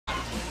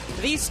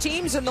These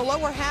teams in the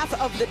lower half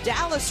of the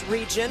Dallas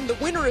region, the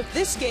winner of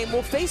this game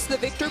will face the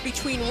victor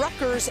between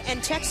Rutgers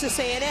and Texas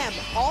A&M.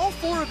 All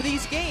four of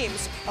these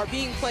games are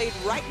being played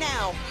right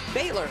now.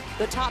 Baylor,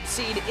 the top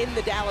seed in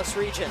the Dallas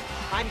region.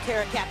 I'm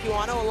Kara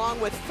Capuano along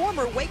with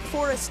former Wake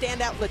Forest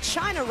standout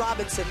LaChina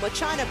Robinson.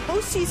 LaChina,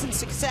 postseason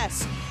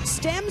success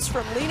stems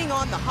from leaning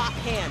on the hot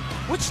hand.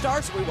 Which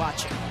stars are we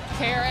watching?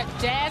 Kara,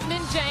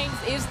 Jasmine James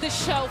is the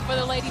show for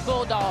the Lady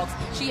Bulldogs.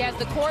 She has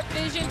the court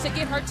vision to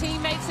get her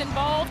teammates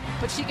involved,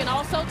 but she can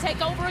also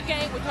take over a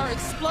game with her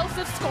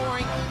explosive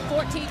scoring,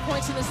 14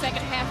 points in the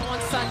second half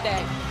on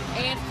Sunday.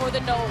 And for the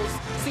Noles,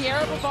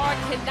 Sierra Brevard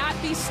cannot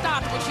be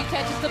stopped when she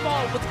catches the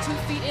ball with 2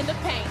 feet in the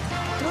paint.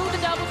 Through the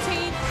double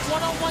team,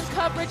 one-on-one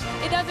coverage,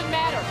 it doesn't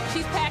matter.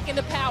 She's packing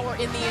the power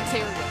in the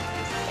interior.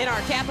 In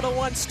our Capital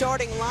One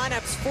starting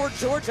lineups for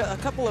Georgia, a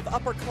couple of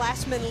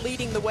upperclassmen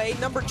leading the way.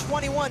 Number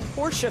 21,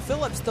 Portia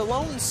Phillips, the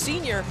lone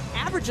senior,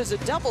 averages a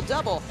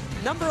double-double.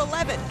 Number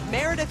 11,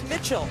 Meredith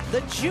Mitchell,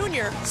 the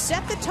junior,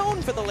 set the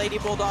tone for the Lady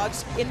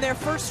Bulldogs in their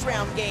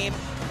first-round game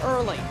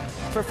early.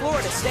 For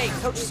Florida State,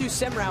 Coach Sue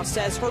Semrau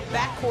says her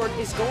backcourt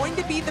is going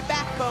to be the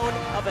backbone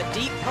of a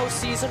deep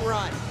postseason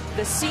run.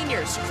 The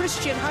seniors,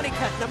 Christian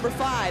Honeycutt, number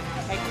 5,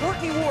 and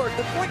Courtney Ward,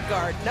 the point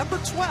guard, number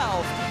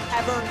 12,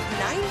 have earned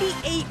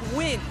 98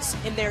 wins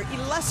in their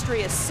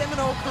illustrious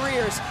Seminole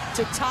careers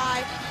to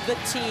tie the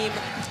team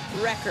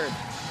record.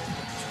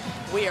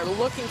 We are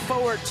looking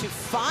forward to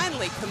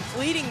finally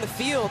completing the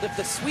field of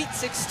the Sweet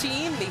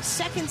 16, the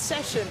second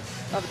session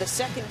of the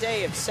second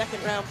day of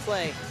second-round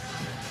play.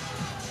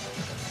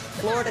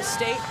 Florida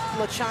State,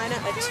 LaChina,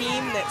 a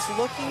team that's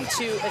looking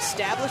to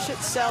establish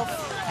itself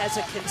as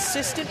a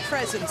consistent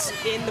presence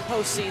in the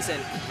postseason,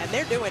 and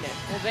they're doing it.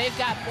 Well, they've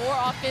got more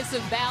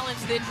offensive balance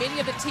than many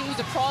of the teams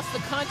across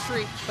the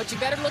country, but you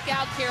better look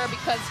out, Kara,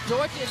 because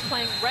Georgia is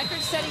playing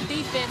record-setting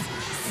defense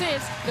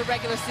since the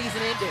regular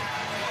season ended.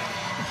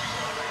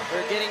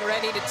 We're getting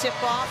ready to tip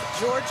off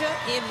Georgia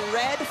in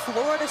red,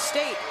 Florida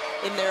State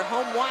in their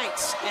home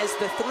whites as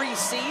the 3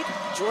 seed,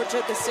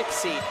 Georgia the 6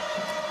 seed.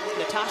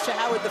 Natasha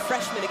Howard, the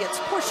freshman,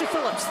 against Portia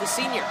Phillips, the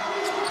senior.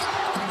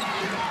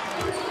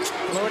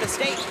 Florida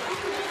State,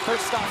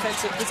 first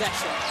offensive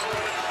possession.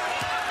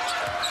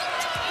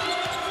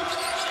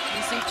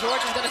 You see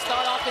Georgia's going to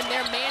start off in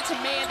their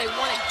man-to-man. They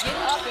want to get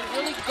up and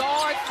really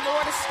guard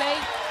Florida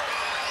State.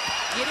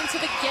 Get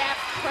into the gap,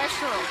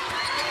 pressure them.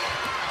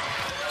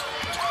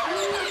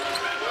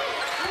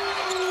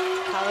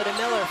 Paladin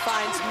Miller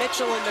finds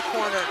Mitchell in the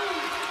corner.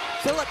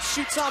 Phillips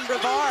shoots on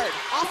Brevard.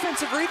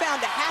 Offensive rebound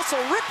to Hassel,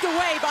 ripped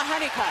away by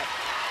Honeycutt.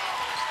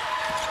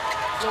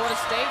 Florida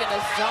State in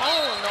a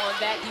zone on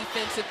that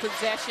defensive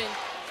possession.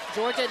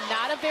 Georgia,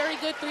 not a very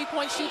good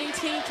three-point shooting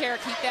team, Kara,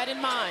 keep that in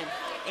mind.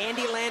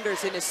 Andy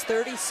Landers, in his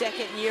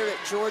 32nd year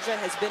at Georgia,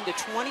 has been to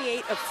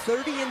 28 of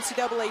 30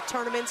 NCAA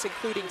tournaments,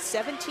 including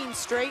 17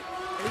 straight,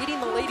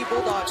 leading the Lady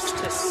Bulldogs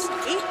to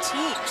 18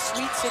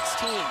 Sweet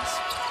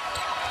 16s.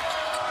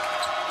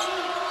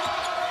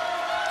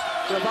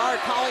 Brevard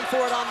calling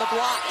for it on the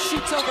block,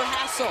 shoots over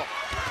Hassel.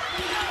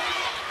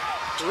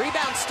 The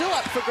rebound still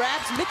up for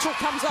grabs. Mitchell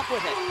comes up with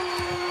it.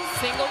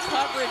 Single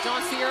coverage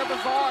on Sierra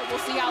Brevard.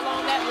 We'll see how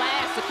long that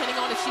lasts, depending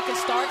on if she can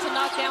start to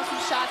knock down some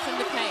shots in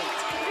the paint.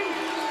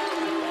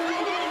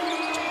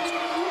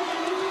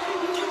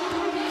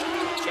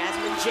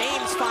 Jasmine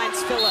James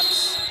finds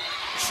Phillips.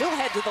 She'll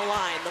head to the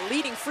line, the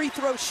leading free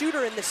throw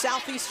shooter in the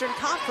Southeastern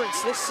Conference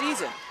this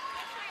season.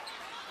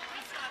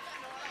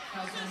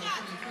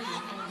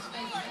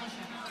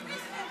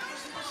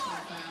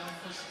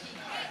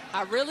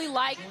 I really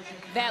like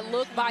that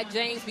look by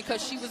James because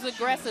she was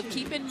aggressive.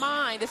 Keep in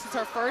mind, this is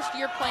her first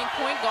year playing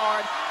point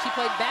guard. She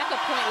played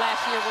backup point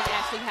last year when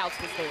Ashley House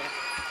was there.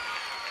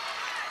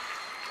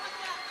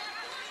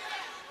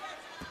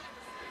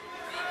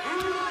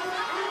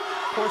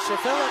 Portia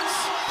Phillips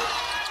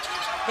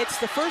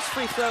hits the first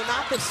free throw,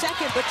 not the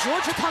second, but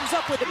Georgia comes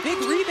up with a big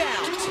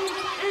rebound.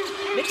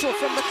 Mitchell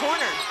from the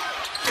corner.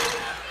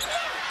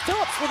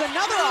 Phillips with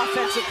another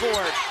offensive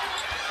board.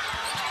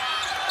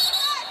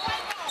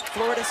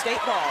 Florida State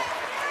ball.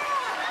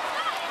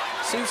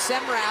 Sue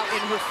Semrau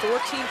in her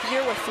 14th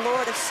year with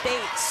Florida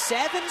State.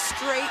 7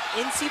 straight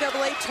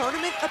NCAA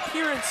tournament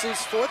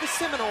appearances for the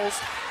Seminoles.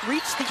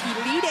 Reached the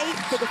Elite 8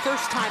 for the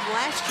first time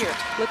last year.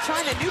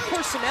 LaChina, new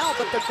personnel,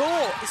 but the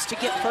goal is to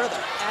get further.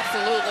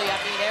 Absolutely. I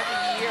mean,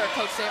 every year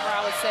Coach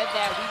Semrau has said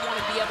that we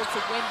want to be able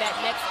to win that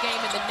next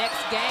game and the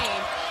next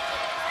game.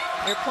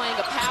 They're playing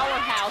a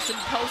powerhouse in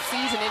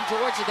postseason in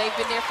Georgia. They've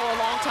been there for a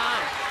long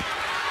time.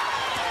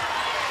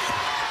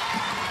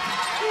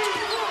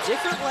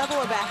 Different level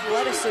of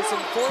athleticism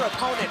for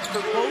opponent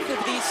for both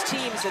of these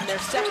teams in their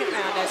second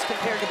round as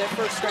compared to their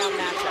first round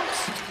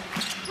matchups.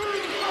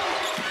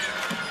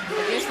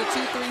 Against the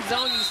 2-3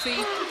 zone, you see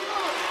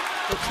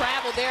the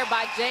travel there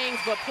by James,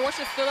 but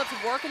Portia Phillips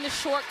working the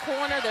short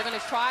corner. They're going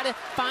to try to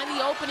find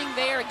the opening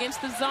there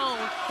against the zone.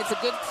 It's a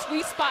good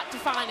sweet spot to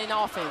find in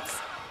offense.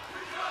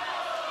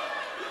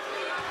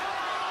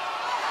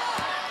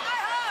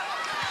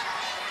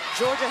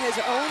 Georgia has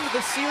owned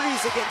the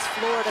series against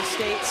Florida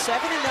State, 7-0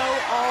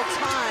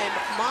 all-time.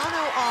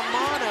 Mano a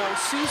mano,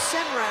 Sue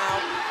Senrao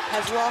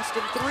has lost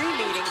in 3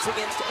 meetings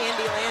against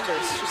Andy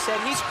Landers. She said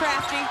he's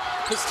crafty,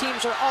 his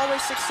teams are always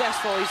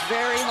successful, he's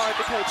very hard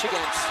to coach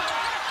against.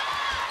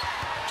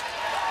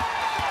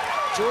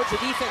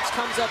 Georgia defense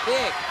comes up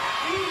big.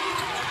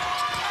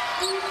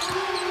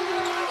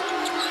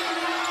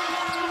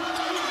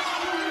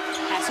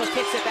 Hassel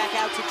kicks it back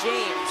out to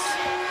James.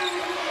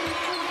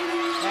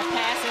 That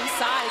pass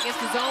inside against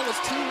the zone was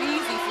too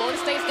easy. Florida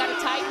State's got to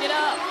tighten it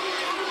up.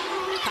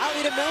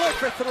 Kylie Miller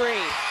for 3.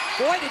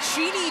 Boy, did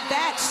she need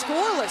that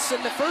scoreless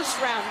in the first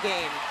round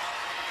game.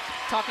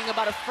 Talking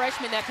about a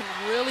freshman that can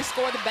really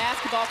score the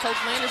basketball, Coach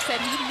Landers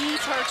said he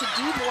needs her to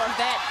do more of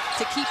that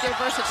to keep their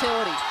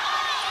versatility.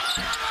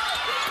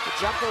 The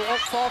jumper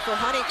won't fall for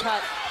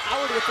Honeycutt.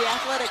 Howard with the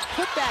athletic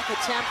putback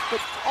attempt, but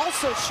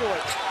also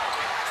short.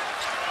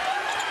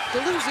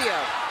 DeLuzio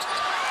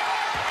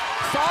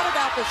thought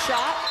about the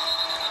shot.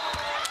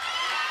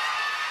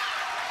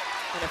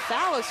 And a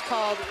foul is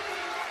called.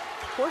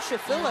 Portia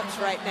Phillips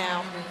right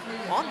now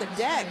on the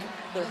deck.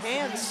 Their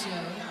hands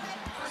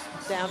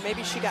down.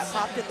 Maybe she got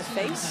popped in the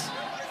face.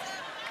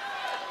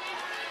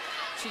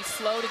 She's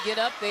slow to get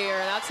up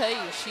there, and I'll tell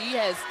you, she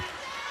has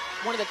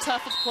one of the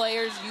toughest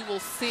players you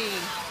will see.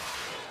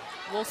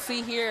 We'll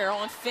see here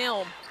on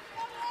film.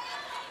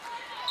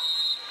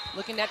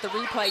 Looking at the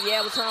replay, yeah,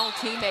 it was her own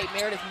teammate,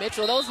 Meredith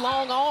Mitchell. Those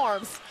long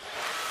arms,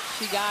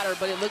 she got her,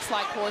 but it looks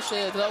like Portia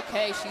is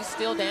okay. She's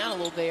still down a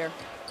little there.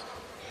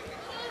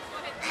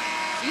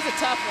 She's a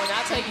tough one.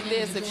 I'll tell you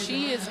this, if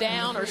she is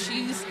down or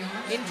she's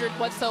injured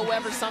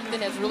whatsoever,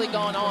 something has really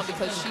gone on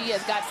because she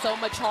has got so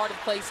much heart and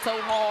plays so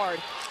hard.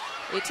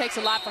 It takes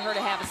a lot for her to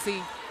have a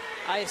seat.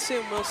 I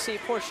assume we'll see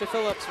Portia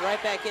Phillips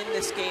right back in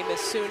this game as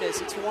soon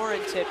as it's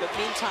warranted. But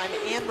meantime,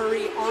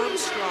 Anne-Marie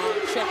Armstrong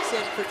checks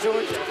in for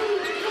Georgia.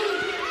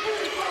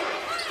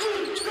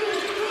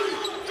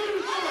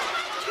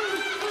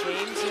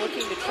 James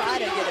looking to try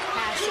to get a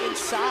pass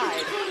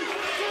inside.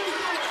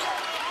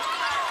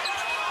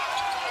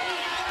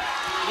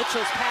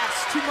 Mitchell's pass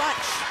too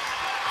much.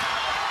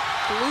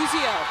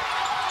 DeLuzio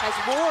has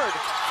Ward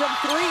from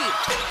 3.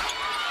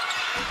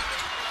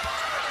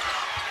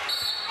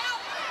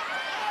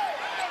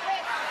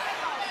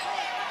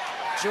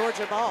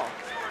 Georgia ball.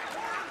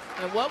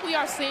 And what we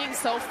are seeing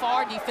so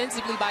far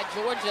defensively by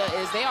Georgia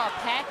is they are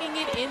packing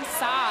it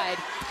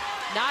inside,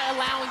 not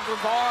allowing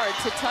Brevard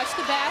to touch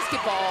the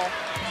basketball.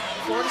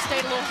 Florida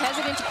State a little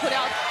hesitant to put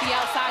out the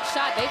outside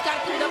shot. They've got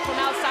to put it up from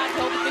outside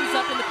to open things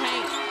up in the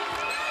paint.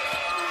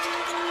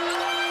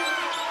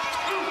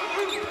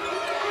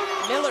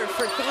 Miller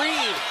for 3.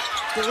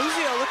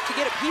 DeLuzio looked to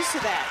get a piece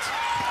of that.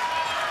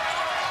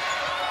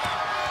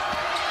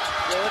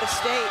 Florida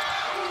State,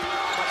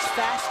 much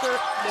faster,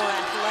 more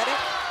athletic,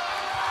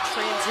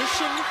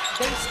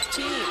 transition-based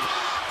team.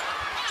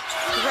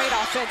 Great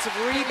offensive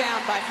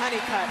rebound by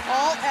Honeycutt.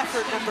 All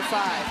effort, number 5.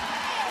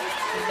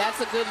 And that's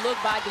a good look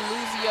by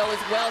DeLuzio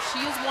as well.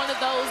 She is one of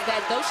those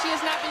that, though she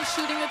has not been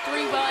shooting the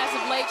 3 well as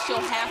of late,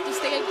 she'll have to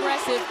stay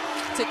aggressive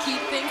to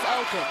keep things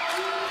open.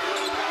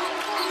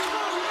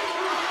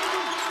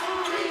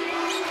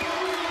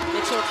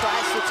 Mitchell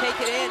tries to take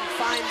it in,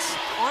 finds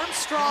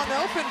Armstrong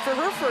open for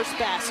her first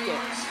basket.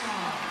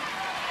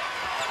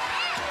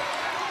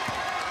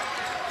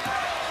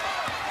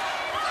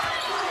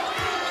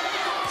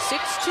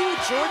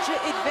 Georgia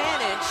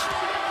advantage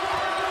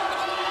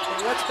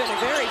in what's been a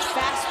very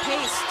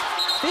fast-paced,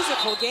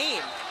 physical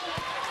game.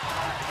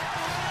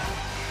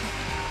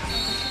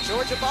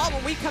 Georgia ball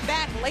when we come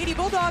back. Lady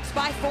Bulldogs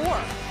by 4.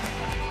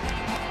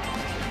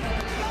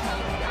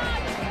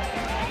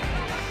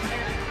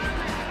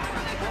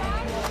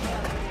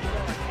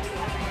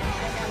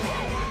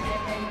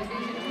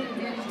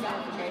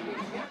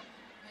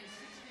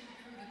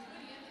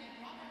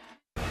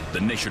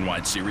 The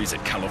Nationwide Series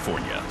at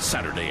California,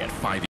 Saturday at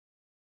 5.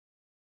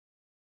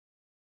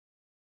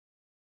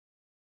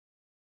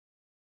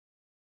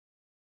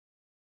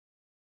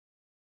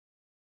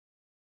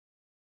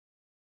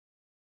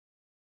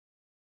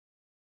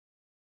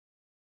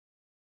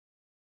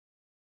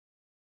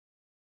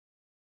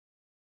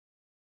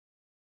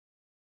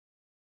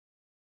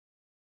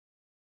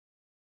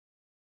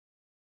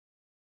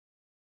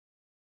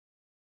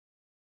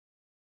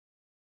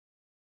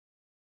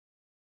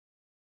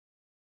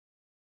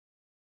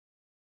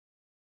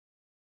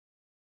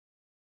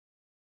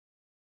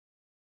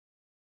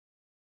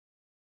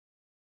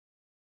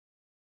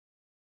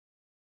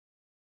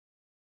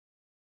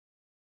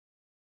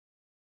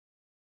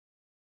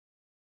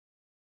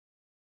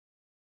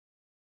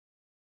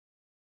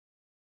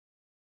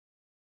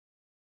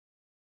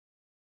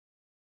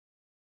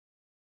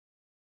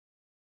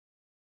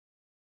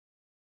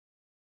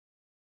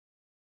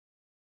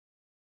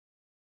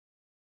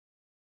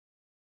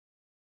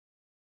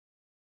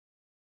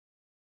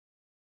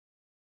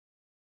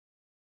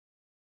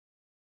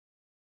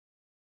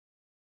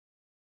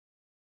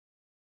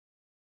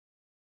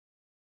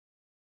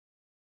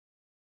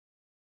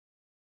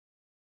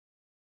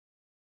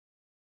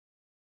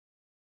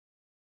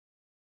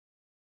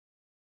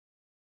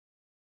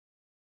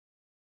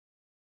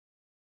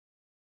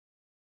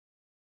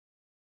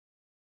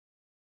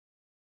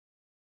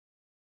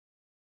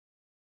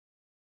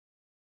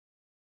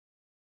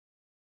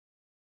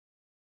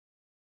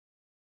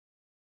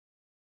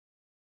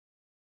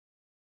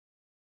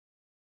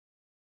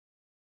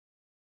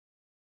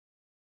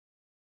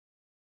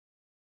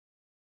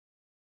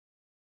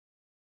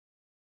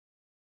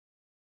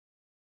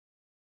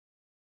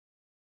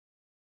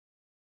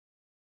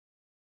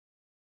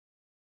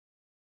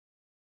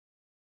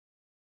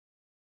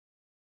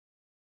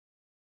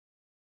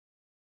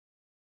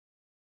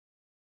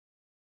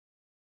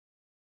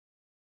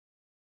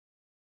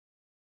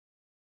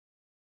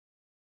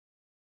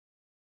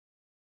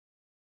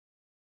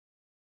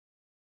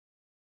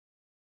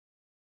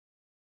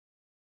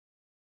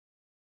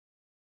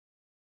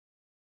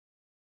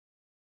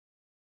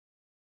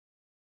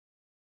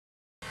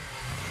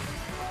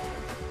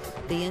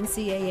 The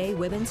NCAA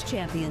Women's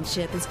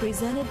Championship is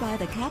presented by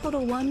the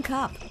Capital One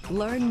Cup.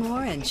 Learn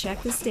more and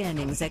check the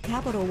standings at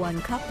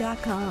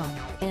CapitalOneCup.com.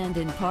 And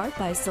in part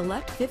by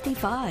Select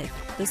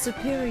 55. The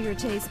superior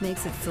taste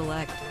makes it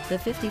Select. The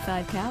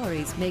 55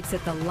 calories makes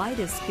it the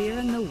lightest beer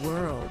in the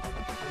world.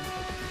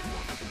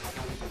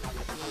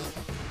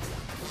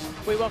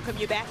 We welcome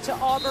you back to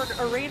Auburn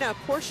Arena.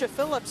 Portia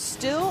Phillips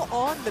still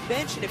on the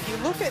bench, and if you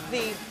look at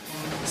the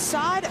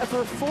side of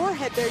her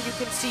forehead there, you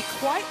can see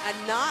quite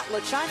a knot.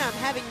 LaChina,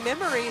 I'm having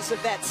memories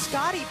of that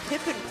Scottie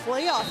Pippen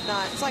playoff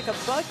knot. It's like a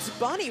Bugs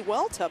Bunny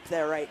welt up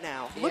there right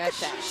now. Look at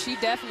that. She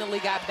definitely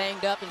got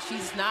banged up, and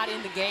she's not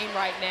in the game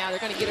right now. They're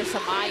going to get her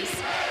some ice.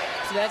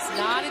 So that's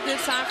not a good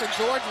sign for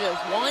Georgia.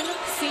 One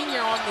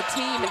senior on the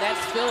team, and that's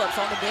Phillips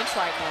on the bench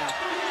right now.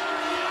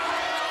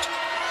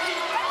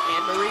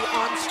 Anne-Marie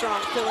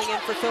Armstrong filling in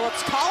for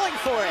Phillips, calling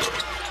for it.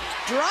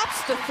 Drops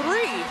the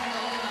three.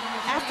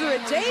 After a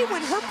day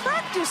when her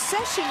practice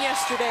session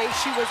yesterday,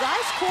 she was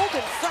ice cold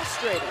and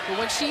frustrated. But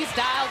when she's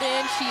dialed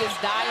in, she is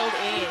dialed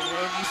in.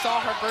 And you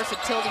saw her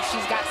versatility.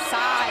 She's got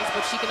size,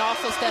 but she can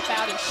also step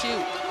out and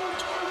shoot.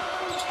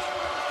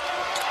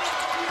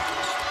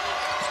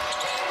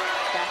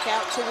 Back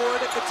out to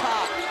Ward at the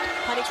top.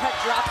 Honeycutt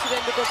drops it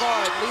into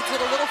Brevard, leads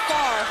it a little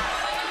far.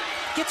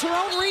 Gets her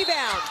own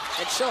rebound,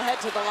 and she'll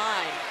head to the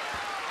line.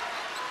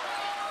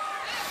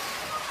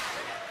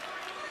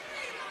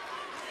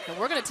 And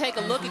we're going to take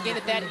a look again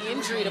at that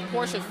injury to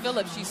Portia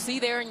Phillips. You see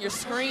there in your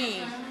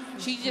screen,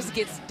 she just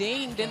gets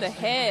dinged in the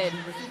head.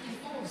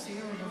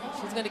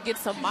 She's going to get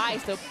some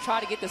ice. They'll try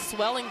to get the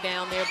swelling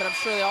down there, but I'm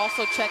sure they're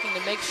also checking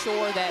to make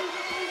sure that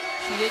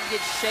she didn't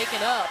get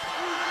shaken up.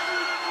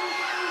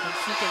 And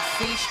she can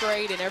see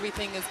straight and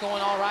everything is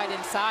going all right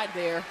inside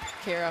there,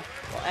 Kara.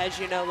 Well, as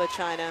you know,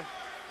 LaChina,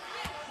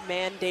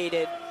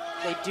 mandated.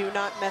 They do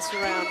not mess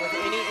around with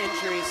any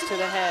injuries to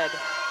the head.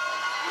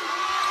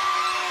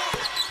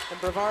 And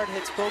Brevard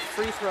hits both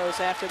free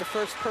throws after the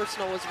first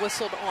personal was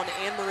whistled on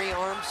Anne-Marie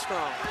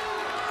Armstrong.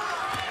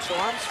 So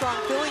Armstrong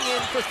filling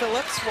in for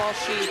Phillips while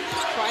she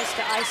tries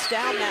to ice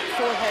down that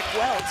forehead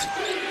welt.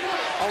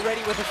 Already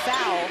with a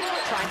foul,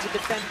 trying to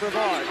defend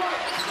Brevard.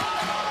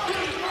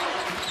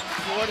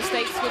 Florida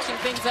State switching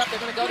things up. They're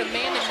going to go to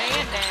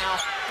man-to-man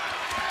now.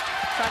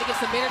 Try to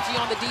get some energy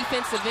on the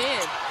defensive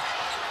end.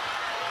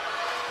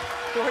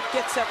 Ward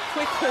gets up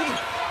quickly.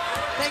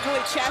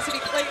 Thankfully,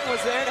 Chastity Clayton was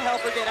there to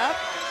help her get up.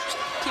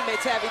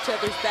 Teammates have each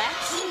other's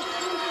backs.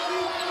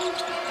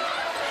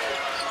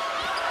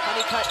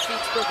 Honeycutt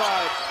feeds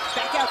Brevard.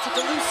 Back out to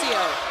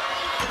DeLucio.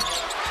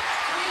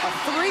 A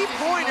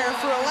three-pointer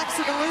for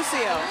Alexa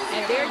DeLucio.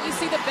 And there you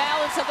see the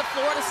balance of the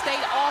Florida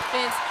State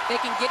offense.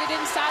 They can get it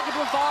inside to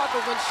Brevard,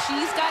 but when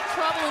she's got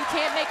trouble and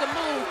can't make a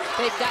move,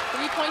 they've got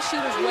three-point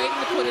shooters waiting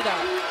to put it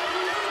up.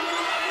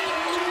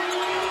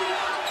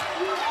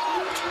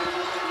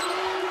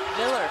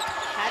 Miller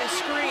had a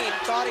screen,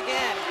 thought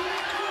again.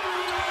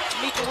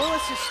 Mika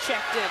Willis is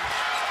checked in.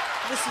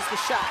 This is the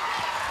shot.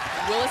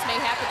 Willis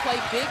may have to play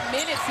big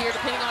minutes here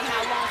depending on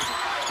how long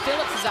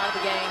Phillips is out of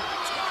the game.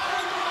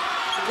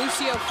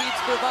 Lucio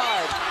feeds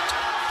Brevard.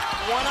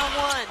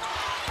 One-on-one.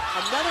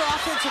 Another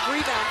offensive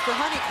rebound for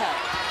Honeycutt.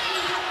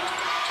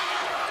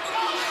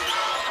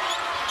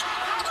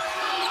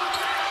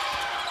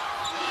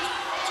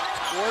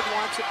 Ward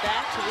wants it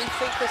back to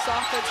rethink this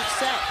offensive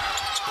set.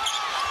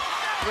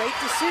 Great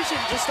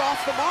decision, just off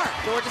the mark.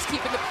 Georgia's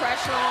keeping the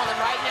pressure on, and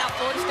right now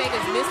Florida State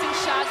is missing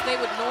shots they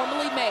would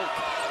normally make.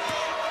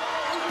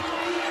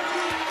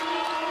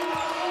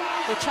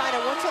 LaChina,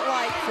 what's it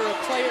like for a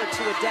player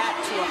to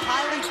adapt to a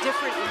highly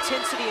different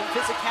intensity and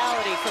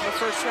physicality from a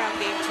first-round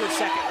game to a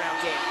second-round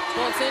game?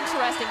 Well, it's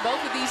interesting.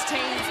 Both of these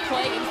teams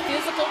play in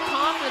physical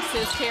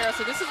conferences, Kara,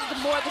 so this is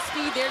more of the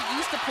speed they're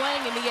used to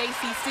playing in the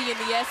ACC and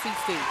the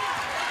SEC.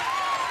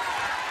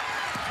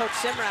 Coach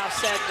Simrau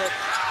said that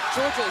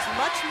Georgia is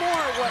much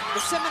more what the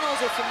Seminoles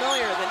are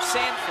familiar than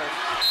Sanford.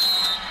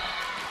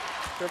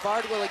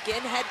 Brevard will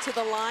again head to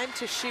the line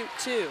to shoot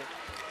two.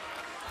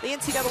 The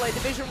NCAA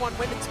Division I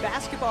Women's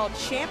Basketball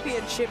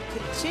Championship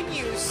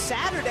continues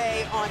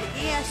Saturday on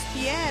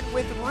ESPN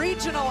with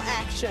regional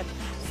action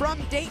from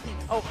Dayton,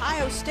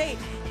 Ohio State,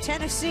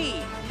 Tennessee,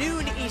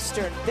 noon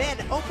Eastern,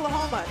 then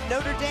Oklahoma,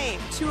 Notre Dame,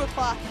 2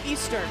 o'clock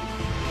Eastern.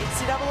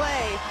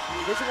 NCAA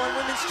Division I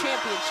Women's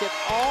Championship,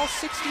 all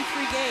 63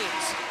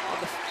 games on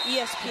the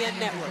ESPN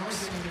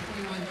networks.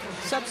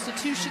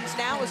 Substitutions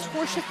now as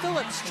Portia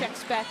Phillips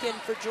checks back in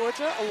for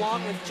Georgia,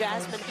 along with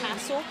Jasmine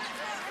Hassel.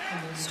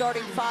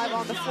 Starting 5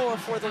 on the floor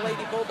for the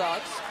Lady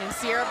Bulldogs. And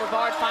Sierra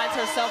Brevard finds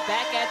herself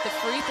back at the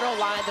free throw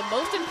line. The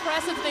most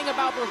impressive thing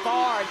about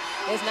Brevard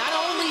is not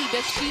only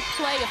does she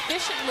play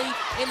efficiently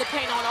in the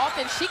paint on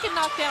offense, she can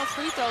knock down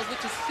free throws,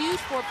 which is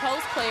huge for a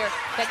post player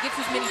that gets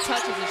as many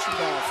touches as she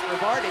does.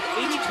 Brevard, an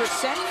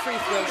 80% free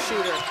throw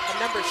shooter, a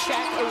number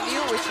Shaq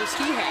O'Neal wishes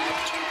he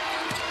had.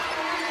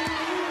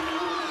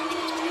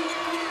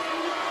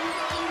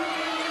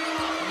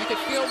 You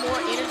could feel more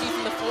energy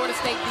from the Florida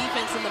State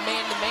defense in the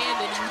man-to-man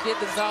than you did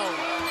the zone.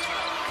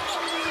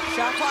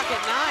 Shot clock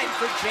at 9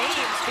 for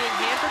James, being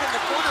hampered in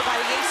the corner by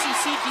the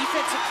ACC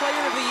Defensive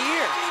Player of the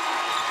Year.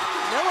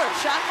 Miller,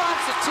 shot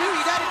clock's at 2.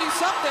 You got to do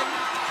something.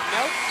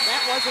 Nope,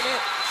 that wasn't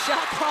it.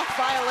 Shot clock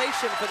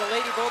violation for the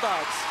Lady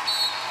Bulldogs.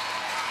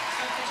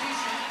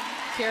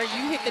 Kara,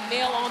 you hit the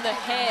nail on the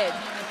head.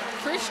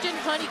 Christian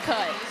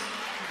Honeycutt.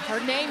 Her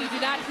name you do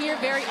not hear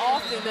very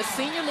often. The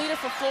senior leader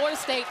for Florida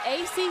State,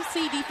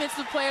 ACC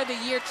Defensive Player of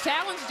the Year,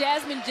 challenged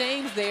Jasmine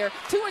James there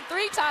 2 or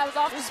 3 times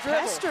off the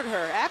dribble. Pestered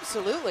her,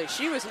 absolutely.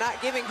 She was not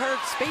giving her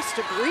space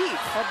to breathe.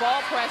 Her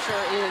ball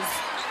pressure is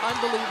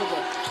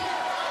unbelievable.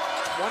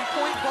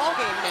 1-point ball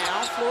game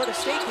now. Florida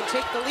State can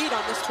take the lead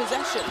on this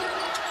possession.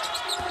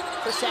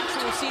 First action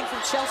we've seen from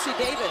Chelsea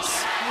Davis.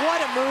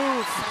 What a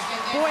move.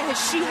 Boy,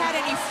 has she had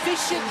an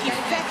efficient,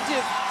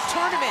 effective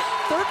tournament.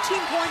 13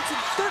 points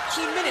in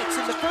 13 minutes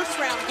in the first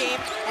round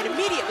game, and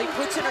immediately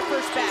puts in her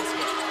first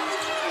basket.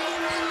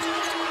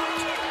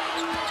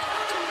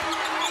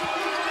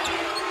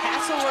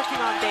 Hassel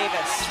working on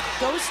Davis.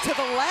 Goes to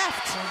the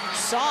left.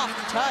 Soft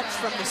touch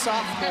from the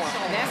sophomore.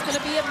 And that's going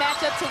to be a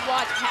matchup to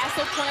watch.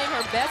 Hassel playing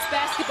her best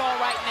basketball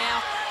right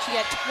now. She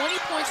had 20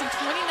 points in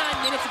 29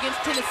 minutes against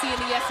Tennessee in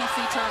the SEC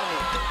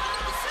tournament.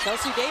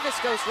 Chelsea Davis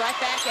goes right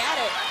back at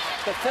it,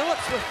 but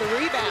Phillips with the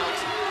rebound,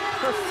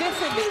 her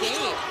 5th in the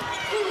game.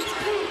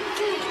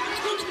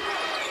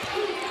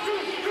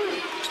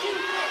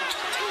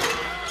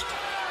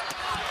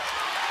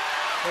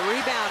 The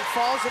rebound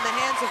falls in the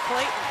hands of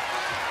Clayton.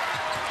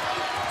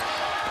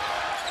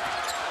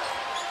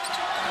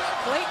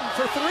 Clayton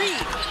for 3.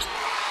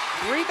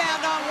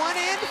 Rebound on one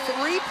end,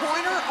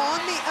 3-pointer on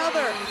the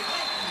other.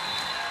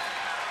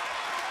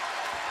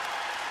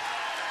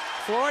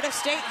 Florida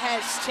State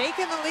has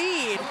taken the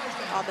lead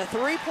on the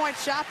 3-point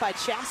shot by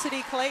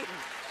Chastity Clayton.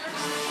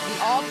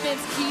 The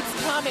offense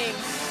keeps coming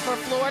for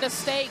Florida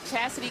State.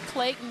 Chastity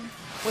Clayton,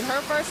 with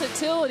her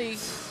versatility,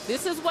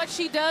 this is what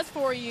she does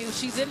for you.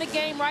 She's in the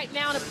game right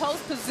now in a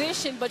post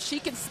position, but she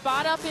can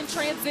spot up in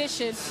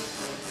transition.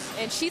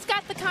 And she's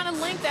got the kind of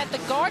length at the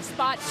guard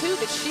spot, too,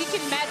 that she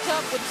can match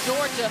up with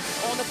Georgia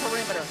on the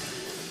perimeter.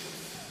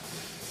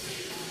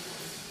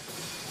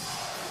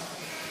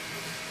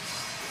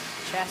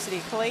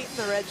 Chastity Clayton,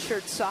 the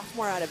redshirt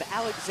sophomore out of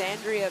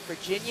Alexandria,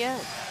 Virginia.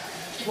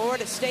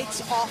 Florida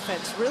State's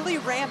offense really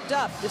ramped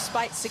up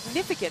despite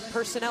significant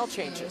personnel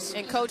changes.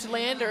 And Coach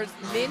Landers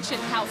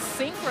mentioned how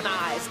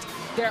synchronized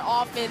their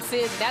offense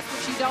is. That's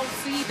what you don't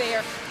see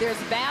there.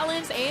 There's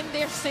balance and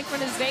there's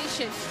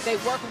synchronization. They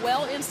work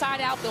well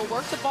inside out. They'll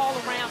work the ball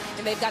around,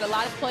 and they've got a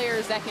lot of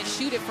players that can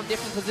shoot it from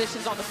different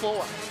positions on the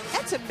floor.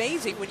 That's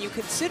amazing when you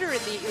consider in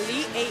the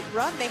Elite 8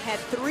 run, they had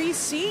 3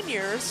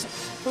 seniors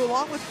who,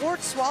 along with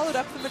Ward, swallowed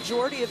up the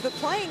majority of the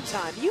playing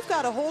time. You've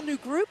got a whole new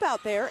group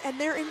out there, and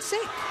they're in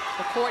sync.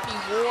 But Courtney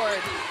Ward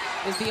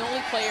is the only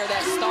player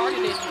that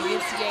started in the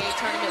NCAA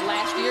tournament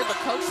last year, but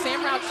Coach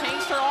Samrow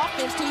changed her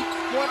offense to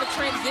more of a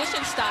transition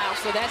style,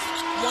 so that's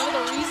one of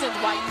the reasons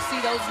why you see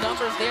those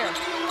numbers there.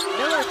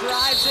 Miller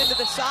drives into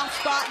the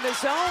soft spot in the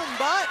zone,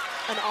 but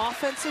an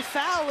offensive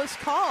foul is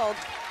called.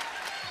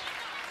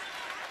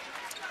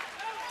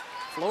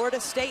 Florida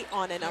State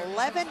on an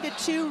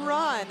 11-2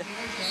 run,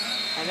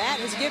 and that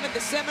has given the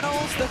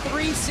Seminoles the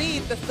 3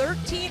 seed, the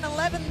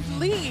 13-11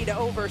 lead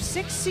over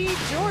 6 seed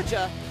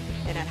Georgia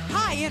in a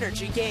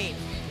high-energy game.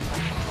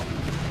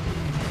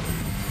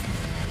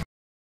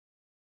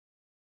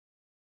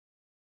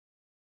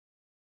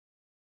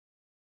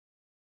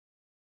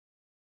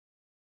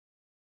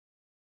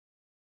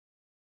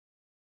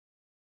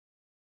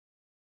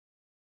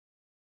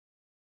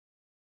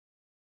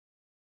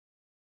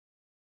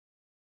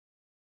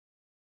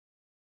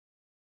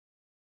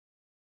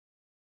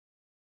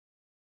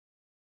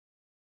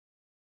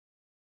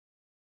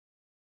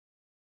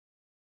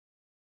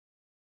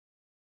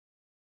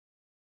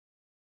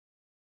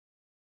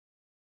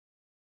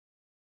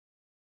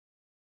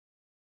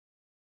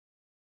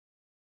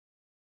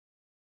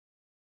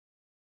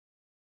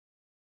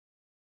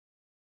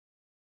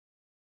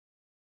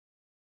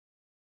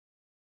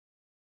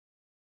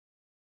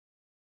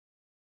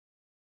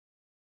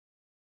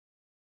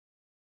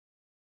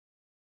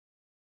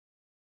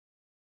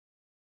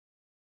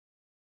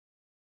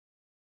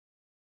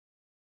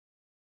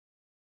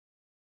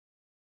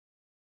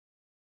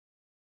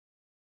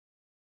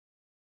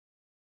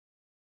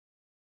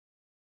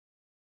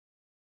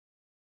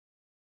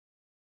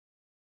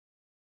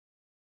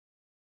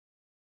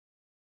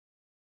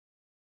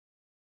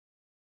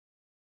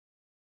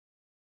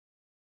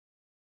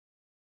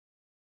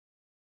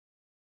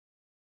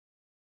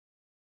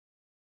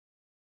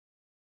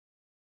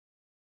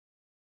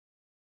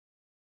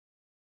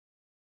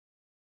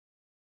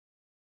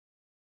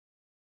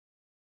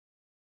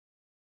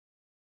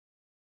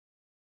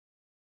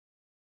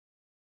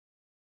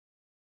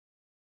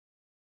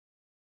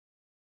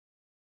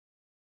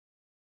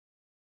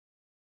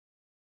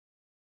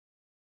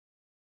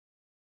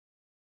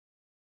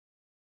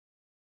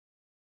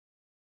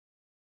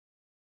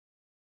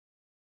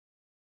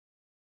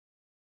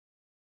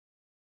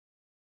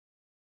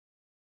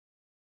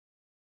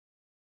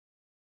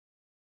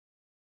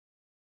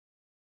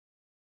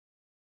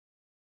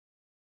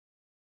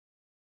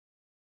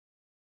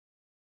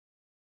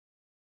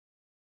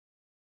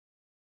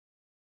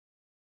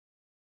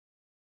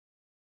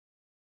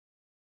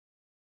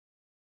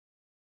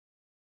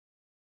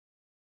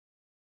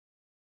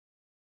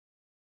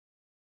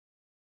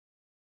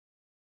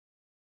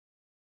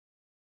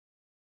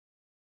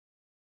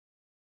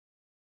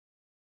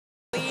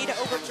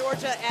 for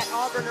Georgia at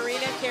Auburn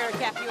Arena. Kara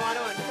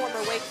Capuano and former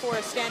Wake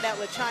Forest standout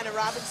LaChina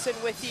Robinson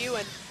with you.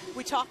 And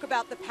we talk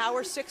about the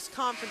Power 6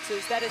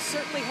 conferences. That is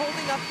certainly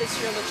holding up this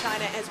year,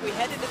 LaChina, as we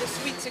head into the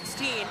Sweet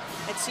 16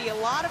 and see a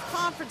lot of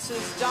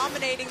conferences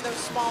dominating those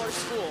smaller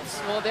schools.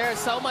 Well, there is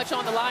so much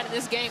on the line in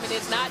this game, and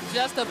it's not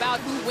just about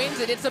who wins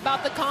it. It's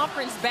about the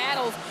conference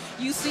battles.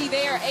 You see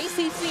there,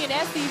 ACC and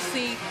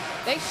SEC,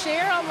 they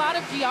share a lot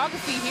of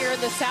geography here in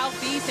the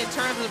Southeast in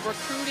terms of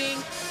recruiting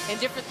and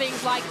different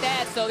things like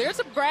that. So there's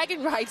some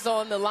bragging rights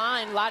on the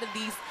line. A lot of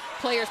these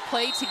players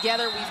play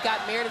together. We've got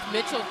Meredith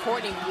Mitchell and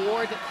Courtney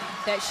Ward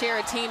that share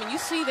a team. And you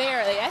see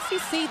there, the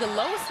SEC, the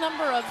lowest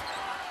number of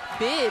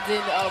bids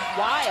in a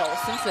while,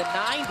 since the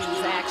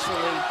 90s,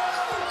 actually.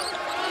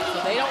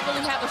 So they don't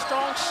really have a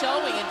strong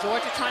showing, and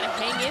Georgia trying to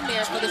hang in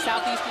there for the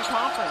Southeastern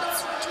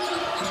Conference.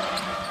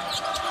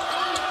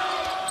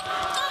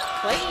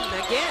 Clayton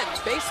again,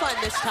 baseline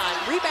this time.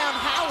 Rebound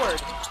Howard.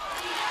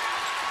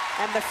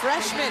 And the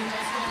freshman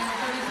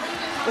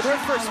with her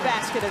first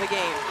basket of the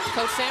game.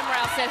 Coach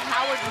Samrau said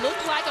Howard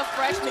looked like a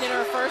freshman in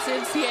her first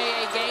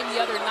NCAA game the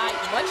other night.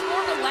 Much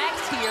more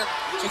relaxed here.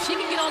 If she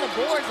can get on the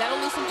boards,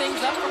 that'll loosen things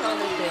up for her a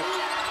little bit.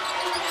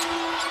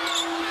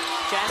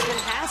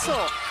 Jasmine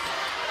Hassel,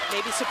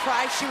 maybe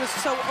surprised she was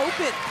so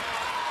open.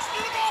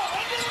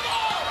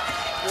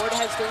 Ward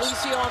has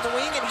DeLucio on the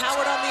wing and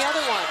Howard on the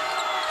other one.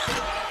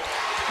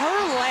 Her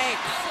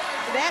length,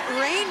 that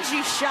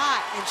rangy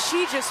shot, and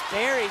she just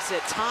buries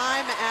it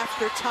time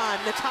after time.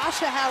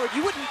 Natasha Howard,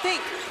 you wouldn't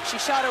think she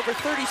shot over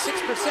 36%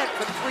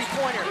 for the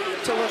three-pointer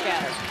to look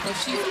at her. Well,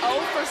 she's 0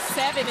 for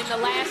 7 in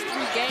the last 3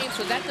 games,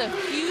 so that's a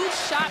huge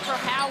shot for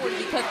Howard,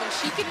 because when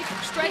she can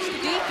stretch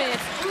the defense,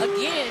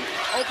 again,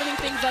 opening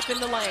things up in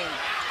the lane.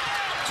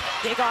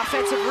 Big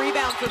offensive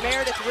rebound for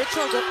Meredith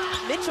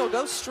Mitchell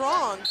goes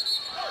strong.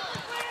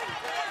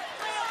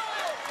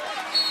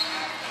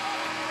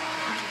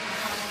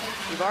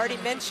 We've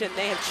already mentioned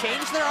they have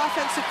changed their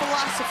offensive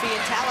philosophy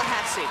in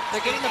Tallahassee.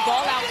 They're getting the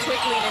ball out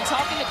quickly, and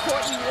talking to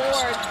Courtney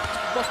Ward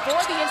before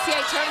the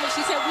NCAA tournament,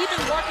 she said, we've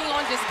been working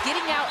on just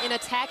getting out and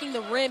attacking the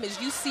rim. As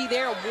you see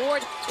there,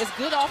 Ward is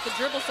good off the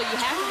dribble, so you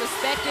have to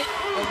respect it.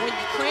 And when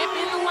you cramp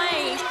in the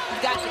lane,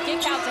 you've got to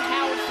kick out to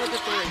Howard for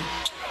the 3.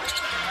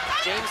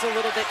 James a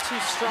little bit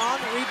too strong.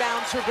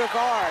 Rebound to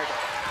Brevard.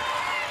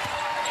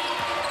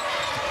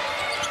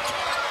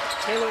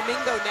 Taylor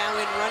Mingo now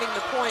in running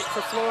the point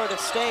for Florida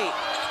State.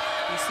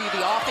 You see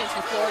the offense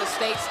for Florida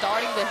State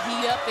starting to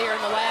heat up there in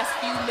the last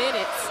few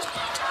minutes.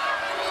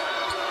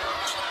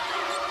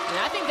 And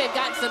I think they've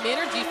gotten some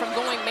energy from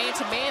going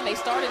man-to-man. They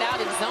started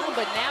out in zone,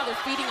 but now they're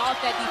feeding off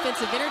that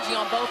defensive energy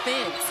on both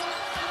ends.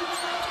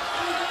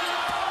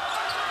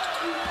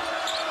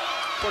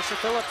 Portia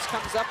Phillips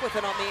comes up with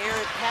it on the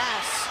errant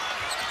pass.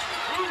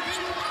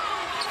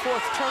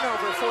 4th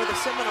turnover for the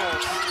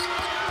Seminoles.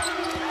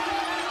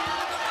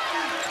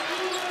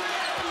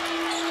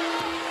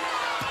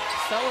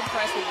 So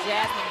impressed with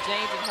Jasmine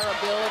James and her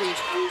ability.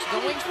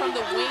 Going from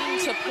the wing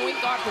to point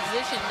guard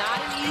position, not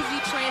an easy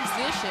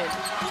transition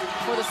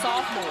for the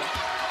sophomore.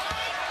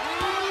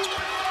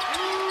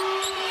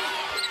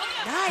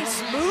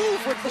 Nice move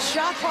with the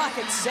shot clock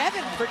at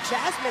 7 for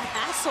Jasmine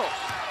Hassel.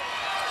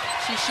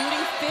 She's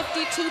shooting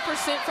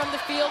 52% from the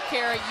field,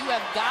 Kara. You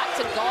have got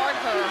to guard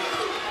her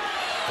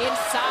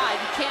inside.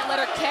 You can't let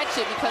her catch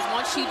it, because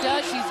once she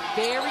does, she's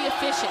very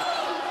efficient.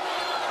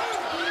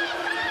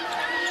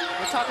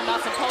 We're talking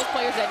about some post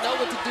players that know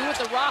what to do with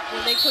the rock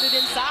when they put it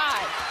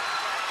inside.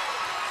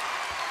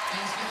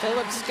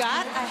 Phillips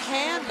got a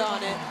hand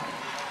on it,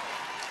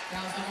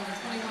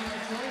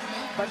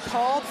 but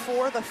called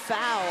for the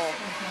foul,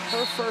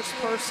 her first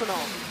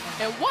personal.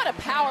 And what a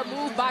power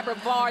move by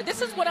Brevard.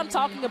 This is what I'm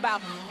talking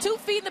about. 2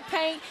 feet in the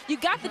paint, you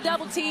got the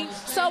double team.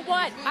 So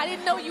what? I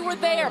didn't know you were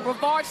there.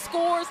 Brevard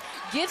scores,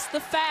 gets the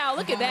foul.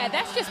 Look at that.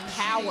 That's just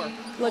power.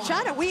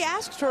 LaChina, we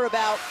asked her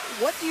about,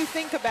 what do you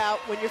think about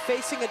when you're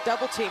facing a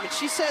double team? And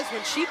she says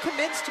when she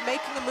commits to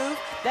making a move,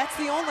 that's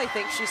the only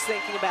thing she's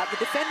thinking about.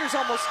 The defenders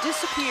almost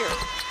disappear.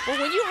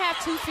 Well, when you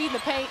have 2 feet in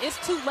the paint, it's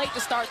too late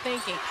to start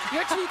thinking.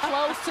 You're too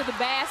close to the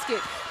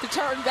basket to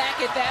turn back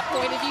at that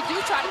point. If you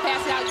do try to pass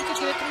it out, you could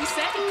get a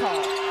 3-second call.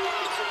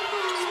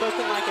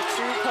 Spoken like a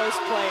true post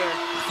player.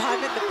 If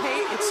I'm in the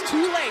paint, it's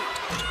too late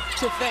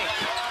to think.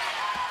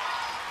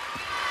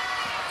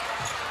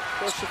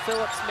 Portia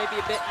Phillips maybe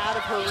a bit out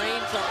of her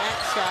range on that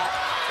shot.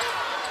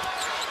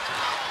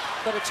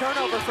 But a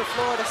turnover for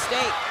Florida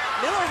State.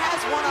 Miller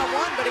has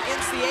one-on-one, but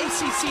against the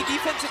ACC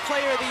Defensive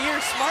Player of the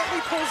Year, smartly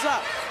pulls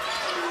up.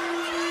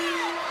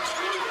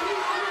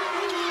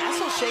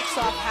 Hassel shakes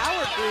off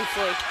Howard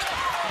briefly.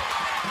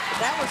 But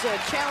that was a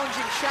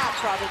challenging shot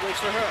probably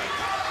for her.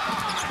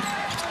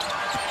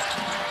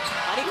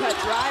 Honeycutt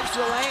drives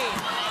the lane.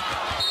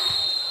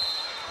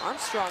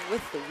 Armstrong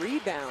with the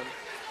rebound.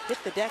 Hit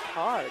the deck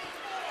hard.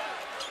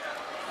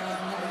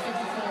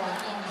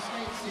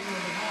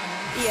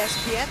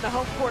 ESPN, the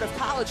home court of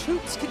college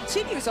hoops,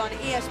 continues on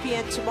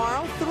ESPN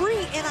tomorrow. 3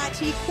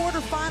 NIT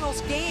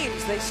quarterfinals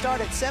games. They start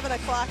at 7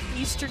 o'clock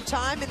Eastern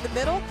time in the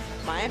middle.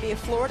 Miami of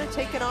Florida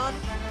taking on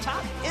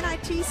top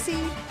NIT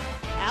seed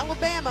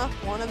Alabama,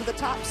 one of the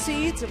top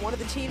seeds and one of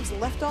the teams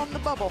left on the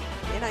bubble.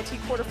 The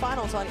NIT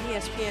quarterfinals on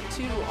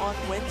ESPN2 on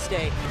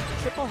Wednesday.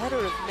 Triple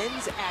header of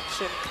men's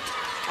action.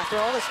 After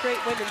all this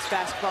great women's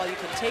basketball, you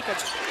can take a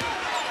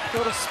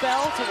little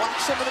spell to watch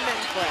some of the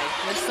men play.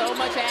 There's so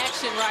much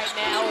action right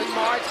now in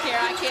March Care.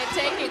 I can't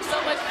take it. So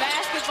much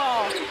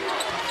basketball.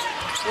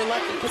 We're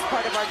lucky because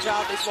part of our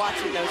job is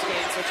watching those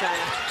games,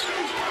 LaChina.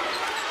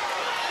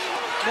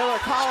 Miller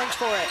calling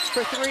for it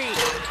for three.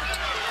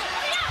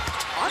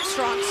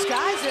 Armstrong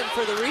skies him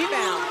for the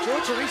rebound.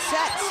 Georgia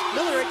resets.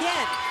 Miller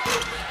again.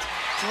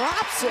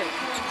 Drops it.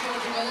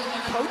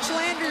 Coach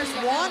Landers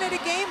wanted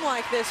a game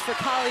like this for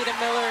Khalida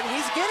Miller, and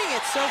he's getting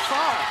it so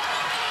far.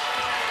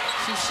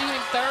 She's shooting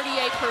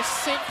 38%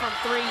 from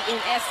three in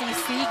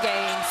SEC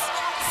games.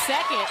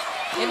 Second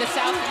in the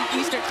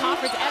Southeastern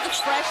Conference as a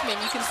freshman.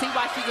 You can see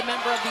why she's a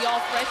member of the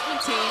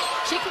all-freshman team.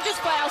 She can just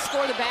flat out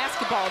score the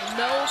basketball.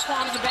 No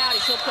qualms about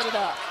it. She'll put it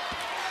up.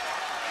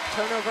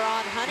 Turnover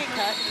on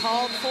Honeycutt,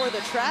 called for the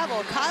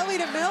travel.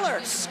 Khalida Miller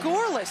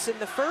scoreless in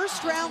the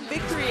first round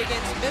victory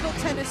against Middle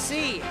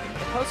Tennessee.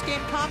 In post-game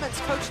comments,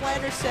 Coach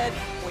Landers said,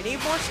 "We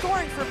need more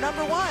scoring from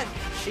number one."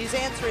 She's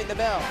answering the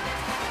bell.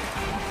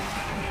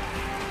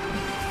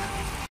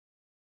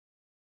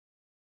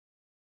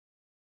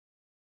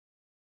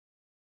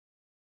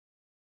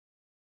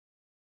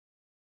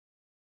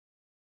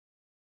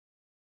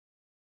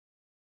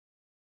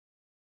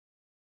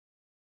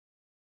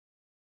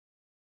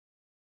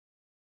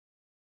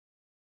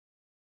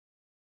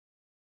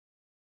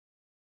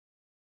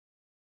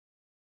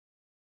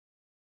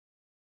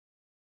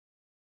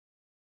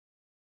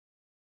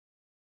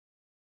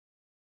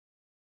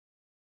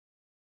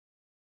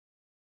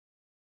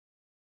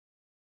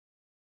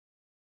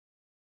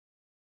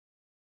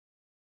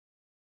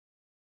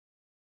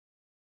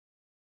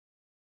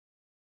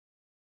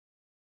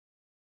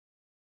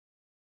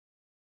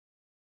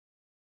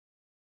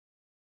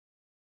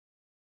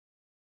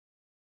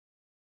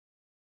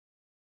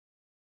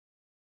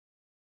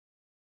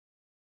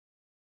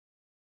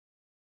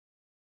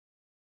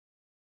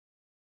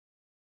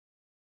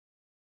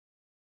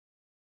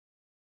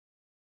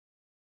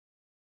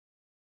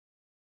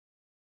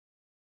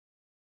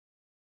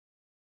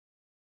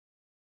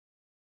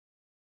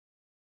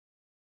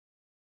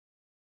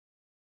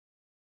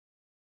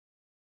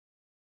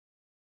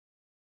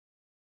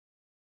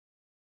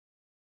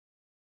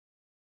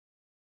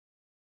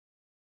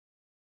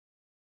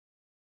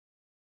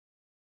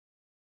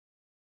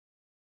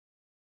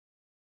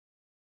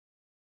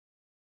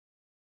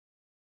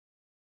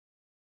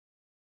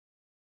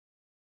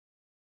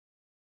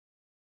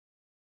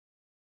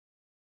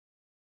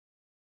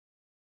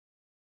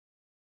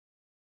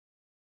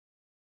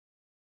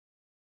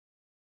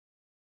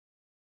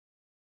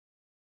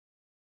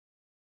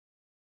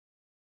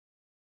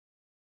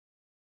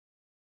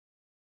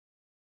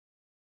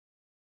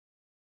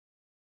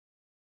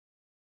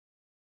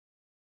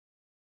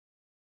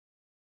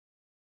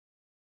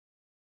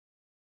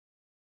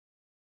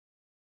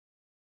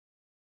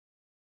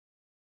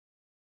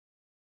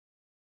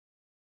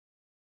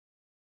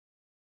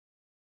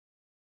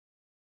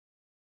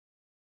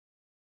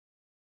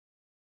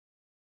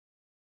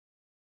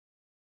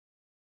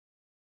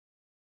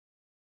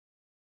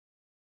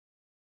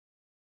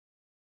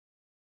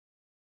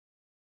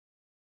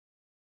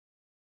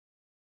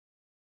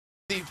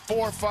 The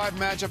 4-5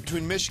 matchup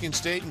between Michigan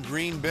State and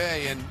Green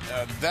Bay, and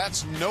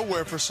that's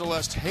nowhere for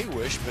Celeste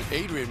Haywish, but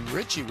Adrian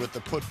Ritchie with the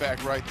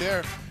putback right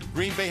there.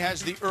 Green Bay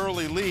has the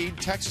early lead.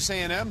 Texas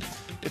A&M,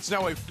 it's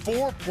now a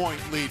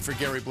 4-point lead for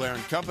Gary Blair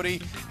and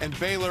company, and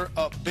Baylor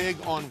up big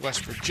on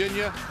West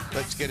Virginia.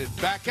 Let's get it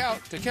back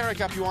out to Kara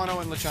Capuano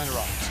and LaChina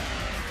Robinson.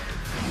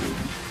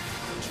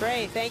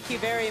 Trey, thank you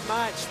very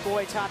much.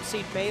 Boy, top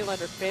seed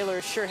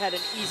Baylor sure had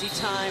an easy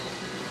time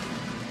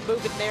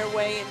moving their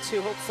way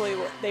into hopefully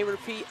they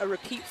repeat a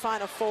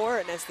Final Four,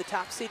 and as the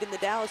top seed in the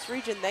Dallas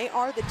region, they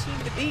are the team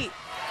to beat.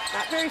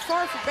 Not very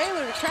far for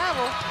Baylor to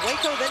travel.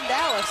 Waco, then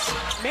Dallas.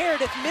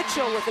 Meredith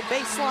Mitchell with a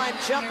baseline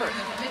jumper.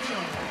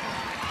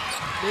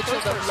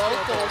 Mitchell, the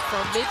local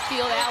from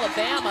Midfield,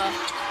 Alabama.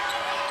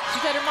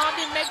 She said her mom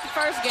didn't make the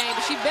first game,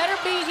 but she better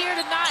be here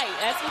tonight.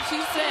 That's what she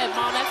said.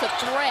 Mom, that's a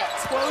threat.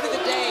 Quote of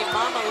the day,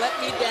 "Mama let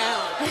me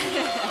down."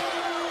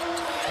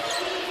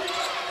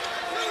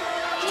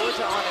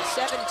 Georgia on a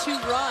 7-2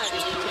 run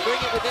to bring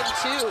it within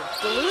two.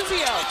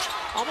 DeLuzio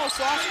almost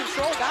lost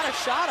control, got a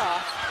shot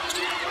off.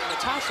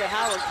 Natasha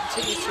Howard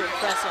continues to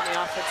impress on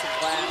the offensive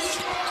glass.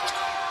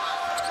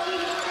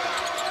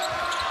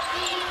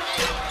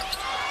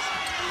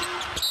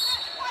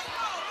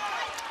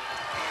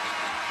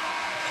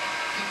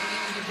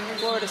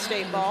 Florida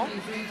State ball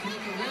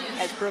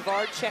as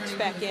Brevard checks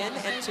back in,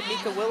 and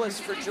Tamika Willis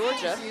for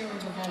Georgia.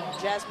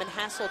 Jasmine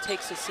Hassel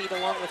takes a seat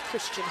along with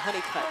Christian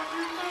Honeycutt.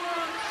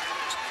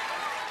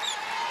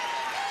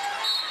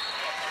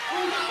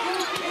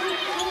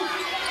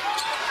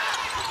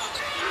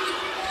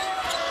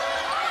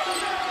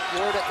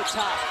 Ward at the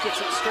top, gets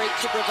it straight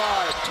to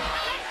Brevard.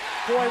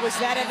 Boy, was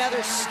that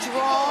another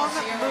strong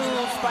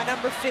move by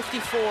number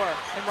 54.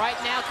 And right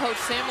now, Coach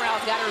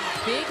Samrow's got her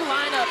big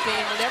lineup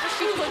in. Whenever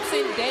she puts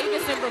in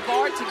Davis and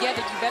Brevard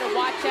together, you better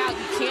watch out.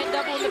 You can't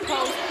double in the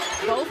post.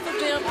 Both of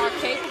them are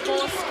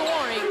capable of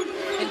scoring.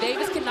 And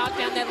Davis can knock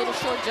down that little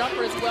short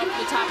jumper as well from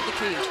the top of the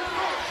key.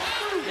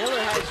 Miller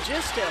has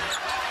just a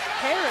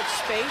hair of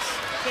space.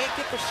 Can't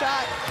get the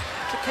shot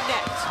to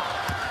connect.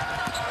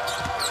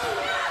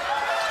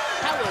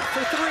 Howard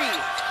for three.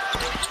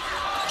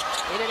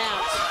 In and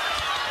out.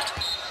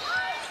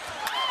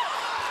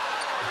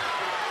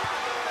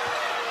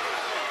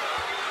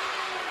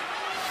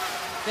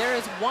 There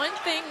is one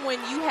thing when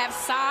you have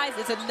size,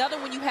 it's another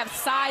when you have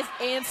size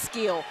and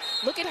skill.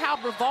 Look at how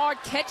Brevard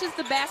catches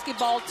the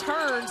basketball,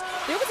 turns.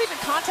 There was even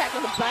contact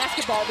on the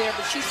basketball there,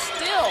 but she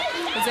still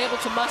was able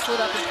to muscle it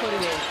up and put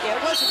it in. Yeah,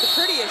 it wasn't the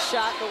prettiest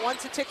shot, but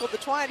once it tickled the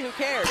twine, who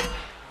cared?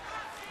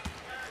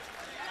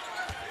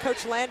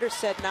 Coach Lander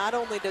said not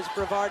only does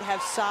Brevard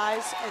have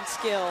size and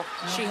skill,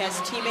 she has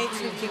teammates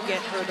who can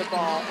get her the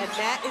ball. And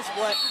that is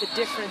what the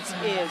difference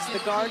is. The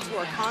guards who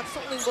are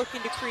constantly looking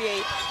to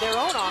create their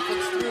own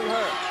offense through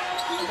her.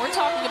 And we're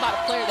talking about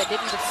a player that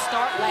didn't even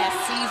start last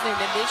season,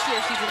 and this year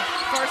she's in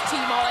first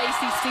team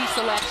All-ACC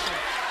selection.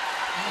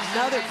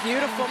 Another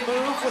beautiful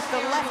move with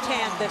the left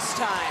hand this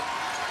time.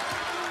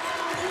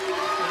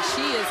 And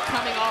she is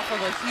coming off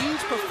of a huge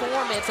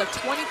performance of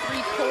 23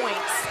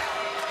 points.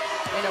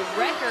 And a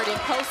record in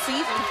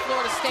postseason for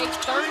Florida State,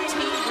 13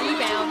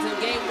 rebounds in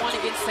game 1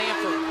 against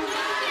Samford.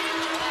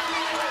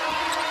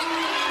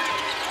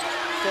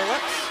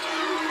 Phillips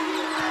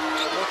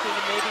looking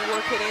to maybe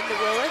work it into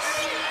Willis.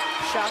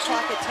 Shot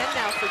clock at 10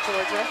 now for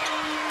Georgia.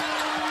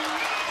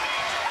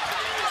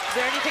 Is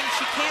there anything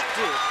she can't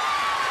do?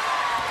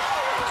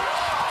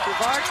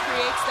 Brevard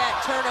creates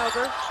that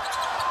turnover.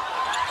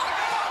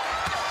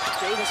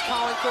 Davis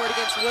calling for it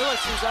against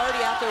Willis, who's already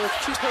out there with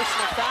 2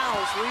 personal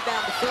fouls.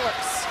 Rebound to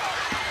Phillips.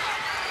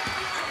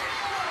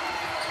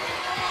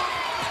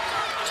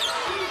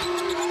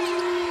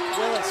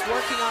 Willis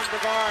working on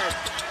Brevard.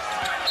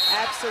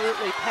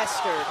 Absolutely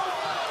pestered.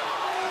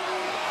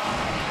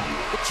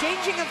 The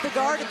changing of the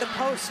guard at the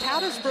post. How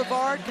does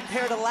Brevard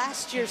compare to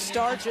last year's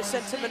star,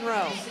 Jacinta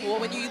Monroe? Well,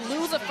 when you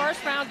lose a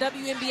first-round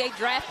WNBA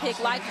draft pick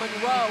like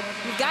Monroe,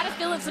 you've got to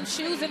fill in some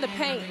shoes in the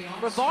paint.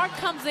 Brevard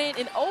comes in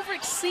and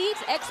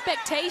over-exceeds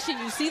expectation.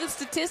 You see the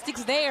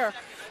statistics there.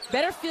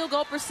 Better field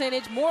goal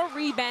percentage, more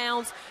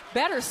rebounds,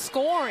 better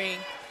scoring.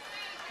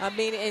 I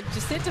mean, and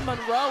Jacinta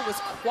Monroe was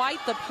quite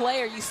the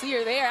player. You see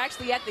her there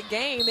actually at the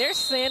game. There's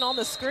Sin on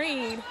the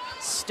screen.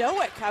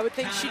 Stoic. I would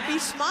think she'd be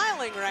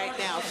smiling right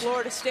now.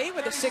 Florida State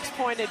with a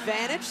 6-point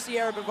advantage.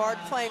 Sierra Brevard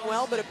playing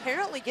well, but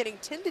apparently getting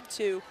tended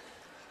to.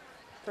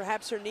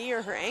 Perhaps her knee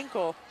or her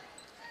ankle.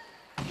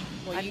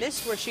 Well, I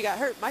missed where she got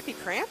hurt. Might be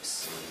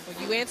cramps.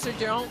 Well, you answered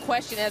your own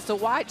question as to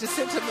why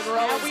Jacinta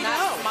Monroe is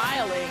not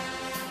smiling.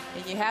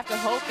 And you have to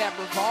hope that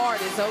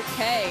Brevard is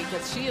okay,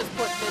 because she is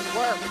putting in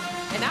work.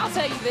 And I'll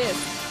tell you this,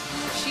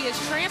 she has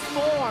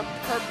transformed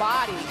her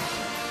body.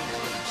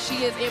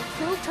 She has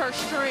improved her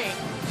strength.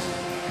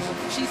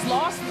 She's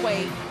lost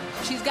weight.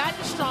 She's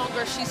gotten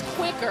stronger. She's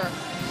quicker.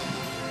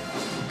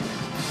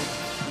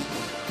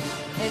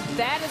 And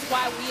that is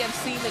why we have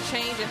seen the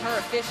change in her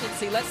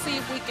efficiency. Let's see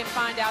if we can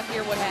find out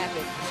here what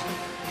happened.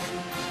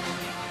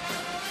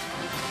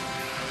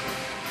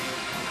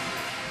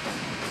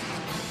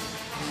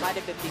 Might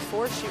have been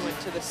before she went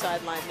to the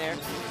sideline there.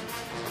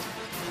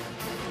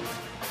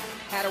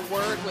 Had a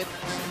word with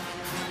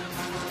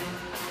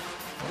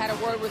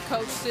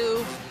Coach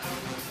Sue.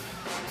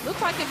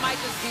 Looked like it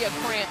might just be a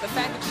cramp. The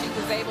fact that she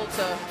was able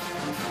to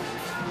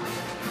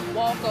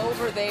walk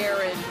over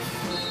there and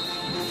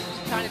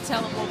kind of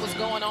tell them what was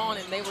going on,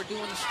 and they were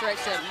doing a stretch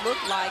that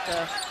looked like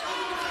a,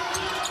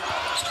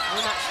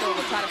 we're not sure,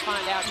 we'll try to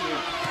find out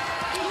here.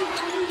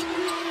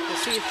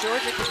 We'll see if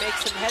Georgia can make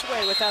some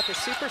headway without the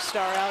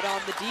superstar out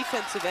on the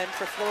defensive end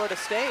for Florida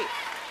State.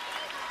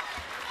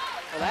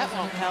 Well, that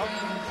won't help.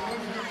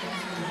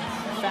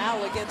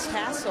 Foul against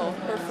Hassel,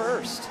 her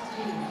first.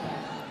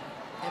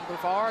 And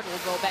Brevard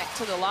will go back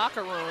to the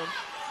locker room.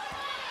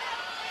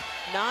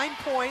 9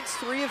 points,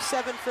 3 of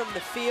 7 from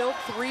the field,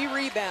 3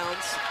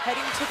 rebounds,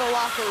 heading to the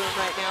locker room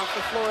right now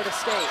for Florida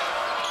State.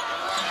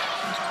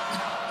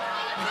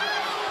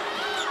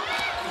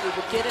 We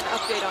will get an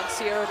update on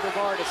Sierra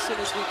Brevard as soon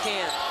as we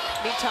can.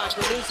 Meantime,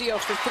 Renuzio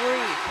for 3,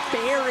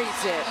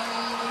 buries it.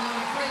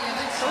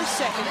 Her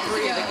second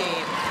 3 of the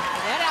game.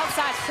 And that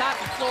outside shot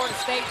from Florida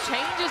State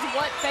changes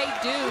what they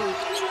do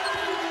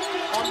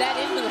on that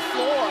end of the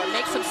floor.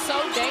 Makes them so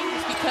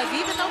dangerous, because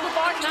even though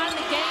Brevard's not in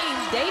the game,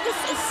 Davis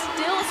is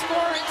still a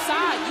scorer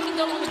inside. You can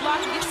go on the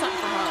block and get something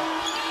from her.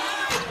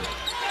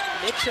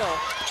 Mitchell,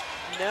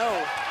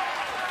 no.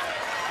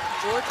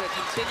 Georgia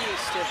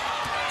continues to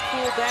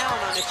cool down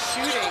on its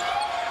shooting,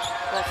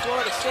 while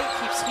Florida State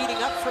keeps heating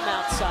up from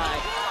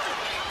outside.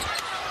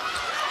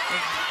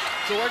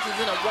 Georgia's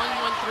in a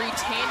 1-1-3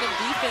 tandem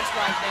defense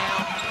right now.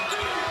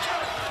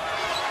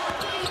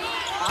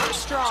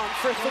 Armstrong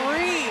for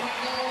 3.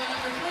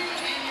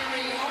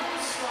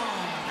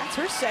 That's It's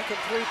her second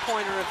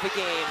three-pointer of the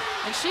game.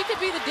 And she could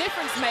be the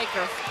difference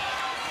maker.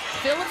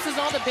 Phillips is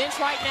on the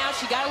bench right now.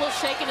 She got a little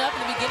shaken up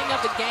in the beginning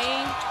of the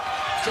game.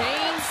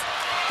 James.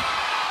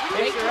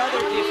 There's your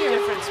other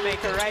difference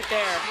maker right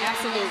there.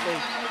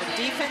 Absolutely.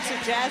 The defense of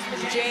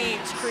Jasmine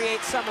James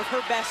creates some of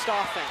her best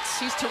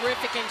offense. She's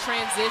terrific in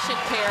transition,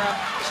 Kara.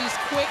 She's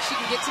quick. She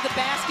can get to the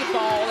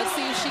basketball. Let's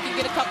see if she can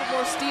get a couple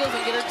more steals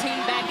and get her team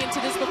back into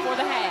this before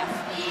the half.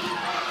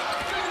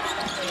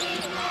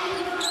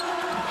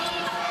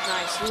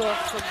 Nice look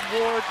from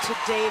Ward to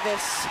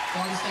Davis.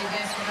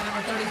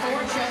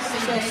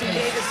 Chelsea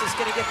Davis is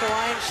going to get the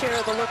lion's share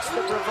of the looks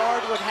that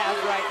Brevard would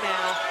have right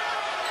now.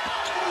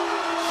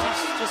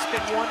 She's just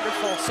been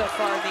wonderful so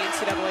far in the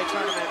NCAA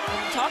tournament.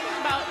 And talking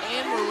about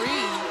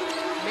Anne-Marie,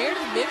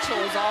 Meredith Mitchell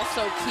is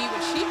also key.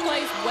 When she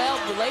plays well,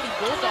 the Lady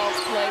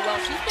Bulldogs play well.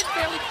 She's been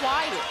fairly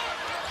quiet.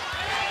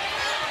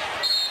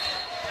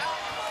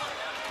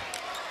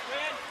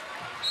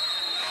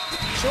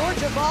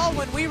 Georgia ball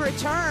when we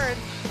return.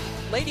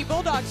 Lady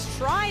Bulldogs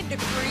trying to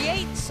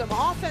create some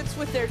offense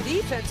with their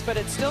defense, but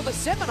it's still the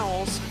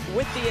Seminoles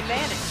with the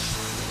advantage.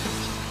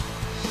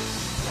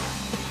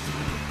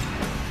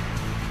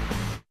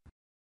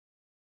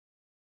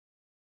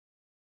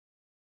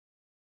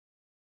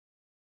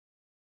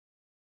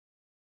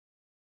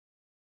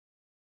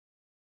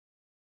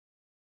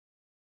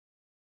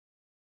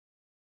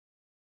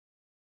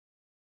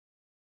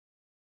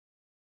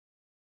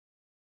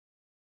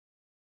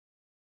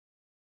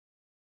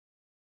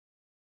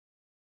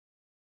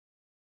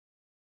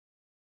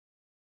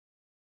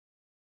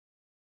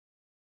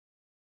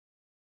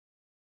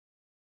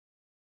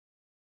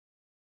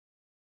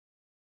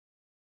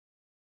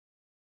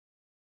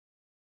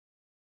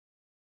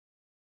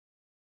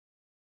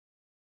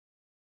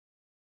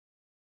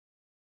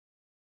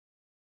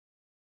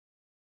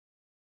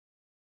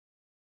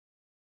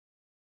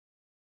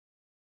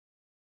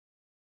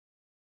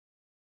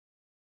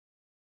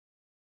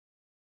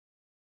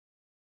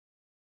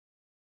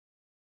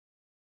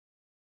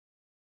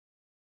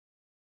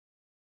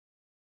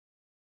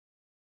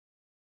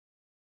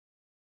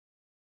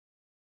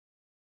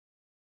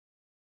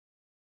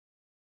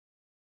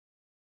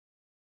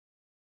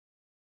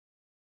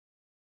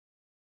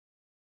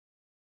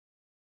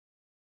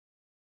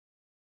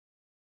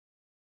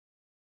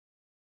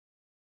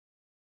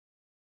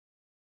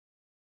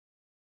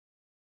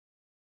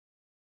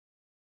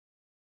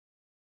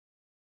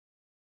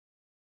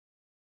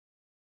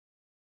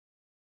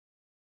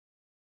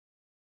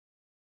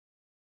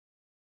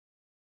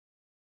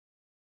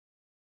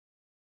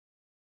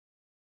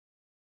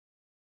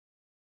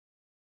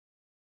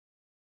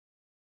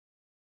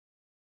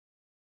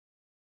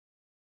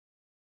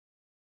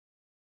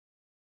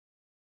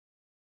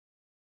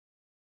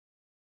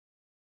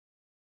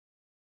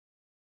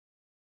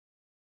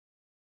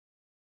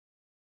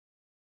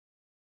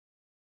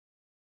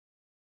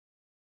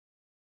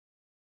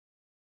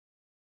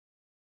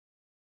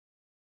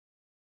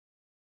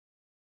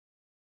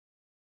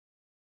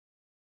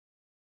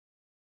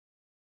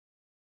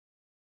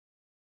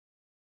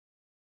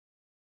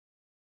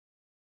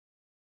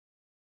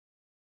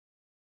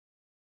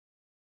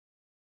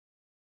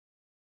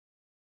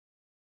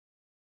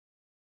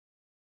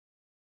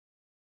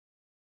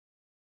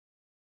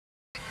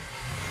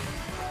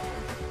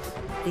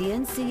 The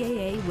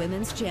NCAA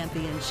Women's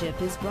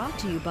Championship is brought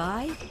to you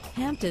by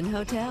Hampton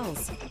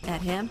Hotels.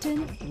 At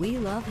Hampton, we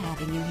love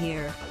having you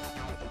here.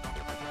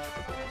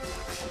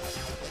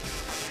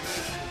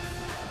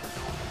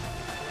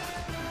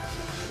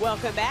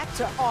 Welcome back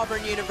to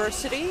Auburn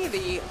University,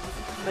 the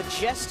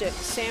majestic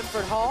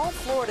Sanford Hall.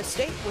 Florida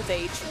State with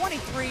a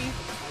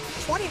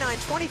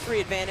 29-23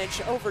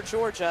 advantage over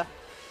Georgia.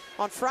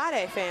 On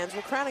Friday, fans,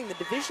 we're crowning the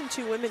Division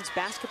II Women's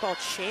Basketball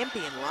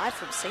Champion live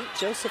from St.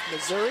 Joseph,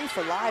 Missouri.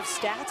 For live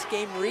stats,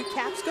 game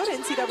recaps, go to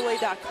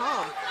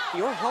NCAA.com,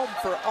 your home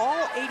for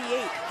all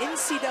 88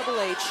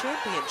 NCAA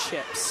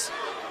championships.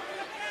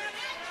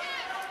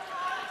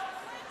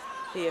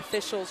 The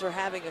officials are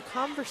having a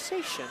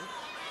conversation.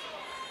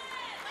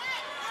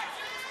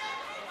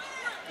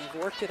 We've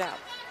worked it out.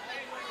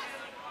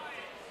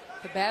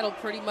 The battle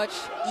pretty much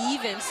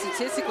even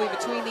statistically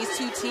between these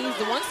two teams.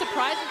 The one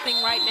surprising thing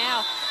right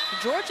now,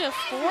 Georgia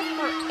 4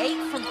 for 8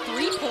 from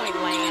three-point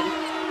land.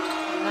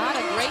 Not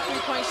a great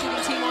three-point shooting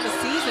team on the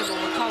season, but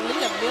when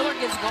Carlita Miller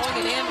gets going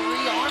and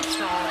Anne-Marie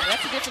Armstrong,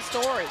 that's a different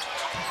story.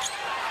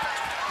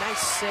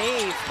 Nice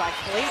save by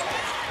Clayton.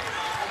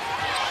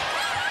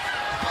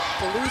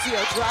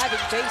 Deluzio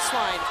driving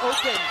baseline,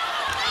 open.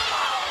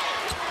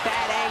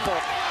 Bad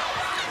angle.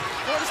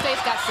 Florida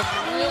State's got some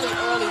really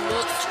early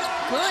looks,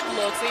 good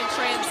looks in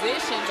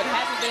transition, but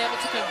hasn't been able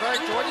to convert.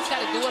 Georgia's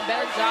got to do a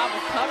better job of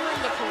covering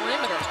the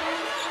perimeter.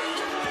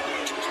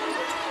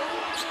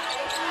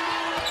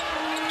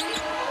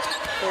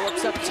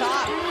 Phillips up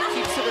top,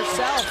 keeps it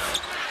herself.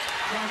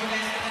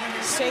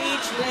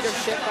 Sage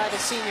leadership by the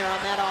senior on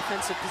that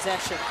offensive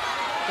possession.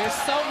 There's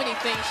so many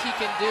things she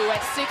can do. At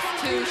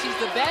 6'2", she's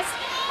the best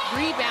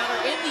rebounder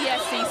in the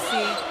SEC.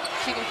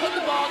 She can put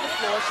the ball on the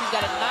floor. She's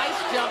got a nice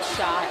jump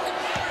shot.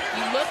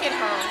 You look at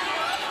her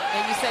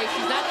and you say,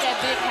 she's not that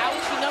big. How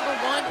is she number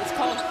one? It's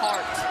called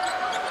heart.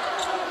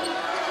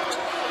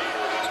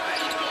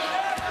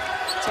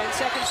 10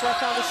 seconds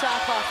left on the shot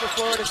clock for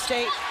Florida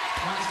State.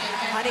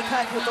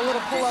 Honeycutt with a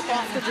little pull-up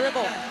off the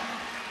dribble.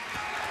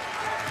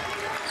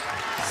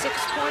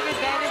 6-point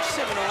advantage,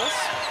 Seminoles.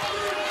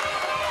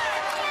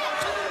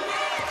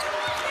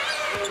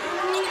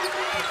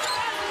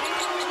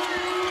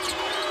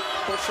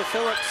 Portia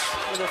Phillips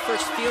with her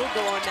first field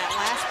goal on that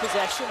last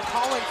possession,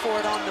 calling for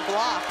it on the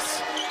blocks.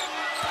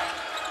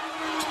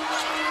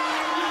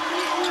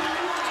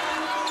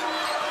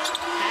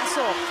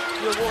 Hassel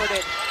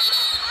rewarded.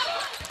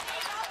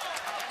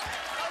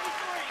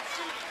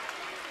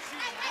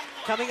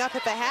 Coming up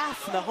at the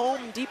half, the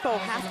Home Depot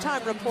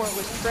halftime report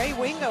with Trey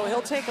Wingo.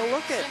 He'll take a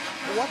look at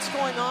what's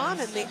going on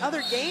and the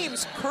other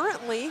games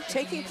currently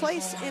taking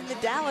place in the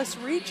Dallas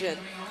region.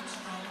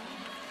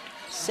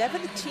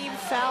 7th-team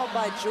foul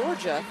by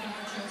Georgia,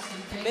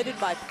 committed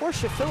by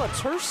Portia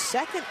Phillips, her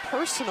second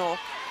personal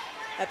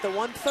at the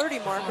 1:30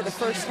 mark of the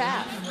first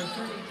half.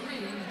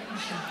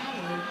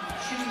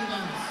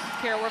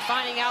 Carol, we're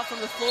finding out from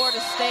the Florida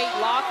State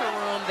locker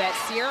room that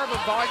Sierra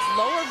Brevard's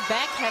lower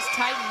back has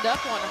tightened up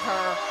on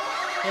her,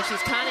 and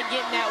she's kind of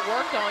getting that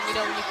worked on. You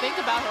know, when you think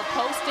about her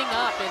posting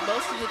up, and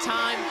most of the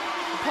time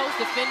the post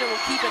defender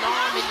will keep an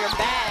arm in your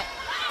back,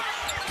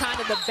 kind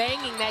of the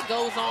banging that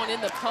goes on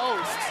in the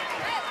post.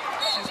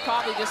 She's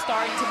probably just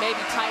starting to maybe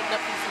tighten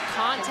up some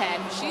contact.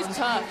 She's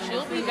tough.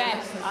 She'll be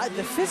back.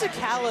 The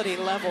physicality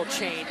level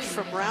changed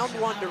from round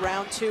 1 to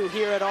round 2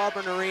 here at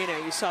Auburn Arena.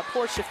 You saw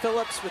Portia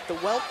Phillips with the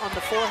welt on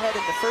the forehead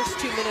in the first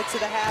 2 minutes of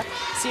the half.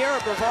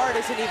 Sierra Brevard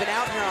isn't even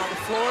out here on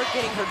the floor,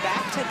 getting her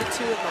back tended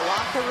to in the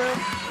locker room.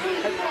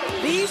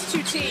 These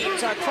two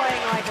teams are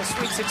playing like a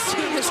Sweet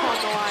 16 is on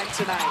the line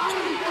tonight.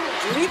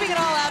 Leaving it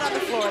all out on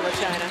the floor,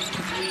 LaChina.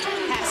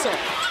 Hassel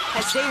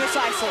has Davis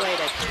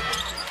isolated.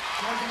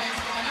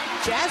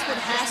 Jasmine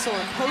Hassel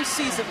in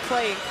postseason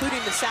play, including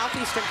the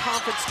Southeastern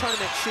Conference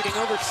Tournament, shooting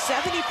over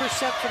 70%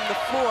 from the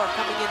floor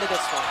coming into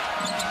this one.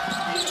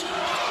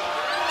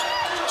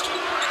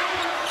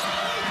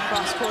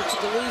 Cross court to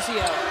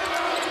DeLuzio.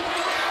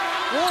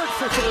 Ward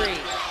for 3.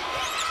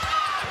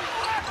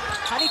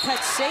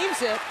 Honeycutt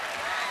saves it.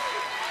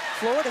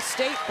 Florida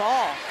State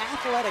ball,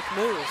 athletic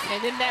move.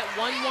 And in that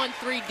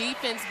 1-1-3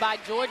 defense by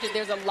Georgia,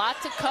 there's a lot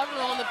to cover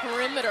on the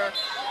perimeter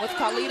with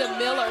Carlita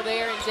Miller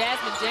there and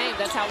Jasmine James.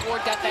 That's how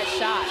Ward got that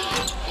shot.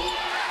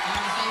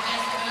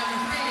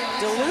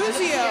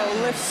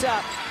 DeLuzio lifts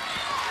up.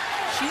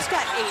 She's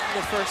got 8 in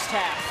the first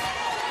half.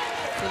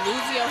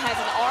 DeLuzio has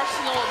an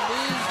arsenal of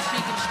moves. She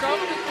can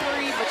stroke the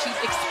 3, but she's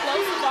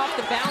explosive off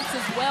the bounce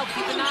as well.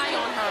 Keep an eye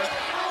on her.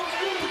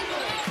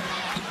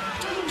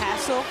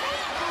 Hassel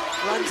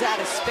runs out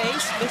of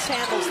space,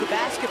 mishandles the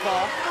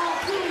basketball.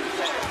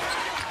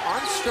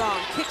 Armstrong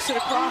kicks it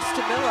across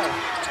to Miller.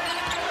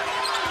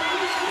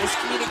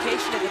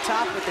 Miscommunication at the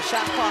top with the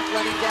shot clock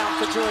running down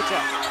for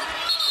Georgia.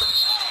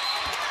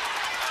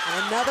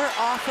 And another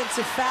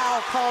offensive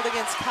foul called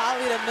against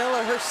Carlita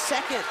Miller, her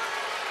second.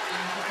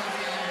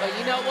 But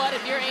you know what?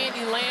 If you're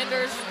Andy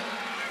Landers,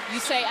 you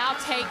say, I'll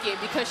take it,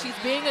 because she's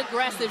being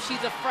aggressive.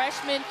 She's a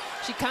freshman.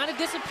 She kind of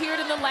disappeared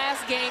in the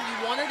last game. You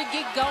want her to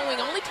get going.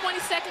 Only 20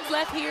 seconds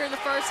left here in the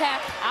first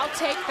half. I'll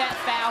take that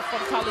foul from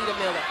Carlita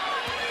Miller.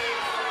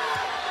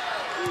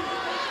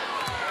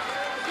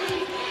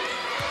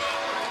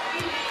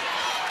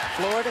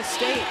 Florida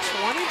State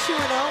 22-0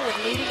 when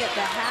leading at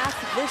the half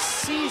this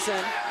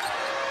season.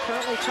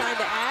 Currently trying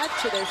to add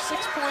to their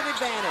 6-point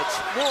advantage.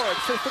 Ward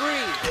for 3.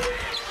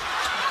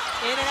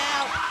 In and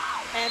out.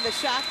 And the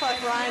shot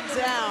clock runs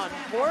down.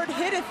 Ward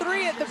hit a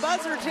 3 at the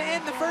buzzer to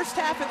end the first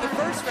half in the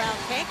first round.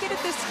 Can't get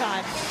it this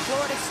time.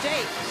 Florida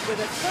State with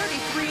a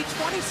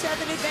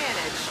 33-27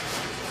 advantage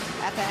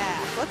at the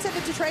half. Let's send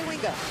it to Trey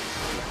Wingo.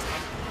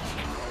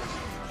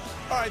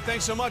 All right,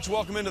 thanks so much.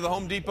 Welcome into the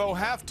Home Depot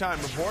halftime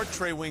report.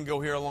 Trey Wingo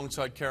here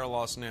alongside Carol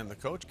Lawson and the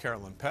coach,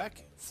 Carolyn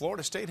Peck.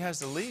 Florida State has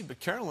the lead, but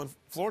Carolyn,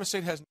 Florida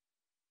State has...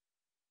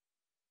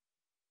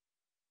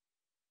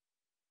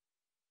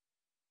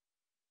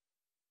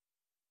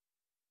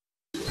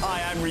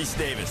 Hi, I'm Reese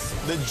Davis.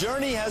 The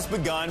journey has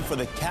begun for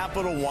the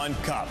Capital One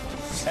Cup.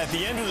 At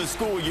the end of the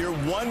school year,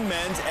 one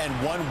men's and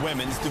one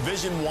women's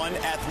Division I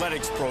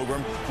athletics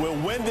program will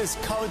win this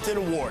coveted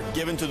award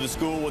given to the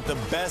school with the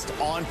best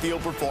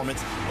on-field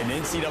performance in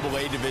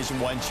NCAA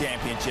Division I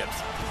championships.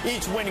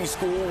 Each winning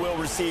school will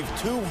receive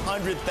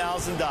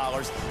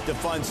 $200,000 to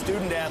fund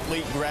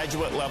student-athlete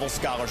graduate-level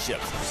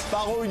scholarships.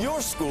 Follow your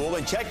school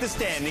and check the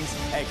standings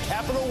at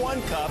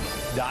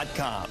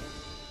CapitalOneCup.com.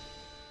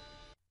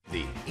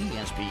 The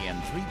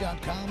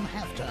ESPN3.com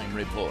halftime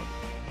report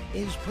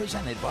is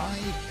presented by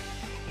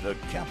the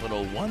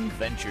Capital One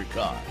Venture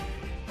Card.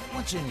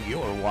 What's in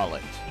your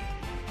wallet?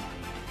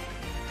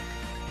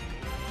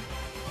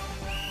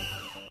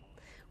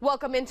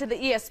 Welcome into the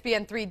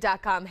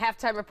ESPN3.com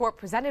halftime report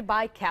presented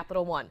by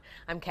Capital One.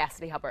 I'm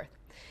Cassidy Hubbard.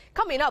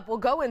 Coming up, we'll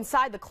go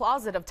inside the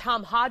closet of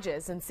Tom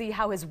Hodges and see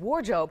how his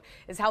wardrobe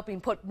is helping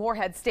put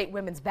Morehead State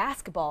women's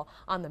basketball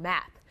on the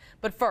map.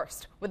 But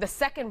first, with the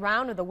second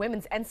round of the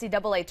women's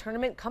NCAA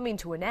tournament coming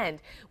to an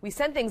end, we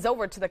send things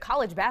over to the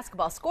college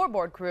basketball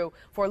scoreboard crew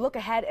for a look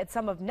ahead at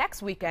some of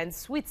next weekend's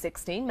Sweet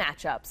 16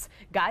 matchups.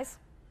 Guys?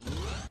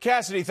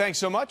 Cassidy, thanks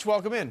so much.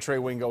 Welcome in. Trey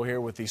Wingo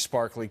here with the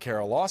sparkly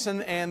Carol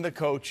Lawson and the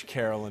coach,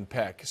 Carolyn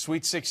Peck.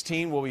 Sweet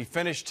 16 will be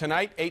finished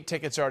tonight. 8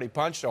 tickets already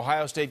punched.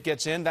 Ohio State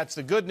gets in. That's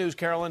the good news,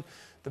 Carolyn.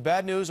 The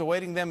bad news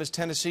awaiting them is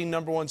Tennessee,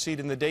 #1 seed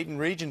in the Dayton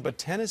region, but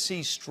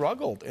Tennessee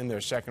struggled in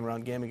their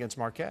second-round game against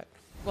Marquette.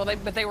 Well,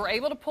 but they were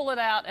able to pull it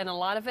out, and a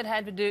lot of it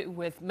had to do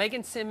with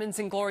Megan Simmons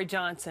and Glory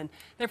Johnson.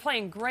 They're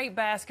playing great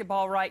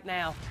basketball right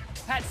now.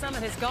 Pat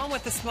Summitt has gone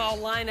with the small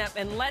lineup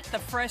and let the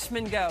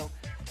freshmen go.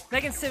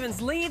 Megan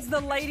Simmons leads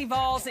the Lady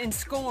Vols in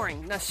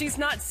scoring. Now, she's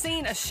not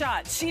seen a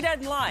shot she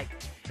doesn't like,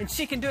 and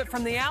she can do it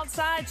from the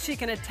outside. She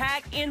can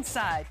attack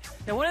inside.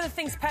 Now, one of the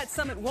things Pat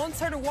Summitt wants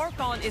her to work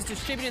on is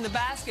distributing the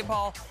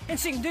basketball, and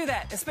she can do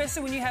that,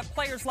 especially when you have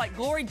players like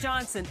Glory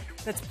Johnson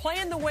that's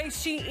playing the way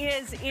she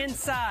is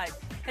inside.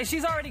 Hey,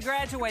 she's already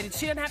graduated.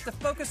 She doesn't have to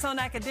focus on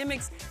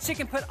academics. She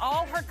can put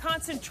all her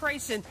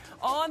concentration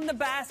on the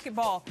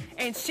basketball,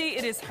 and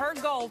it is her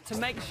goal to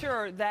make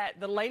sure that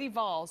the Lady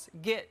Vols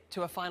get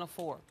to a Final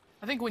Four.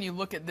 I think when you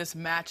look at this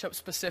matchup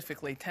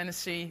specifically,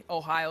 Tennessee,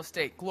 Ohio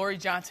State, Glory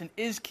Johnson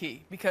is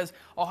key because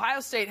Ohio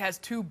State has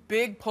 2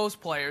 big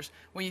post players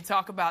when you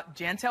talk about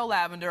Jantel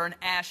Lavender and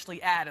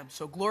Ashley Adams.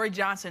 So Glory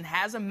Johnson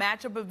has a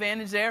matchup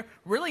advantage there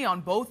really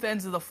on both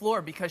ends of the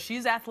floor because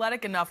she's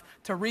athletic enough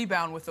to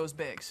rebound with those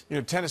bigs. You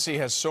know, Tennessee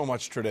has so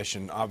much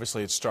tradition.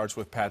 Obviously, it starts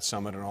with Pat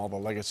Summitt and all the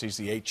legacies,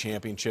 the 8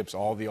 championships,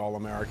 all the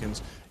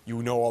All-Americans.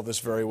 You know all this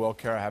very well,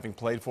 Kara, having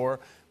played for her.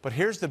 But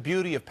here's the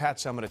beauty of Pat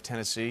Summitt at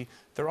Tennessee.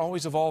 They're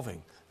always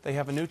evolving. They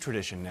have a new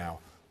tradition now,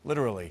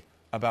 literally,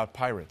 about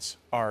pirates.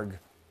 Arg.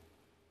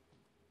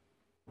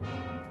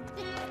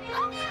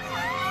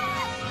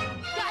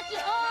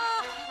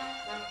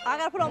 I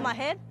gotta put on my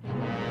head.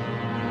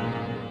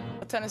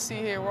 Tennessee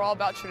here, we're all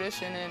about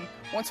tradition, and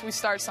once we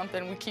start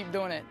something, we keep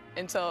doing it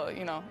until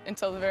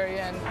the very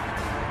end.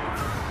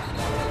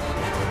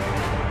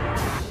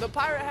 The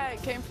pirate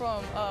hat came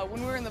from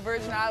when we were in the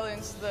Virgin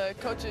Islands. The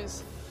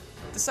coaches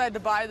decided to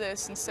buy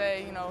this and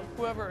say,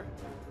 whoever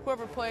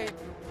played,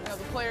 the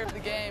player of the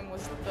game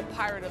was the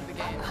pirate of the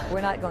game.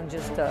 We're not going to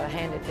just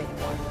hand it to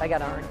anyone. They got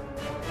to earn it.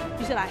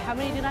 You said, how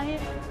many did I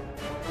hit?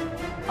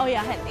 Oh,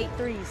 yeah, I had 8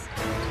 threes.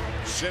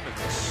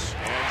 Simmons,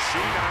 and she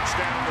knocks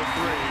down the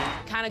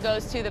 3. Kind of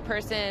goes to the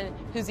person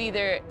who's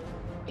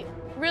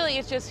really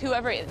it's just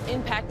whoever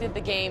impacted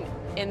the game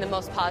in the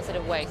most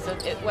positive way. So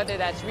whether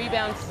that's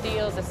rebounds,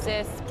 steals,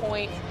 assists,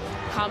 points,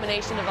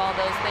 combination of all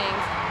those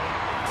things.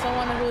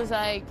 Someone who's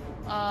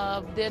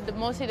did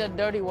mostly the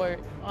dirty work.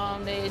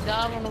 They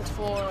dive on the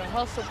floor,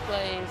 hustle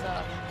plays,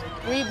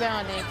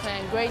 rebounding,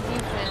 playing great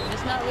defense.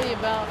 It's not really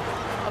about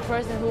a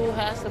person who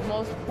has the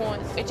most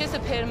points. It just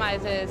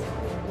epitomizes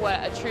what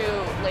a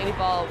true Lady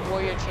Ball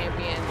warrior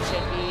champion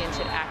should be and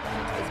should act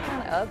like. It's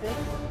kind of ugly,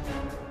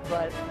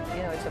 but,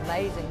 it's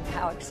amazing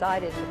how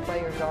excited the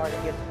players are to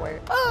get to where.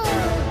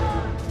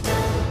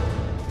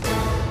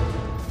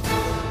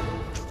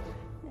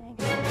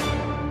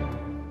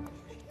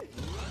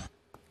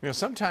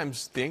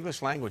 Sometimes the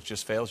English language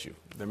just fails you.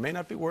 There may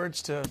not be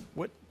words to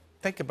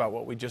think about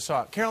what we just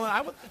saw.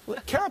 Carolyn,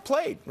 Kara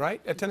played, right,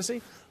 at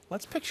Tennessee?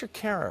 Let's picture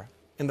Kara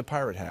in the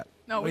pirate hat.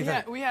 No, we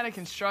had a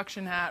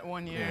construction hat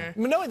one year.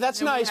 Yeah. No,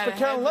 that's nice, but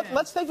Carolyn,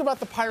 let's think about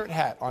the pirate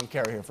hat on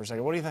Kara here for a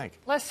second. What do you think?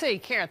 Let's see.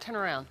 Kara, turn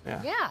around.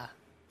 Yeah.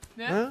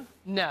 Huh?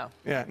 No.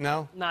 Yeah,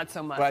 no? Not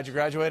so much. Glad you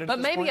graduated. But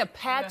maybe a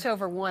patch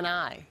over one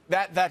eye.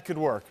 That could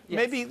work.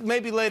 Yes.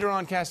 Maybe later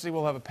on, Cassidy,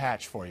 we'll have a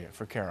patch for you,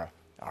 for Kara.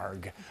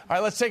 Arg. All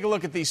right, let's take a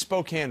look at the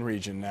Spokane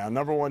region now.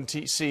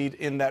 #1 seed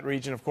in that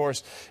region, of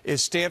course,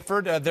 is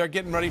Stanford. They're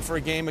getting ready for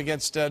a game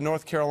against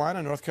North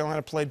Carolina. North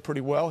Carolina played pretty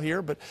well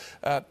here, but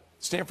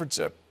Stanford's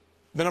the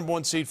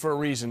 #1 seed for a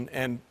reason,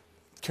 and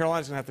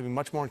Carolina's going to have to be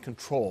much more in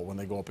control when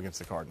they go up against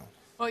the Cardinal.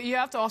 Well, you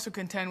have to also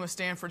contend with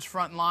Stanford's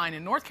front line,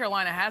 and North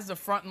Carolina has the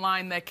front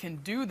line that can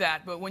do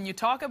that. But when you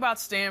talk about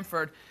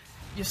Stanford,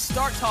 you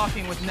start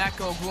talking with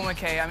Neko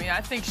Ogwumike. I mean,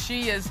 I think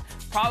she is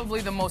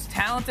probably the most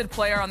talented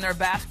player on their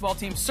basketball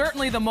team,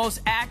 certainly the most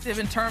active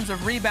in terms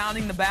of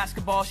rebounding the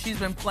basketball. She's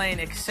been playing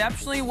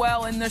exceptionally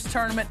well in this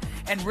tournament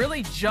and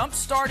really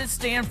jump-started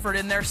Stanford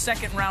in their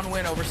second-round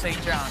win over St.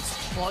 John's.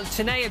 Well,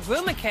 Tourney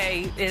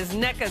Ogwumike is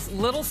Neka's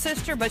little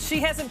sister, but she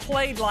hasn't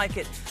played like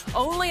it.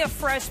 Only a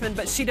freshman,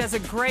 but she does a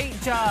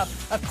great job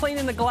of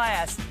cleaning the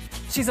glass.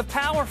 She's a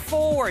power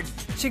forward.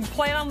 She can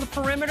play on the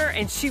perimeter,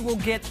 and she will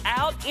get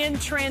out in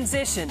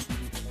transition.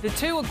 The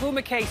two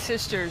Ogwumike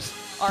sisters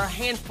are a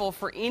handful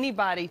for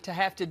anybody to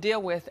have to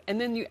deal with.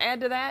 And then you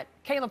add to that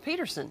Kayla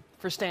Peterson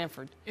for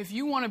Stanford. If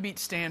you want to beat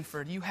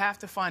Stanford, you have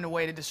to find a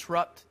way to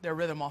disrupt their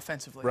rhythm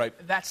offensively. Right.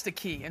 That's the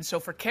key. And so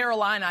for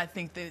Carolina, I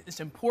think that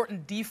it's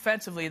important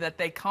defensively that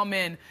they come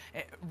in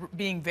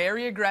being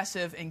very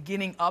aggressive and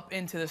getting up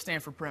into the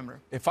Stanford perimeter.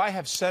 If I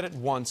have said it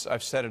once,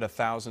 I've said it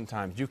 1,000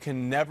 times. You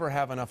can never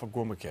have enough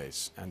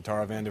Agwumakes. And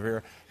Tara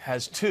Vanderveer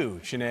has two,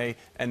 Shanae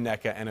and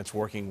Nneka, and it's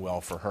working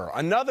well for her.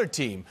 Another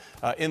team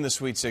in the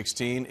Sweet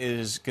 16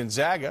 is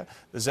Gonzaga.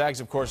 The Zags,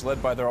 of course,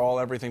 led by their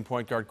all-everything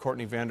point guard,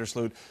 Courtney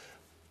Vandersloot.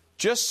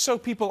 Just so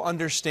people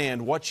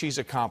understand what she's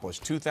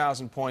accomplished,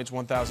 2,000 points,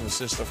 1,000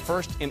 assists, the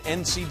first in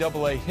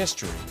NCAA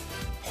history.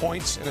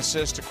 Points and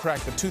assists to crack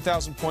the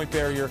 2,000-point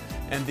barrier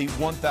and the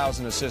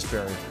 1,000 assist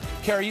barrier.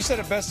 Carrie, you said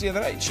it best the other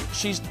night.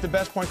 She's the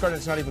best point guard, and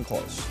it's not even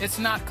close. It's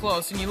not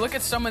close. And you look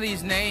at some of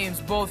these names,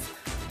 both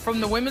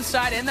from the women's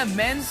side and the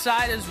men's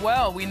side as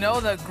well. We know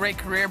the great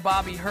career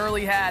Bobby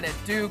Hurley had at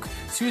Duke.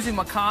 Susie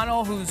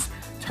McConnell, whose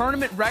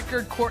tournament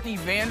record Courtney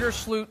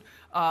Vandersloot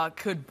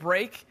could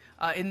break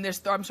in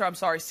this,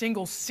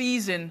 single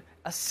season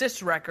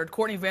assist record.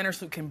 Courtney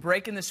Vandersloot can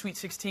break in the Sweet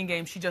 16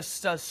 game. She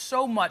just does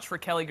so much for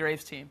Kelly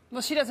Graves' team.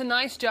 Well, she does a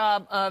nice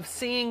job of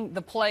seeing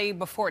the play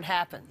before it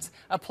happens,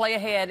 a play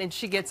ahead, and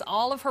she gets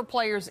all of her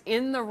players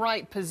in the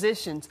right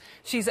positions.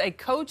 She's a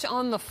coach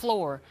on the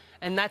floor,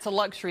 and that's a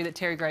luxury that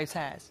Terry Graves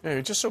has.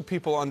 Yeah, just so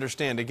people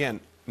understand, again,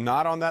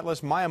 not on that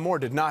list, Maya Moore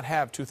did not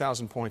have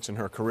 2,000 points in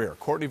her career.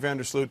 Courtney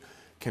Vandersloot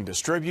can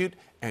distribute,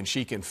 and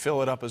she can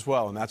fill it up as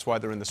well, and that's why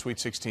they're in the Sweet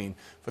 16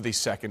 for the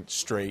second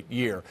straight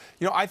year.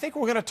 You know, I think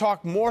we're going to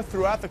talk more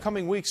throughout the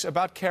coming weeks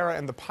about Kara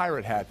and the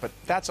Pirate Hat, but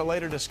that's a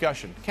later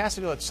discussion.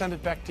 Cassidy, let's send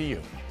it back to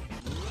you.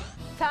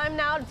 Time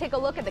now to take a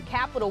look at the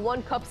Capital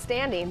One Cup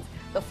standings.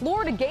 The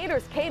Florida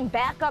Gators came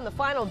back on the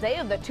final day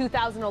of the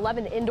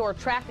 2011 Indoor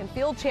Track and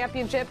Field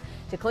Championship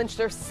to clinch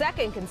their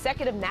second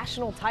consecutive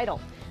national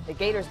title. The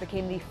Gators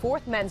became the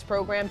fourth men's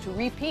program to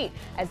repeat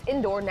as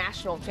indoor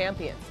national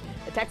champions.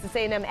 The Texas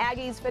A&M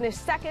Aggies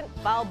finished second,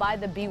 followed by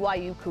the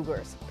BYU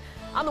Cougars.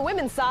 On the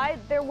women's side,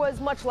 there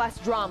was much less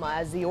drama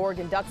as the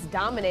Oregon Ducks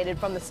dominated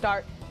from the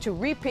start to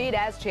repeat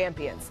as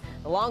champions.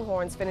 The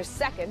Longhorns finished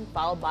second,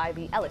 followed by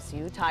the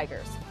LSU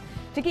Tigers.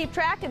 To keep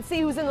track and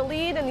see who's in the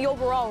lead in the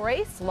overall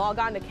race, log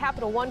on to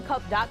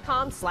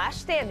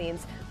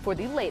CapitalOneCup.com/standings for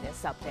the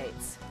latest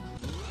updates.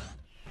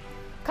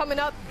 Coming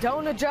up,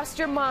 don't adjust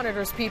your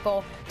monitors,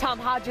 people. Tom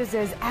Hodges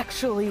is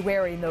actually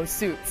wearing those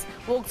suits.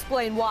 We'll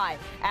explain why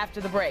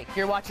after the break.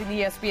 You're watching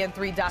the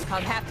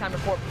ESPN3.com halftime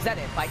report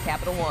presented by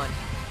Capital One.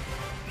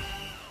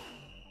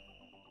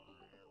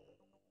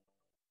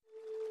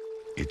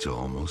 It's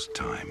almost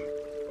time.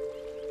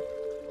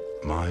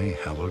 My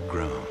hallowed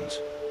grounds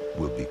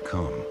will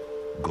become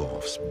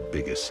golf's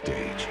biggest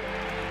stage.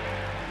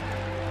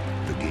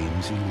 The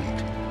game's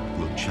elite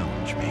will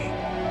challenge me,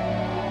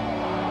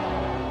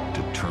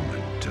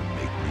 determined to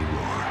make me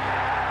roar.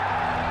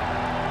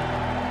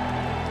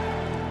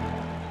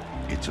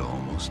 It's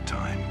almost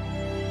time.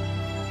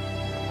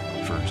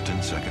 First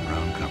and second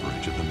round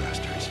coverage of the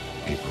Masters,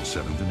 April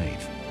 7th and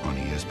 8th on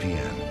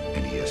ESPN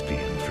and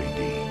ESPN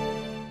 3D.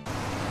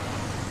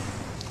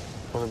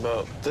 What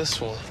about this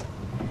one?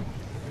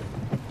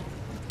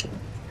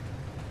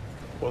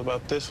 What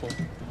about this one?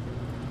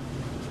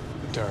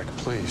 Derek,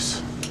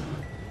 please.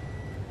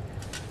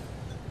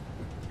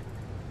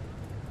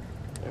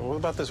 And what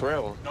about this red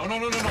one? No.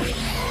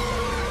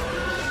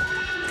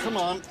 Come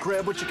on,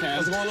 grab what you can.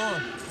 What's going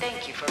on?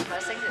 Thank you for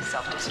pressing the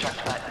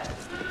self-destruct button.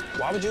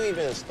 Why would you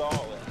even install it?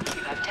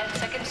 You have 10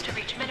 seconds to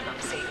reach minimum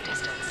safe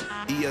distance.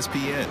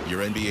 ESPN,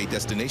 your NBA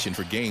destination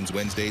for games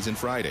Wednesdays and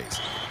Fridays.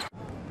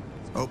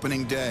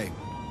 Opening day.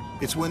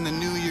 It's when the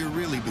new year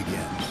really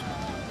begins.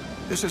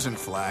 This isn't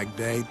Flag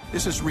Day.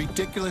 This is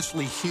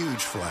ridiculously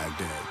huge Flag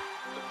Day.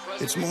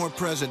 It's more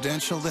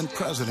presidential than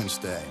President's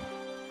Day.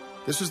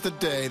 This is the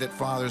day that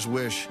fathers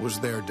wish was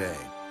their day.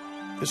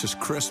 This is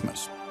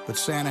Christmas, but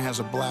Santa has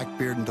a black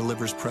beard and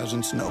delivers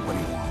presents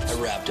nobody wants.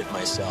 I wrapped it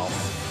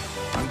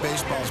myself. On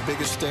baseball's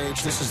biggest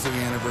stage, this is the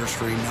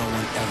anniversary no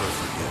one ever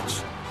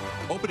forgets.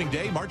 Opening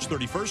day, March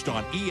 31st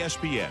on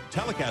ESPN.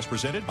 Telecast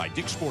presented by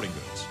Dick's Sporting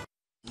Goods.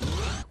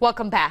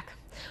 Welcome back.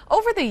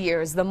 Over the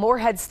years, the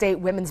Morehead State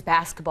women's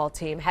basketball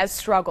team has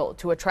struggled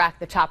to attract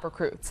the top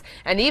recruits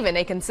and even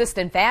a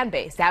consistent fan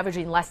base,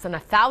 averaging less than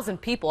 1,000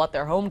 people at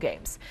their home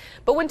games.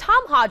 But when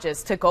Tom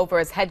Hodges took over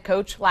as head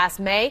coach last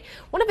May,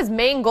 one of his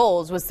main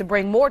goals was to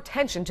bring more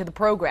attention to the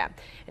program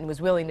and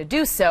was willing to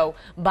do so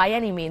by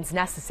any means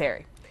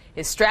necessary.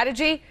 His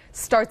strategy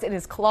starts in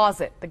his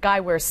closet. The guy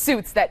wears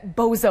suits that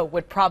Bozo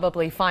would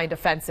probably find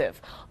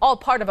offensive, all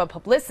part of a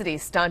publicity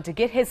stunt to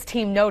get his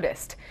team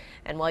noticed.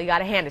 And well, you got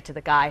to hand it to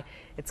the guy.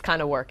 It's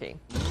kind of working.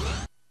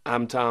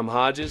 I'm Tom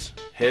Hodges,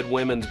 head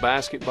women's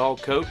basketball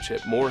coach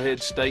at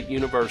Morehead State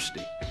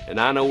University, and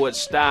I know what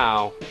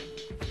style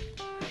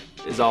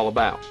is all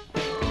about.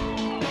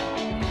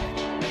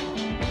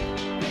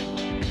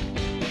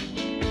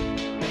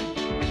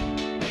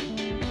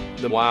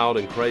 The wild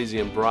and crazy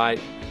and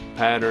bright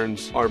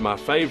patterns are my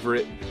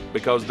favorite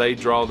because they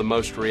draw the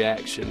most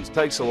reactions. It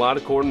takes a lot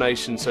of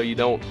coordination so you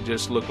don't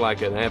just look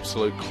like an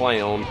absolute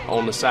clown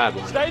on the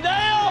sideline. Stay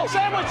down!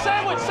 Sandwich,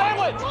 sandwich,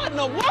 sandwich! What in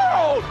the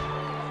world?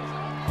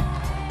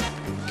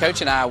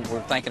 Coach and I were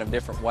thinking of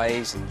different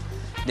ways and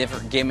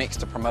different gimmicks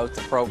to promote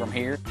the program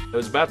here. It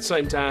was about the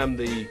same time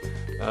the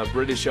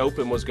British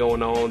Open was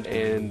going on,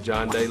 and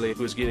John Daly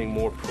was getting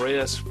more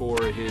press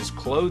for his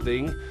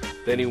clothing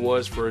than he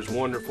was for his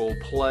wonderful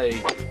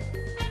play.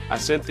 I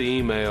sent the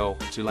email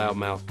to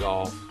Loudmouth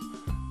Golf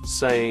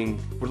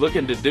saying we're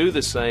looking to do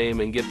the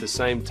same and get the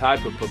same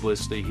type of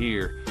publicity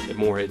here at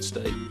Morehead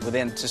State.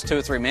 Within just 2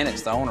 or 3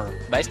 minutes, the owner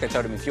basically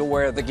told him, if you'll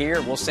wear the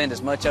gear, we'll send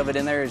as much of it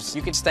in there as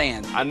you could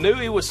stand. I knew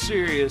he was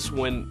serious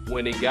when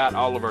he got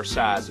all of our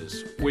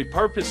sizes. We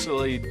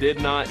purposely did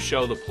not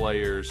show the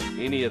players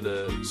any of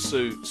the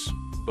suits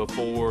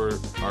before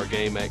our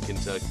game at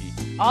Kentucky.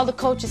 All the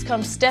coaches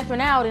come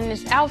stepping out in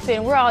this outfit,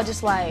 and we're all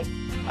just like,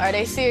 are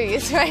they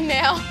serious right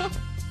now?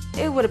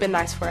 It would have been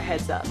nice for a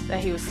heads up that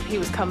he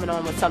was coming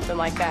on with something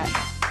like that.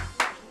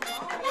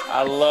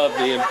 I love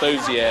the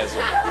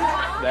enthusiasm.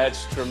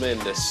 That's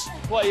tremendous.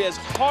 Play as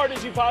hard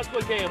as you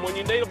possibly can. When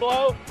you need a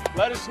blow,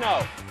 let us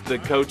know. The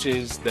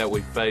coaches that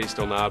we faced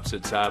on the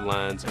opposite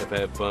sidelines have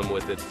had fun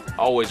with it,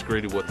 always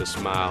greeted with a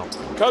smile.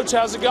 Coach,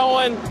 how's it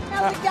going?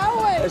 How's it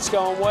going? It's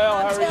going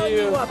well. How are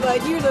you? You what,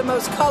 bud, you're the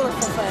most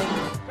colorful thing.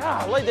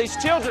 Golly, these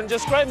children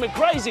just drive me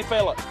crazy,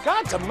 fella.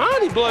 God to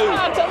mighty blue.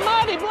 God to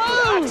mighty blue.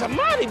 God to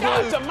mighty blue.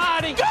 God to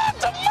mighty. God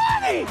to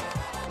mighty.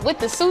 With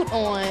the suit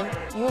on,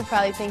 you would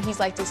probably think he's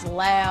like this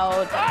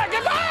loud,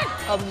 get back!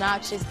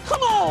 obnoxious,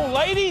 come on,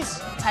 ladies,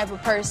 type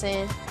of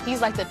person. He's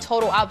like the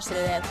total opposite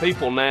of that.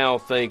 People now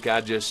think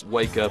I just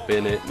wake up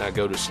in it and I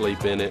go to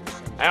sleep in it.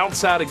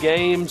 Outside of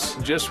games,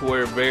 just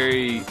wear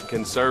very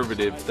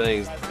conservative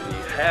things.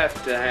 You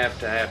have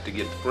to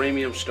get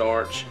premium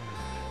starch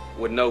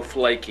with no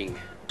flaking.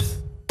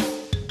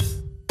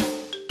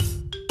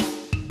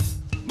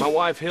 My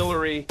wife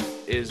Hillary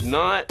is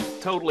not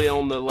totally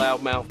on the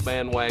loudmouth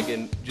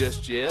bandwagon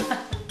just yet.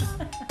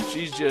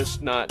 She's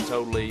just not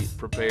totally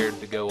prepared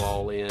to go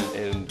all in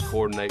and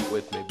coordinate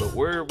with me, but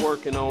we're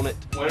working on it.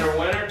 Winner,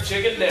 winner,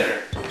 chicken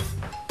dinner.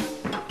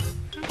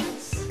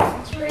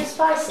 It's pretty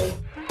spicy.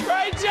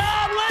 Great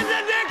job,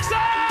 Linda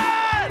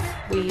Dixon!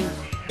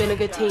 We've been a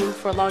good team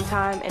for a long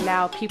time, and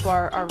now people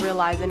are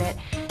realizing it,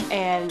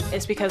 and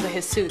it's because of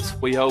his suits.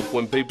 We hope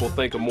when people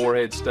think of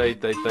Morehead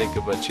State, they think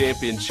of a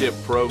championship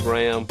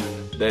program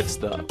that's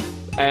the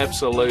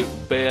absolute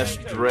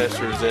best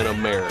dressers in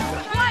America.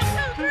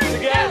 1, 2, 3,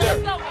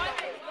 together.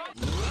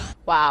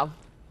 Wow.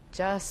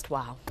 Just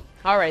wow.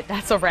 All right,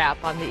 that's a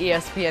wrap on the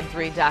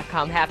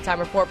ESPN3.com halftime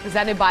report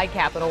presented by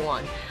Capital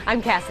One.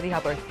 I'm Cassidy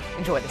Hubbard.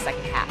 Enjoy the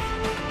second half.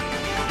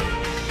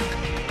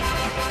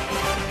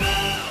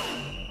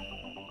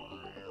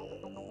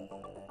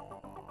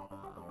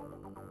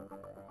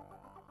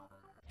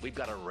 We've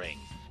got a ring.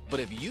 But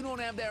if you don't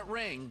have that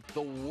ring,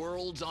 the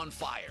world's on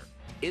fire.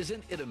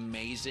 Isn't it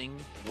amazing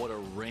what a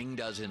ring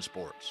does in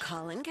sports?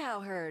 Colin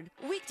Cowherd,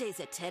 weekdays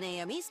at 10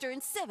 a.m. Eastern,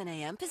 7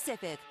 a.m.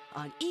 Pacific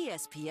on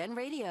ESPN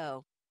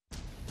Radio.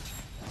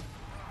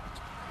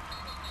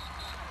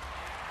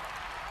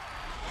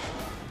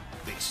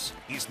 This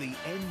is the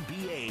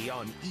NBA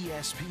on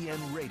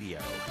ESPN Radio.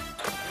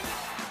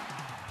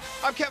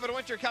 I'm Kevin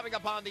Winter. Coming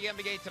up on the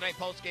NBA Tonight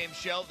postgame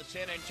show, the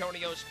San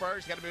Antonio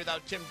Spurs got to be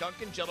without Tim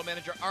Duncan. General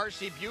Manager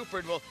R.C.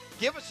 Buford will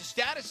give us a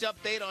status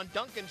update on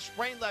Duncan's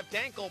sprained left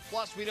ankle.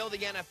 Plus, we know the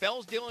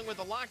NFL's dealing with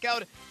a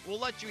lockout. We'll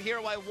let you hear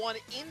why one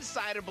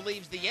insider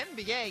believes the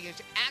NBA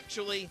is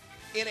actually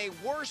in a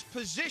worse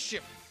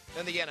position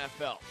than the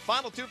NFL.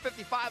 Final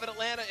 2:55 in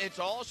Atlanta. It's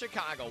all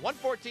Chicago.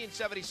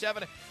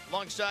 114-77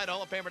 alongside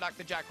Hall of Famer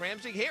Dr. Jack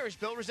Ramsey. Here's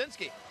Bill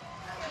Rosinski.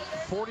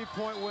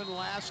 40-point win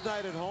last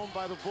night at home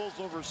by the Bulls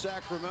over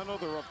Sacramento.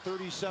 They're up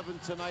 37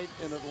 tonight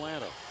in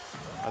Atlanta.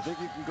 I think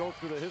you can go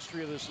through the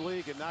history of this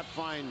league and not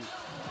find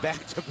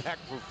back-to-back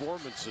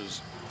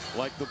performances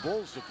like the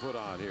Bulls have put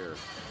on here.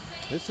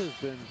 This has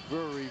been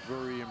very,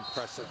 very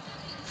impressive.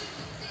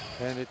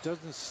 And it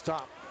doesn't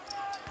stop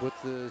with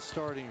the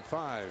starting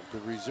five. The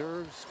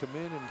reserves come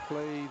in and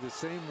play the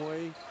same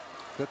way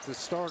that the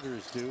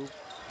starters do.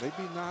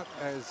 Maybe not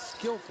as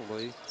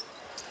skillfully,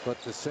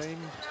 but the same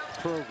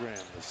program,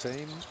 the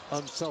same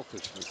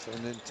unselfishness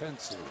and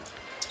intensity.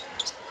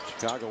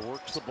 Chicago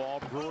works the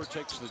ball. Brewer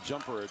takes the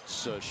jumper.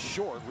 It's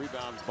short.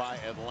 Rebound by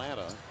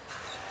Atlanta.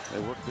 They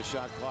worked the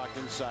shot clock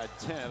inside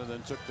 10 and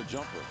then took the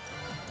jumper.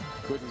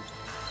 Couldn't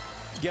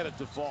get it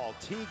to fall.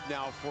 Teague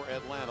now for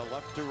Atlanta.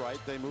 Left to right.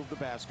 They move the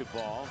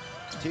basketball.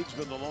 Teague's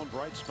been the lone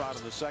bright spot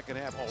in the second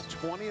half. All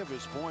 20 of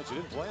his points. He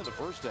didn't play in the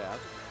first half.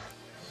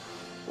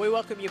 We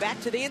welcome you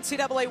back to the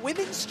NCAA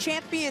Women's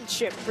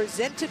Championship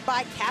presented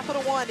by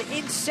Capital One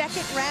in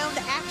second round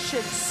action.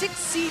 6th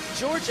seed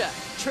Georgia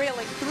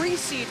trailing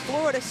 3-seed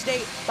Florida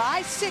State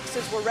by 6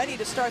 as we're ready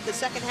to start the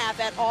second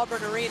half at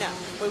Auburn Arena.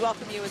 We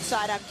welcome you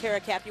inside. I'm Kara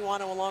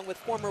Capuano along with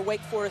former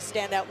Wake Forest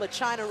standout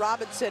LaChina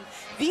Robinson.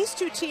 These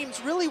two teams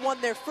really won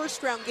their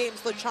first-round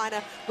games,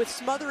 LaChina, with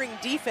smothering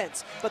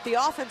defense, but the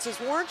offenses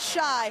weren't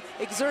shy,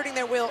 exerting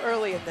their will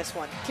early in this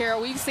one.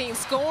 Kara, we've seen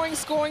scoring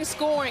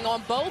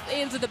on both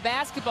ends of the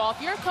basketball.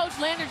 If you're Coach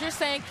Landers, you're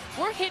saying,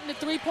 we're hitting the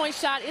three-point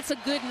shot, it's a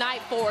good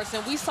night for us,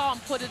 and we saw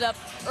him put it up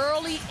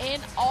early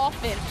and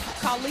often.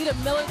 Carlita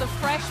Miller, the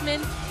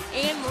freshman,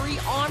 and Marie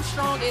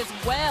Armstrong as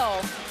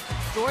well.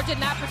 Georgia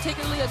not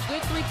particularly a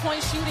good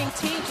three-point shooting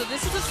team, so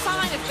this is a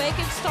sign if they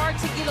can start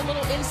to get a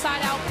little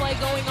inside-out play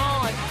going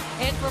on.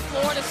 And for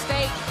Florida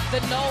State,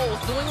 the Noles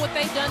doing what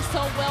they've done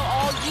so well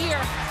all year.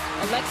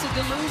 Alexa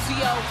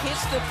DeLuzio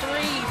hits the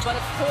three, but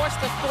of course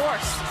the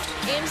force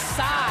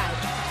inside.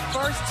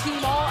 First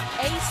team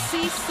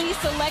All-ACC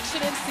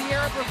selection in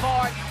Sierra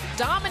Brevard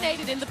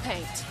dominated in the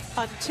paint.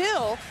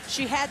 Until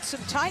she had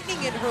some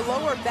tightening in her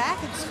lower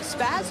back and some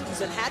spasms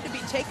and had to be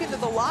taken to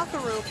the locker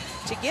room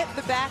to get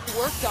the back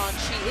worked on.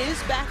 She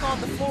is back on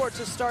the floor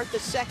to start the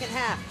second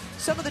half.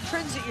 Some of the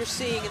trends that you're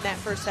seeing in that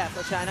first half,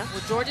 LaChina.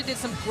 Well, Georgia did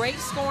some great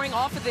scoring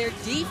off of their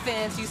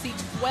defense. You see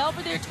 12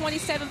 of their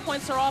 27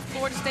 points are off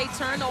Florida State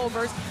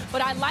turnovers,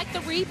 but I like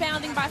the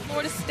rebounding by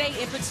Florida State,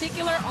 in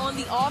particular on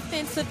the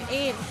offensive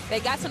end.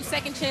 They got some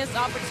second chance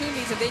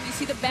opportunities, and then you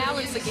see the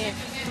balance again.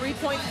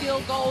 3-point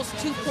field goals,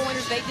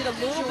 2-pointers. They did a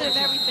little bit of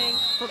everything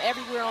from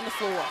everywhere on the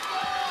floor.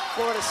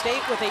 Florida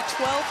State with a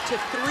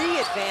 12-3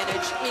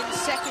 advantage in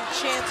second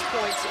chance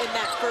points in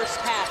that first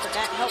half, and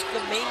that helped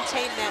them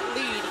maintain that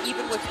lead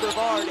even with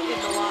Brevard in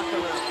the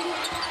locker room.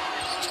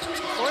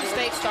 Florida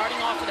State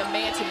starting off with a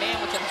man-to-man,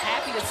 which I'm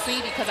happy to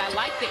see because I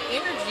like the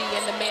energy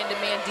in the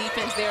man-to-man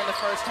defense there in the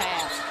first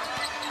half.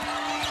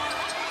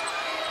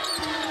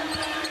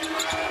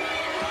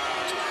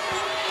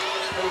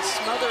 Really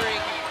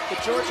smothering the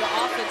Georgia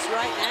offense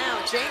right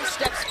now. James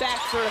steps back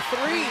for a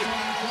three.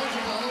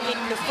 In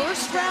the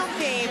first round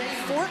game,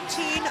 14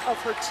 of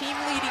her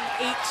team-leading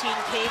 18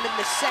 came in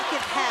the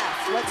second half.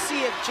 Let's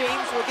see if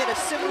James will get a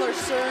similar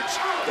surge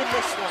in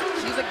this one.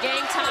 She's a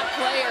game-time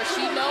player.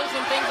 She knows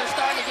when things are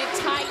starting to get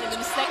tight, and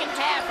in the second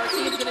half, her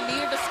team's going to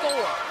need her to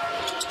score.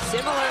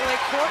 Similarly,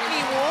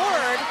 Courtney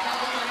Ward,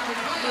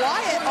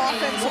 quiet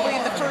offensively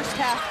in the first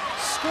half,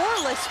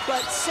 scoreless,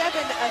 but 7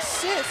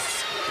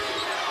 assists.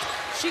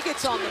 She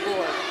gets on the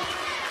board.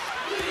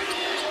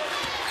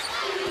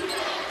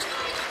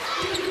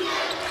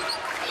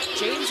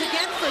 James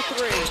again for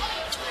three.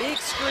 Big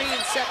screen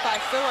set by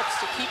Phillips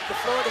to keep the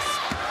Florida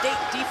State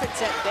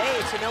defense at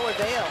bay, to no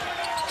avail.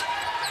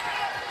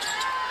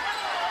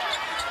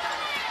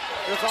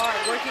 Brevard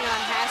working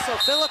on Hassel.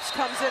 Phillips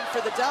comes in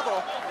for the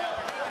double.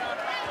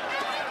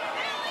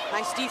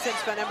 Nice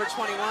defense by number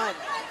 21.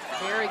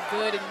 Very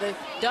good, and the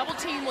double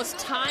team was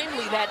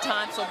timely that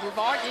time, so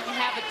Brevard didn't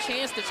have a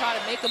chance to try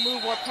to make a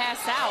move or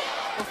pass out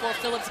before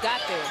Phillips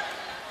got there.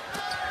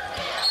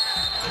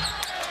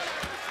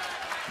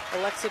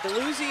 Alexa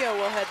DeLuzio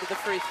will head to the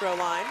free throw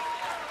line.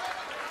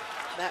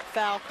 That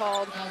foul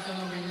called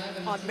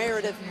on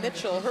Meredith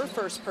Mitchell, her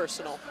first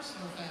personal.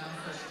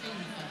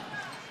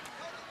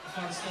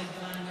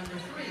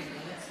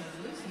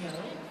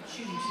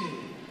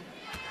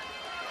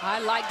 I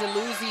like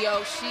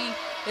DeLuzio. She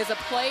is a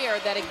player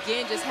that,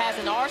 again, just has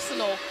an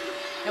arsenal.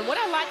 And what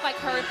I like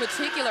her in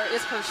particular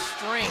is her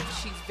strength.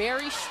 She's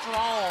very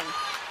strong.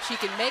 She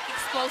can make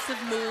explosive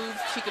moves.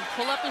 She can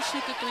pull up and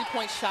shoot the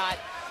three-point shot.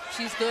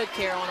 She's good,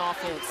 Kara, on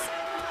offense.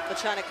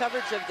 LaChina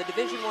coverage of the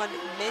Division I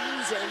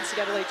Men's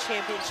NCAA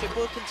Championship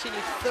will continue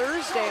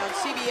Thursday on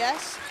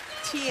CBS,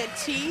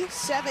 TNT,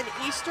 7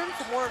 Eastern.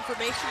 For more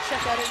information,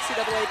 check out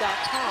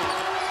NCAA.com.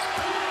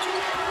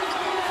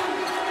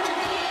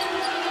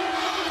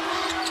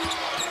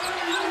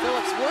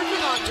 Phillips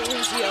working on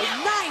DeLuzio.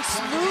 Nice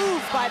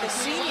move by the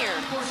senior.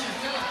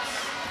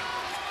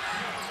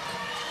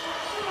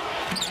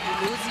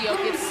 DeLuzio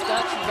gets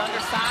stuck. She's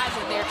undersized,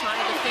 and they're trying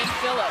to defend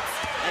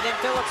Phillips. And then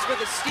Phillips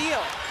with a steal.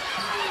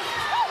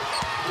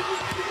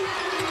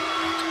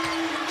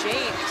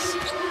 James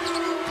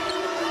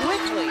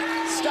quickly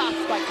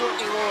stopped by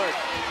Courtney Ward.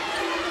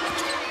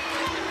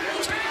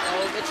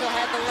 Oh, Mitchell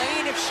had the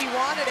lane if she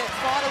wanted it.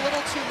 Fought a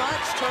little too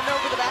much. Turned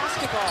over the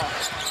basketball.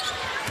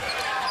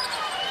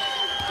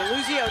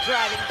 DeLuzio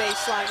driving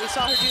baseline. We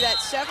saw her do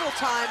that several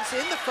times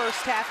in the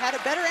first half. Had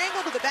a better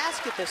angle to the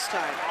basket this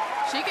time.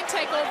 She can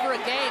take over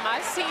a game.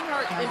 I've seen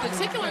her, in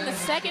particular in the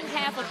second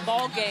half of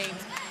ball games,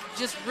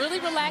 just really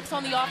relax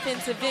on the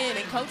offensive end.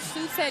 And Coach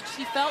Sue said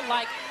she felt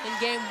like in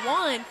game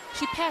 1,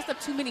 she passed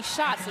up too many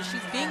shots, so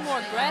she's being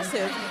more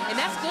aggressive, and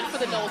that's good for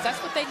the Noles.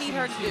 That's what they need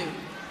her to do.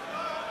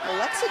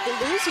 Alexa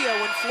DeLuzio,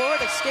 when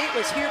Florida State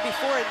was here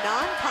before a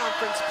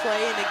non-conference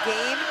play in a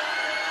game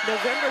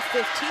November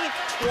 15th,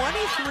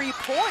 23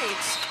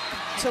 points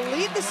to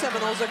lead the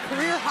Seminoles, a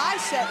career high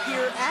set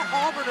here at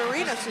Auburn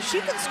Arena, so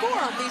she can score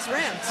on these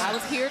rims. I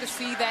was here to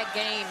see that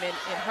game, and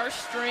her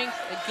strength,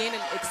 again,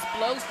 and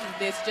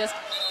explosiveness, just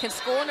can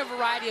score in a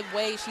variety of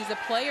ways. She's a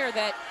player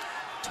that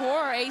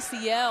tore her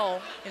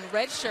ACL and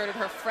redshirted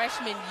her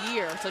freshman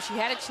year, so she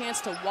had a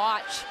chance to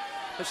watch,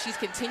 but she's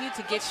continued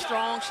to get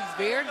strong. She's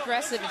very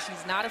aggressive, and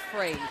she's not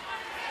afraid.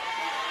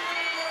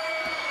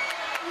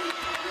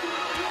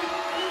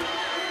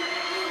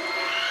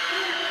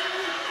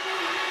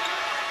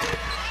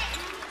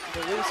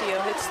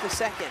 DeLuzio hits the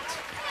second.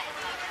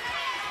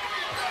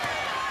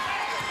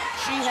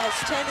 She has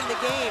 10 in the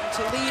game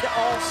to lead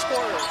all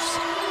scorers.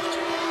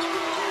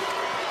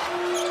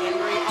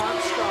 Henry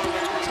Armstrong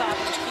at the top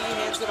of the key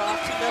hands it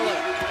off to Miller.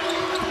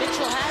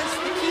 Mitchell has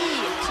the key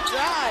to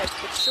drive,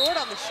 but short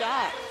on the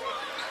shot.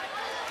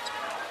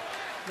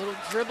 Little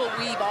dribble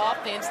weave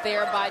offense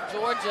there by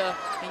Georgia.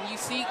 And you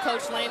see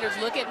Coach Landers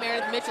look at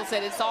Meredith Mitchell,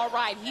 said it's all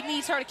right. He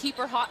needs her to keep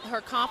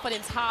her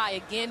confidence high.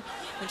 Again,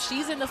 when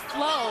she's in the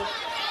flow,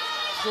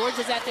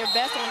 Georgia's at their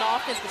best on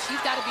offense, but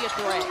she's got to be a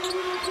threat.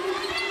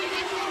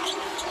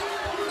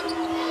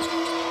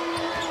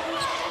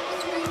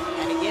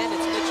 And again,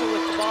 it's Mitchell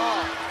with the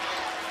ball.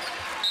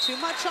 Too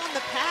much on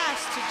the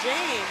pass to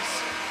James.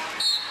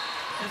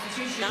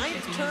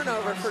 9th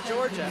turnover for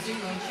Georgia.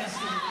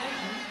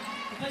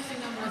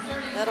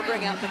 That'll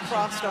bring out the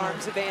crossed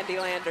arms of Andy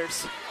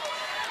Landers.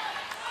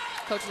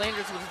 Coach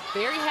Landers was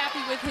very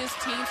happy with his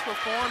team's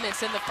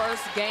performance in the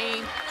first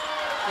game.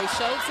 They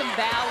showed some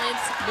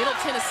balance. Middle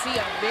Tennessee,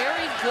 a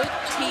very good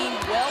team,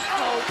 well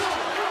coached.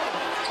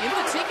 In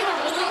particular,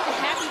 really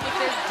happy with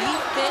their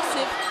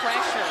defensive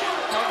pressure.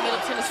 Held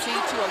Middle Tennessee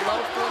to a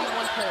low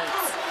 41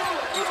 points.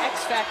 The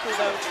X factor,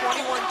 though,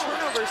 21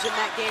 turnovers in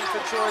that game for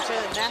Georgia,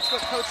 and that's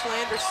what Coach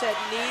Landers said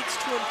needs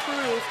to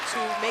improve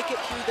to make it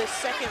through this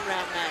second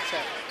round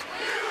matchup.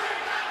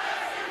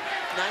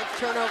 9th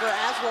turnover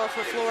as well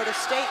for Florida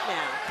State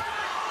now.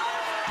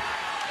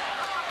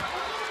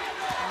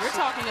 We're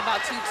talking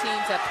about two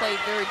teams that played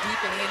very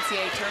deep in the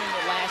NCAA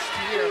tournament last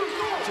year.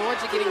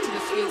 Georgia getting to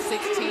the Sweet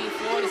 16,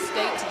 Florida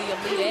State to the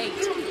Elite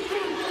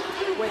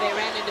 8. Where they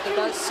ran into the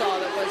buzzsaw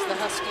that was the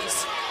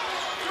Huskies.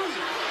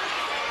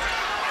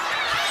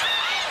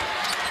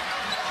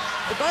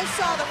 The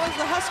buzzsaw that was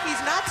the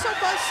Huskies, not so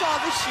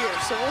buzzsaw this year,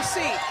 so we'll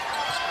see.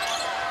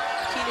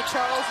 Tina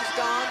Charles is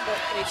gone, but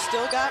they've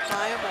still got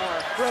Maya Moore.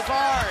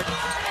 Brevard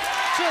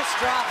just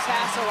drops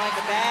Hassel like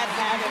a bad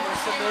habit with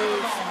the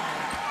move.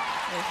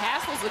 And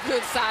Hassel's a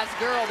good-sized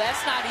girl.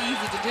 That's not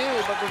easy to do,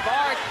 but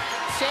Brevard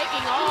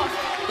shaking off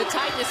the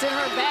tightness in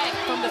her back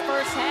from the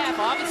first half.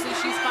 Obviously,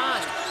 she's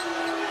fine.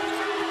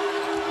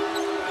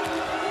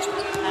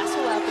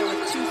 Hassel out there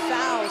with 2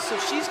 fouls, so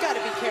she's got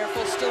to be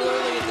careful. Still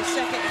early in the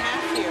second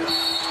half here.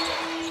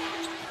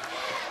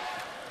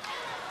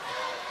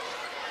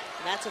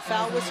 And that's a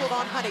foul whistled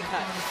on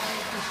Honeycutt.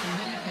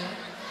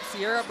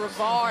 Sierra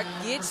Brevard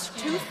gets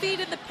 2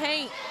 feet in the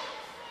paint.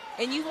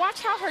 And you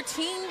watch how her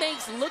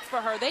teammates look for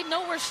her. They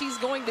know where she's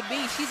going to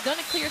be. She's going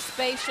to clear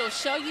space. She'll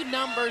show you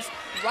numbers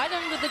right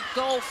under the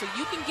goal so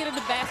you can get in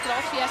the basket.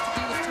 All she has to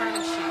do is turn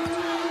and shoot.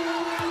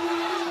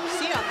 You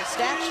see on the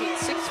stat sheet,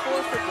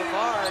 6'4" for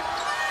Brevard,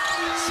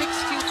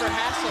 6'2" for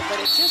Hassel, but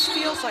it just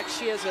feels like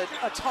she has a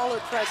taller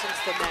presence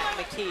than that,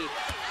 McKee.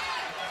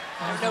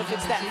 I don't know if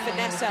it's that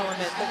finesse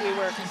element that we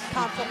were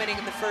complimenting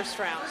in the first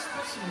round.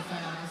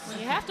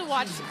 You have to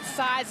watch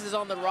sizes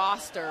on the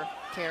roster,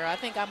 Kara. I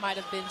think I might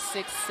have been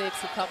 6'6",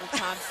 a couple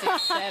times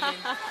 6'7"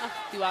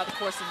 throughout the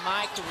course of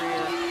my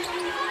career.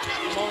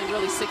 I'm only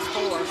really 6'4",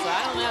 so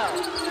I don't know.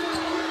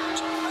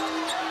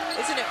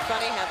 Isn't it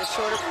funny how the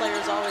shorter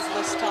players always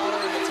list taller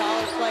and the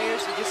taller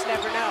players, you just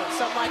never know.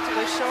 Some like to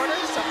list shorter,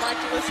 some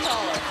like to list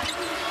taller.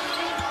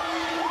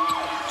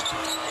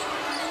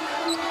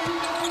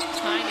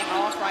 Timing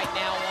off right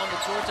now on the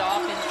Georgia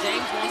offense.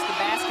 James wants the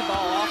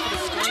basketball off of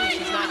the screen.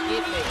 She's not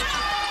getting it.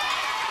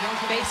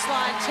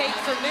 Baseline take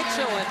for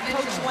Mitchell, and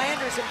Coach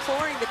Landers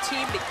imploring the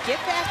team to get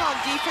back on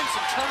defense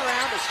and turn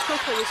around as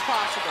quickly as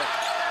possible.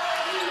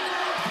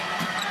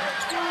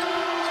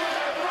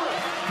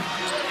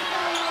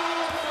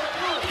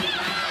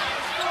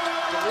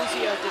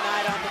 DeLuzio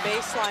denied on the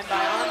baseline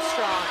by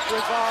Armstrong.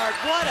 Brevard,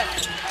 what a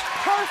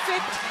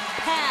perfect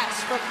pass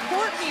from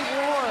Courtney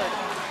Ward.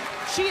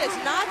 She has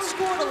not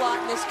scored a lot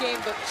in this game,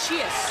 but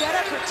she has set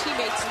up her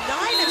teammates.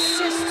 9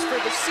 assists for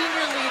the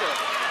senior leader.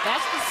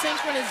 That's the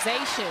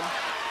synchronization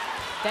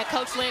that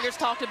Coach Landers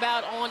talked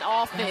about on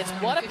offense.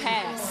 What a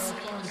pass.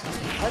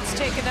 Let's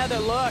take another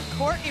look.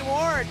 Courtney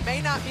Ward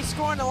may not be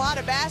scoring a lot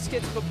of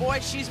baskets, but boy,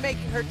 she's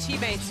making her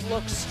teammates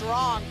look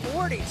strong.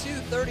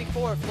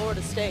 42-34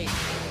 Florida State.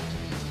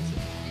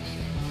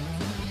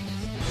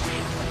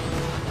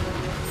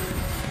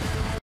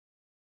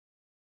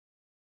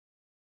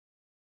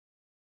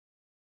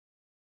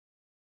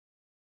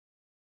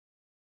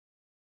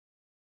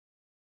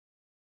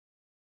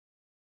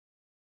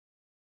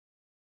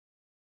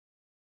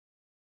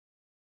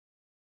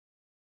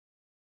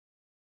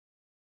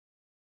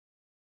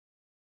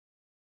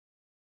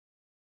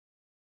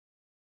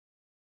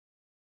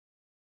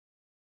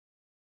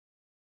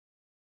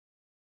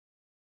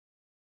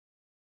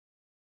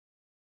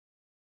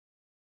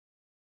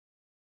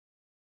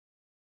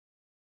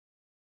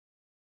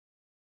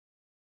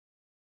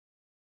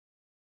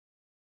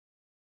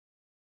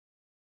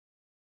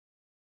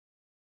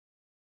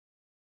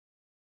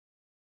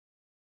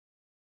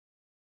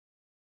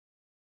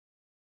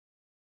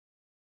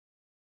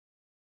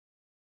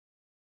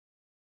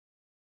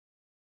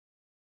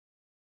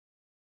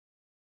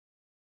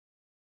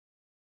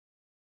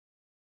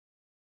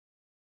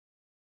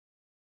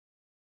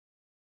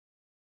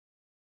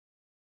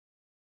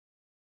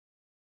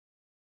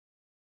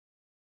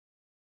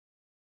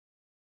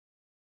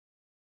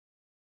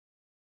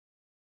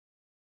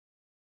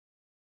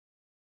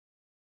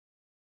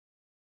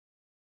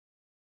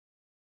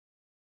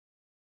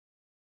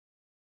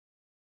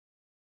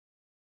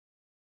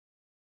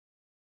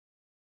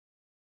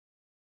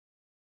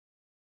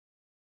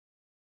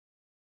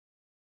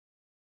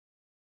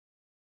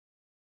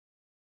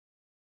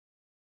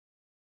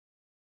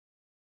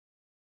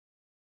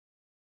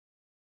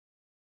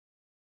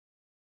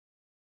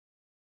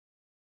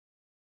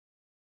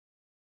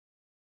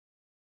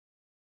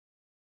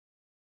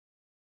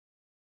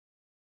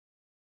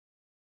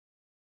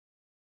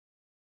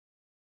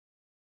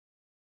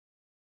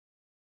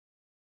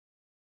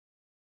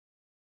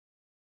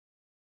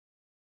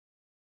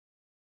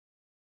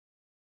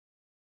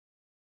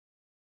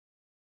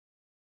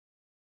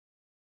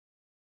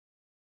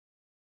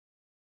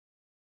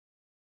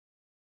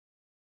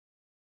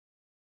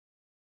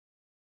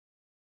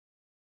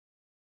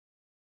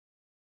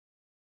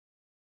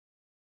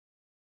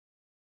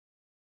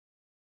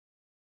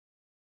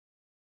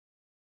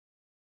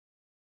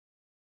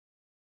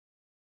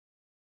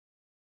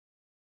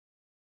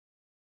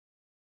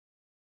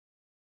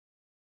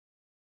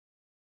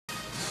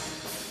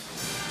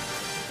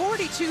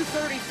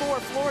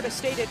 42-34 Florida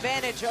State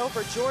advantage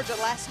over Georgia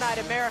last night.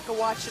 America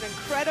watched an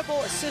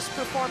incredible assist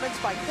performance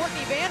by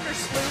Courtney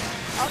Vandersloot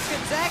of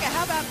Gonzaga.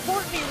 How about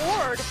Courtney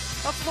Ward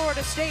of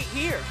Florida State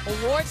here?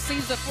 Well, Ward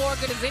sees the floor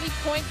good as any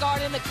point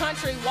guard in the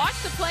country. Watch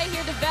the play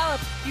here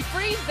develop. You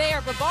freeze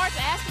there. Brevard's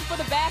asking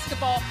for the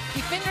basketball.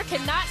 Defender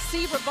cannot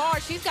see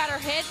Brevard. She's got her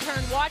head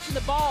turned watching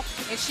the ball,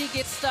 and she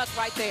gets stuck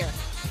right there.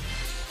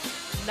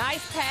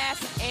 Nice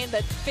pass and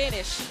the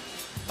finish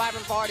by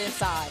Brevard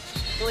inside.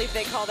 I believe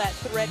they call that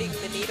threading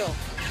the needle.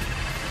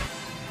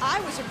 I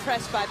was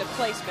impressed by the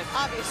placement.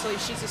 Obviously,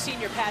 she's a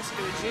senior passing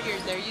to a junior,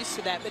 and they're used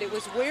to that, but it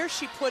was where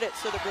she put it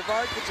so that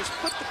Brevard could just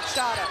put the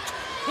shot up,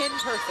 pin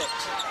perfect.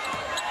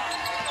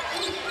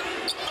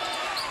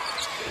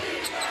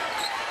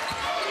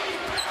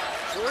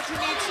 Georgia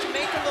needs to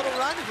make a little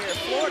run here.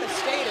 Florida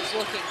State is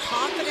looking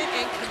confident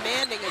and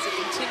commanding as it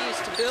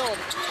continues to build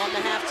on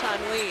the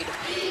halftime lead.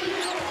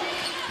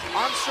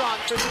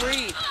 Armstrong for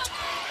three.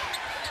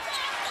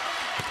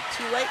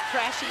 Too late,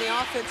 crashing the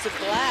offensive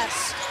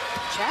glass.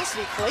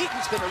 Chastity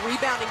Clayton's been a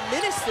rebounding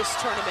menace this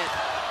tournament.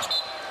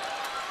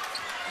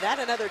 That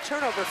another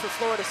turnover for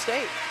Florida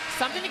State.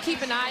 Something to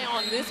keep an eye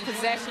on this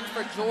possession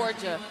for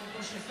Georgia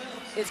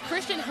is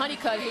Christian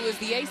Honeycutt, who is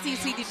the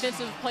ACC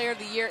Defensive Player of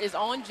the Year, is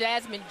on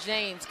Jasmine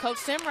James. Coach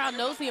Semrau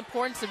knows the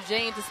importance of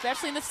James,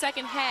 especially in the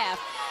second half,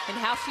 and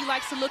how she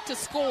likes to look to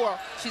score.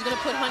 She's going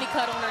to put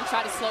Honeycutt on her and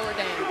try to slow her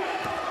down.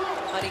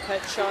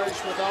 Honeycutt charged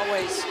with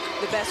always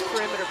the best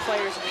perimeter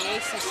players in the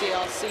ACC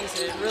all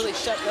season and really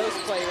shut those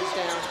players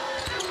down.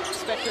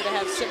 Expect her to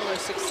have similar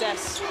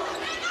success.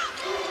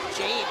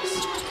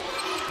 James,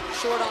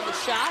 short on the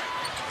shot.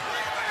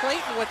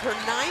 Clayton with her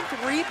 9th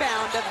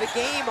rebound of the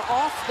game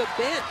off the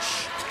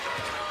bench.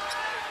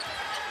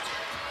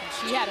 And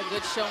she had a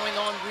good showing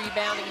on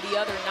rebounding the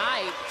other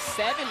night.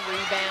 7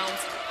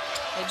 rebounds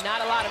and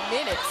not a lot of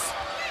minutes.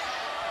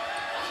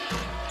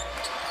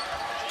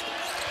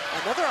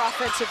 Another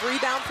offensive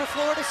rebound for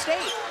Florida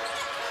State.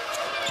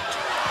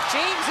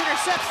 James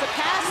intercepts the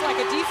pass like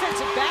a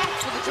defensive back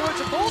for the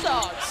Georgia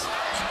Bulldogs.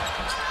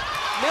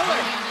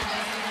 Miller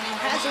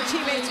has her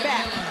teammates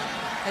back.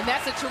 And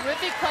that's a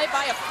terrific play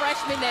by a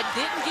freshman that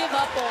didn't give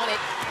up on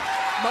it.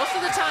 Most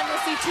of the time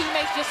you'll see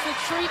teammates just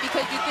retreat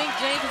because you think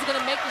James is going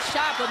to make the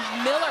shot, but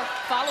Miller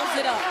follows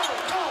it up.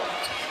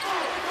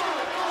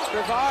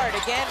 Brevard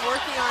again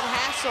working on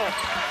Hassel.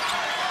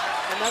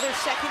 Another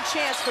second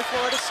chance for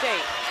Florida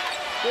State.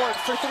 Ward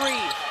for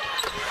three.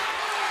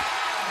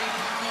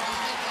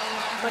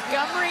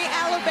 Montgomery,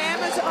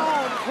 Alabama's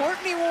own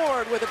Courtney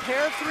Ward with a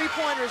pair of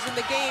three-pointers in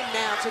the game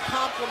now to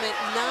complement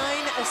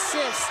 9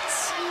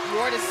 assists.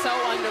 Ward is so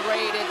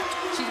underrated.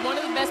 She's one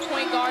of the best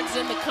point guards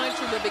in the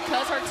country, but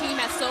because her team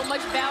has so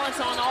much balance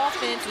on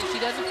offense and she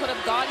doesn't put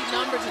up gaudy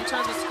numbers in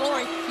terms of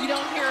scoring, you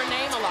don't hear her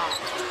name a lot.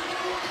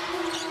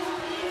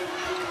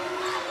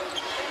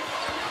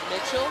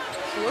 Mitchell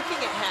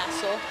looking at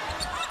Hassel,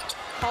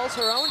 calls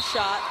her own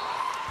shot.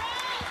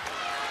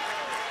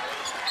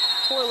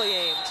 Poorly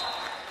aimed.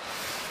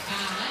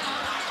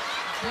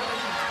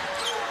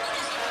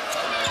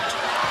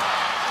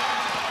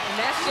 And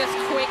that's just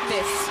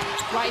quickness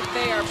right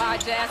there by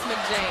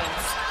Jasmine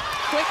James.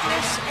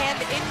 Quickness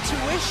and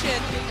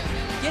intuition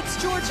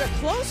gets Georgia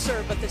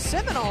closer, but the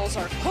Seminoles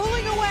are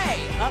pulling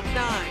away, up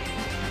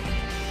 9.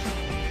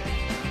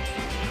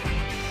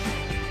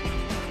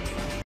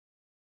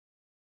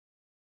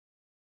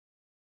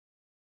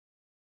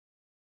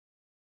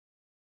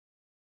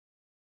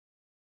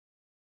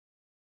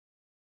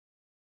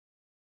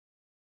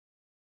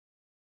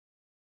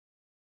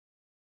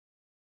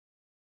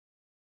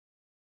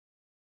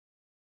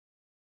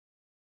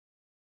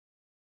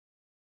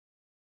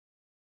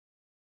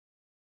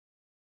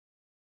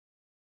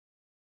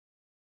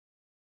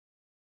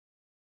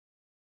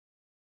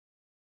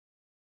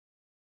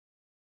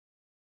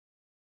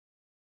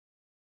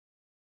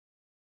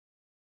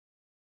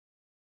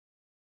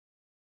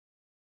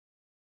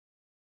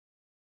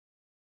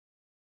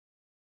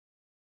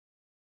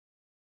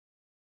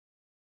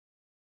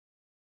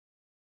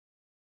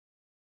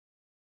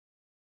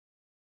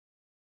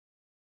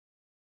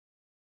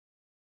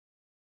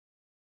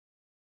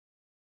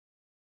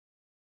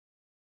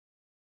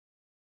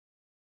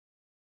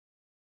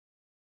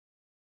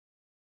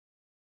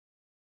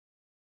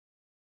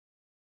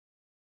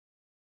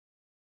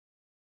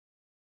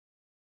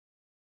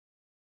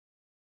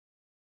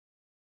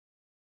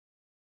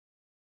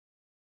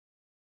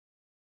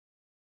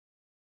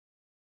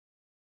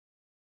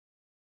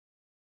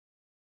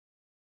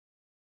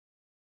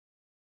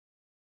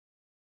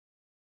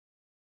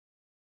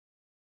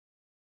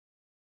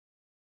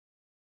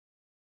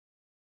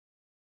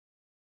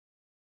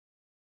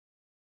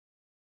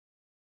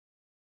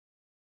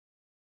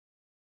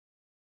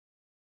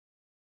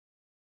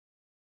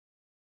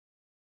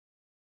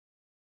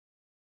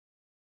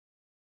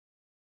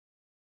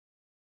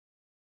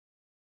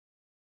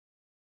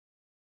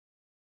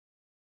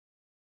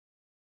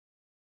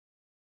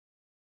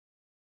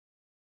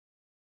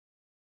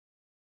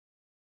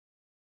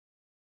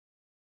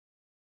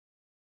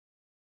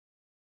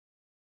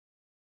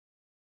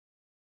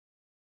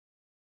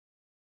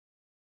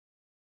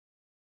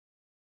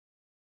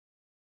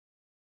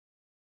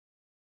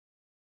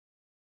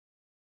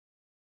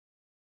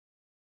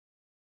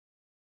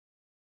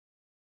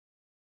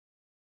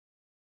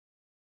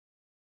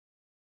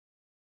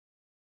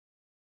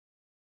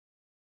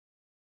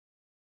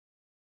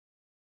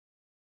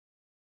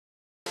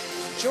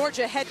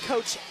 Georgia head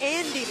coach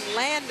Andy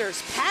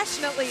Landers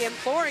passionately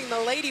imploring the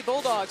Lady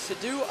Bulldogs to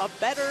do a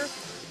better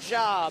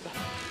job.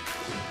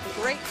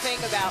 The great thing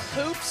about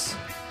hoops,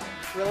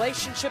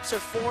 relationships are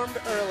formed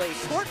early.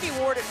 Courtney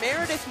Ward and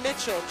Meredith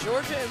Mitchell,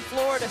 Georgia and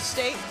Florida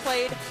State,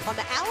 played on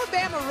the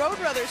Alabama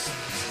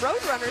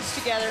Roadrunners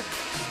together.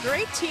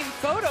 Great team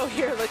photo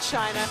here,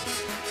 LaChina.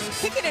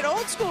 Kicking it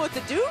old school with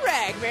the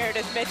do-rag,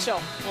 Meredith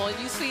Mitchell. Well, and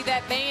you see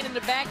that band in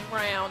the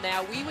background.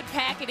 Now, we would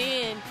pack it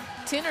in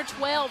 10 or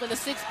 12 in a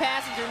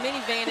 6-passenger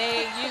minivan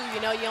AAU. You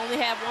know, you only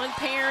have one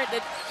parent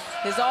that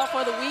is off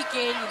for the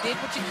weekend. You did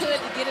what you could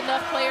to get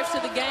enough players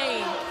to the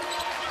game.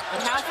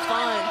 And how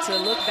fun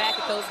to look back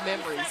at those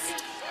memories.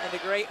 And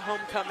a great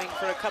homecoming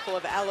for a couple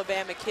of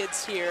Alabama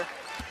kids here.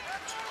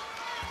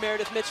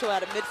 Meredith Mitchell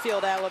out of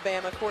Midfield,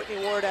 Alabama. Courtney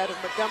Ward out of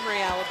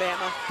Montgomery,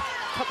 Alabama.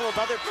 A couple of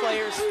other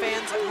players,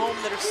 fans at home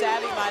that are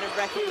savvy might have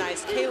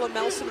recognized. Kayla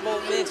Melson of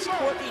Ole Miss,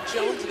 Courtney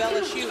Jones of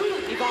LSU,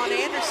 Yvonne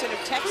Anderson of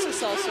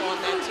Texas also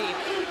on that team.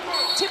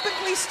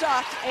 Typically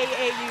stocked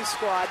AAU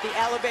squad, the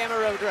Alabama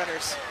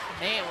Roadrunners.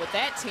 Man, with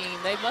that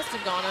team, they must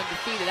have gone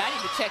undefeated. I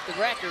need to check the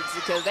records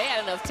because they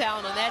had enough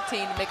talent on that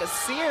team to make a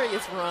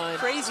serious run.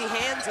 Crazy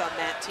hands on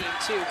that team,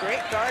 too.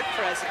 Great guard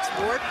presence.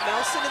 Ward,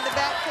 Nelson in the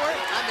backcourt.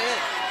 I'm in.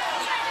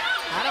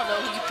 I don't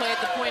know who you play at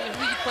the point and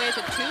who you play at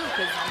the two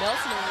because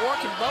Nelson and Ward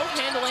can both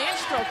handle and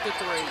stroke the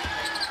three.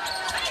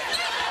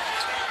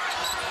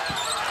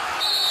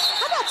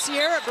 How about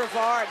Sierra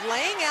Brevard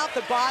laying out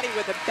the body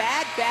with a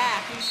bad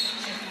back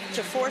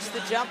to force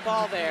the jump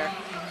ball there?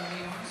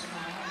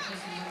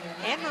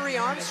 Anne-Marie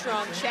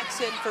Armstrong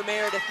checks in for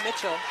Meredith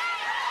Mitchell.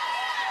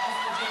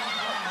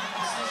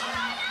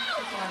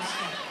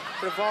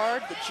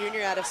 Brevard, the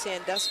junior out of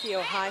Sandusky,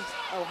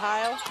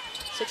 Ohio.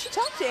 Said she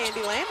talked to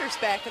Andy Landers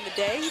back in the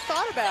day. He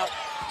thought about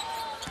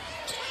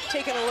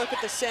taking a look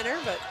at the center,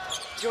 but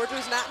Georgia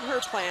was not in her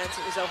plans.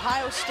 It was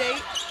Ohio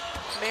State,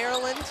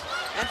 Maryland,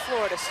 and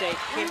Florida State.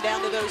 Came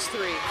down to those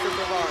three for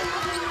Brevard.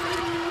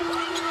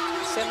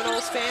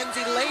 Seminoles fans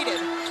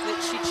elated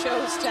that she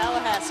chose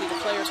Tallahassee to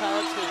play her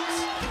college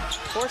hoops.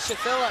 Portia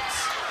Phillips.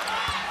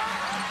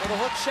 Well,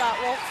 the hook shot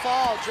won't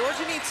fall.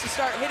 Georgia needs to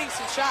start hitting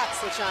some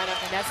shots, LaChina.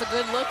 And that's a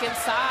good look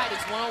inside.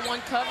 It's one-on-one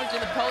coverage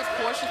in the post.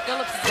 Portia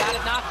Phillips has got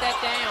to knock that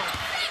down.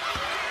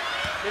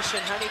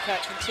 Christian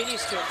Honeycutt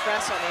continues to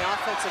impress on the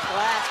offensive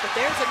glass, but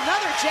there's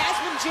another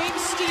Jasmine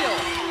James steal.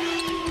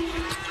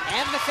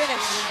 And the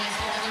finish.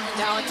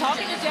 Now, in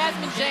talking to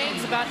Jasmine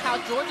James about how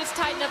Georgia's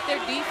tightened up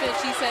their defense,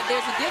 she said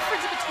there's a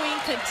difference between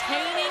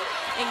containing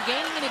and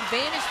gaining an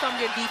advantage from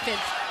your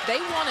defense. They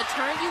want to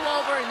turn you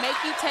over and make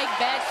you take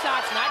bad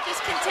shots, not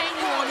just contain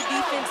you on the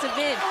defensive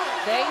end.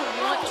 They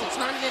want to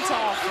turn it into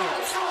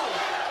offense.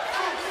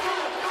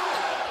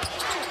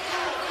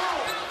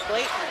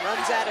 Clayton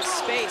runs out of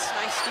space.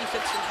 Nice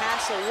defense from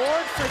Hassel.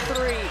 Ward for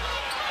three.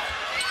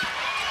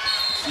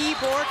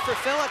 Keyboard for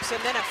Phillips,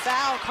 and then a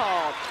foul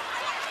called.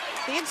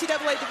 The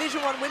NCAA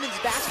Division I Women's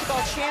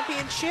Basketball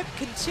Championship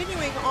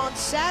continuing on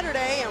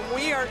Saturday, and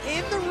we are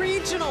in the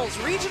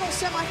regionals. Regional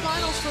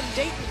semifinals from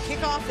Dayton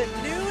kick off at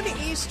noon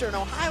Eastern.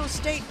 Ohio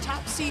State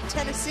top seed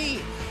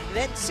Tennessee,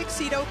 then 6th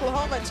seed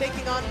Oklahoma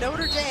taking on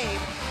Notre Dame.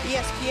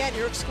 ESPN,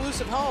 your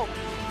exclusive home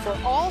for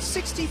all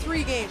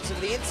 63 games of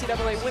the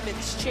NCAA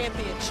Women's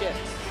Championship.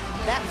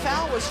 That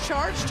foul was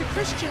charged to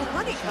Christian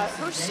Honeycutt,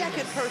 her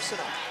second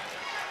personal.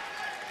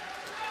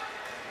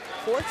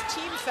 Fourth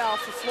team foul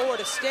for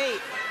Florida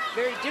State.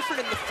 Very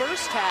different in the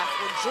first half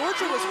when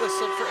Georgia was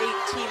whistled for 8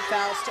 team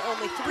fouls to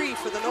only 3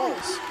 for the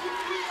Noles.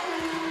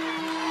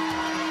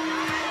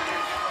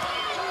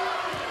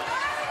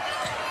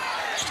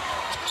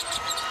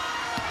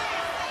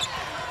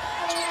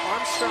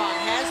 Armstrong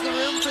has the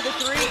room for the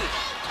three.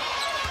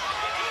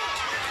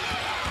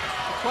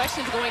 The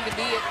question's going to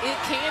be,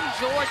 can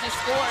Georgia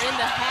score in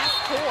the half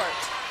court?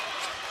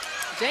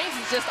 James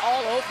is just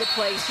all over the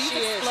place. She's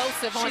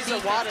explosive on defense.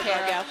 She's a water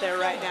bug out there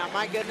right now.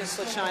 My goodness,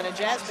 LaChina.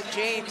 Jasmine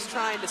James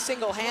trying to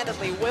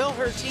single-handedly will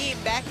her team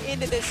back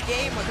into this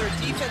game with her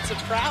defensive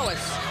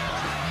prowess.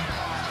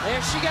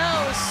 There she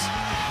goes.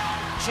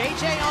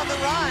 JJ on the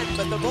run,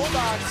 but the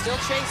Bulldogs still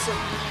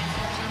chasing.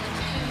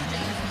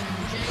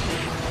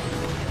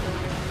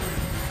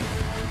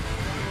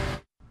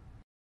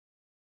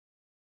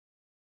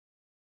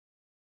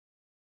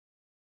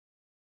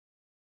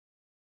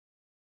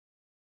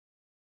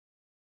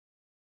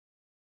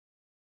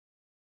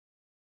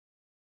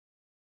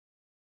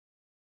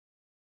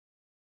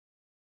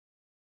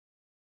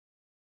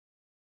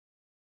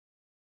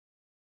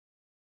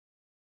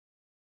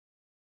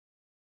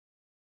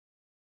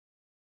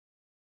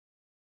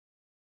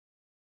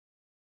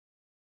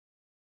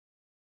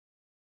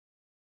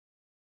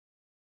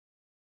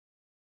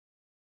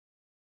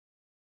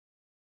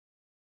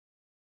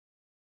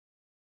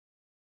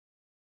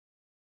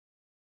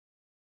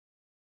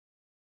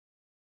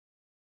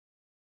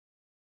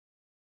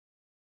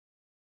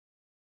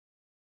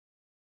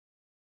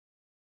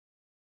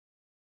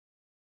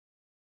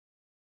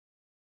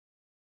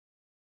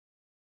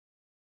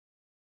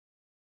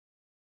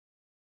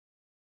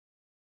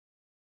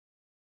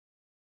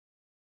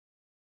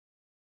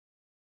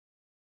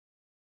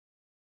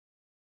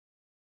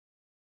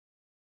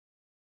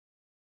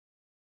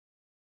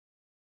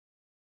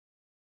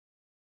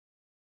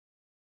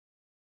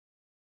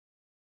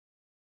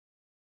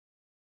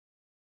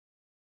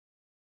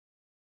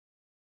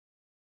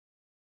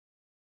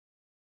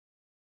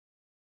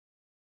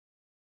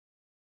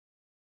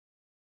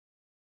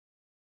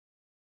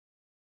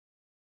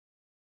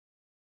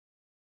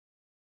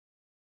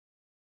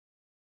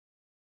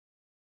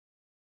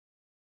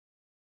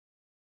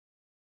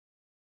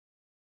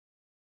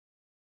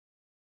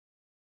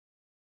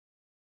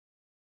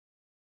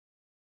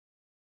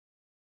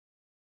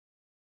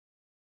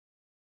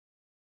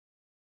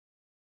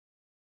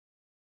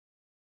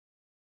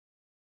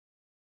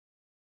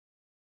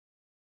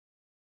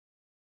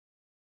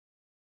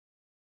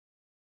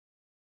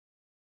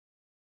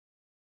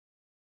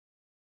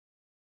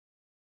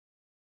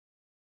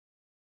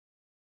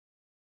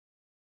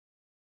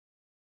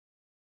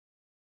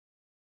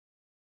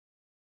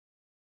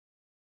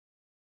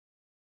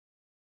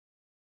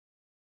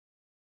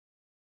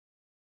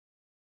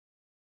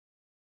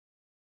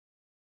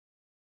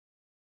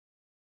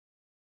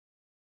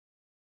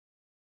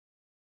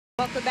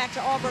 Welcome back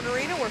to Auburn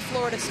Arena, where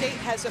Florida State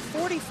has a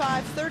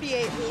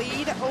 45-38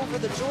 lead over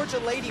the Georgia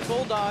Lady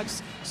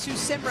Bulldogs. Sue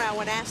Simrau,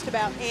 when asked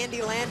about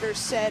Andy Landers,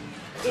 said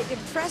it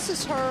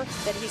impresses her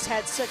that he's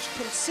had such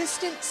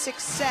consistent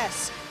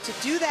success. To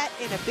do that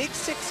in a Big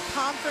Six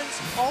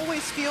conference,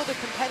 always field a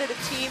competitive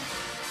team,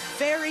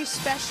 very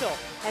special.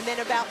 And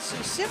then about Sue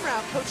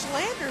Simrau, Coach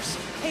Landers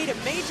paid a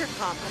major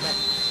compliment.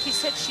 He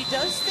said she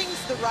does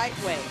things the right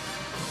way.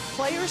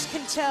 Players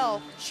can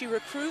tell she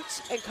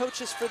recruits and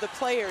coaches for the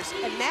players,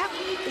 and that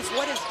is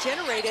what has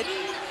generated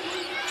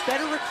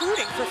better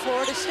recruiting for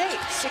Florida State.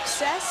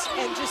 Success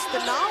and just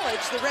the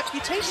knowledge, the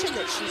reputation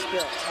that she's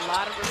built. A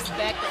lot of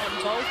respect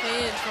on both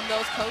ends from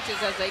those coaches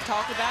as they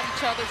talk about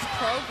each other's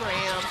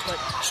programs, but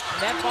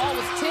that ball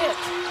was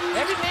tipped.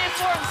 Every man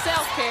for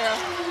himself, Kara.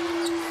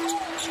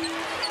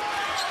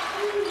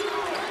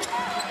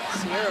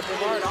 Sierra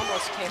Brevard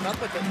almost came up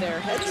with it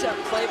there. Heads-up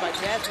play by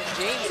Jasmine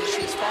James as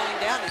she was falling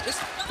down and just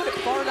put it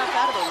far enough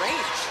out of her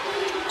range.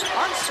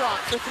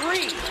 Armstrong for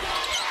three.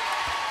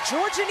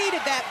 Georgia needed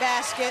that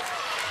basket.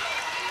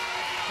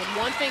 And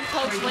one thing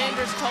Coach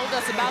Landers told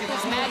us about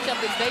this matchup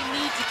is they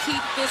need to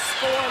keep this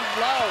score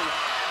low.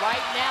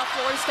 Right now,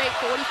 Florida State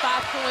 45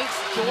 points,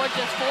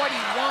 Georgia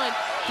 41.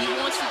 He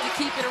wants you to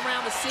keep it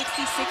around the 60,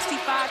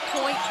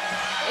 65-point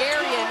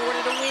area in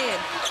order to win.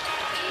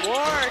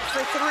 Ward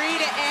for three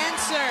to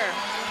answer.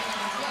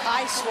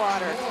 Ice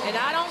water. And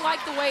I don't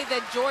like the way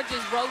that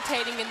Georgia's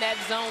rotating in that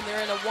zone.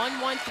 They're in a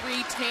 1-1-3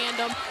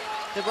 tandem.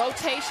 The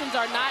rotations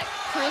are not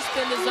crisp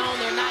in the zone.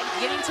 They're not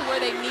getting to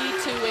where they need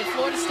to, and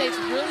Florida State's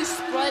really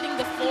spreading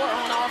the floor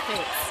on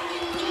offense.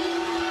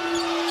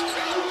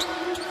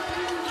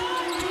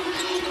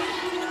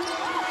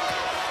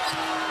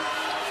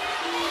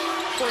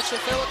 Portia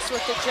Phillips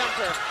with the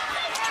jumper.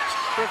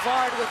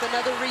 Brevard with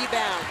another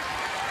rebound.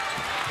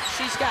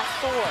 She's got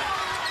four.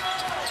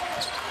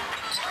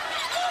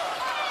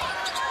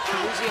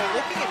 Luzio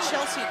looking at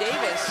Chelsea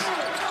Davis.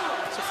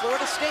 So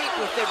Florida State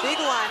with their big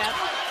lineup.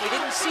 We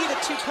didn't see the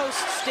two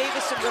posts,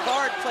 Davis and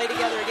Brevard, play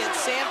together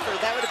against Samford.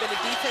 That would have been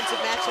a defensive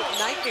matchup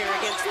nightmare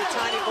against the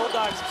tiny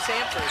Bulldogs of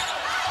Samford.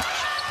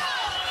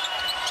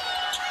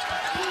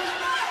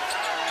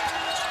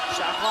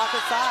 Shot clock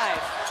at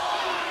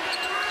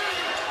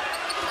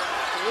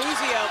 5.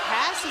 Luzio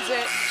passes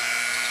it.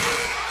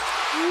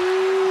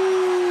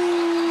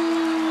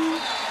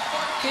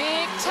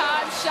 Big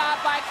time shot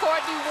by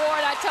Courtney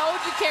Ward. I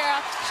told you, Kara,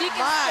 she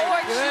can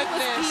score. She was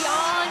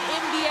beyond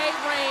NBA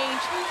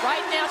range.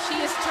 Right now, she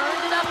has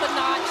turned it up a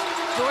notch.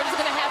 Georgia's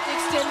going to have to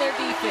extend their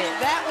defense.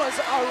 That was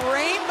a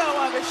rainbow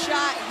of a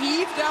shot,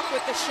 heaved up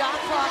with the shot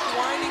clock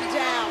winding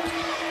down.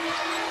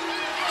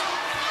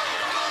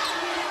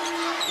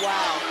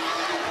 Wow.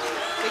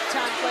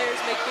 Big-time players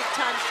make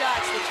big-time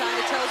shots. The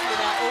China tells me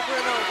that over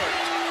and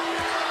over.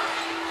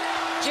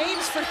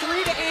 James for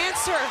three to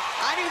answer.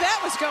 I knew that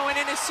was going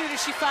in as soon as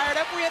she fired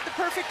up. We had the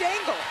perfect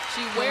angle. She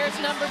wears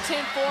number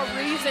 10 for a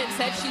reason.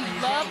 Said she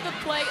loved the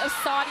play of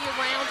Sadia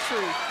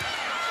Roundtree.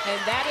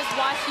 And that is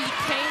why she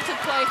came to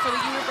play for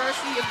the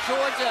University of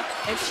Georgia.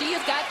 And she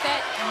has got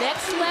that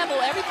next level.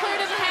 Every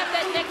player doesn't have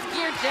that next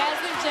gear.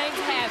 Jasmine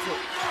James has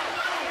it.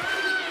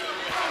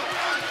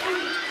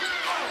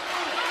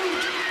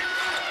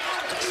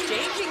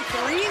 Exchanging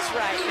threes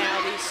right now,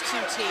 these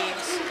two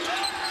teams.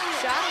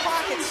 Shot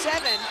clock at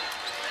 7.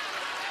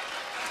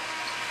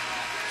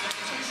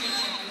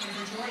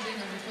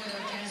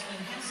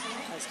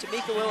 As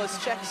Tamika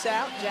Willis checks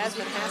out,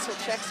 Jasmine Hassel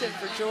checks in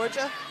for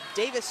Georgia.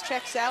 Davis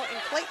checks out,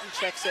 and Clayton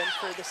checks in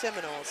for the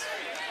Seminoles.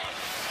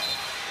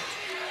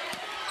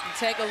 And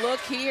take a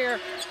look here.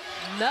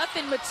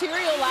 Nothing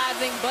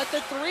materializing, but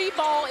the three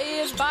ball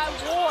is by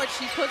Ward.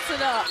 She puts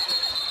it up.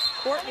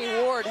 Courtney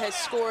Ward has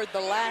scored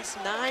the last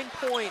 9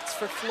 points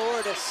for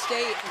Florida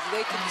State as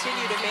they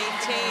continue to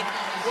maintain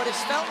what has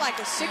felt like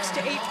a 6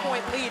 to 8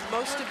 point lead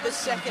most of the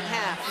second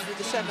half for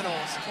the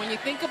Seminoles. When you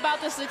think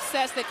about the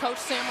success that Coach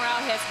Simrau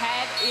has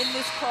had in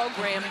this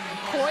program,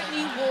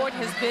 Courtney Ward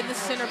has been the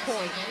center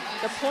point.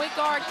 The point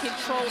guard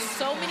controls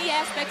so many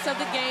aspects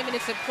of the game, and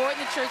it's important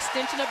that you're an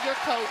extension of your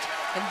coach,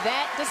 and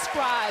that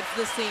describes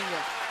the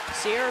senior.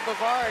 Sierra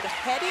Brevard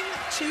heading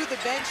to the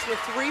bench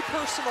with 3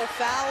 personal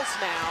fouls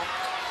now.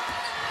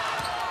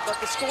 But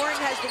the scoring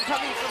has been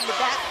coming from the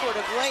backcourt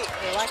of late.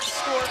 They like to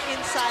score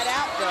inside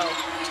out, though.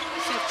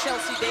 See if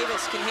Chelsea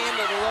Davis can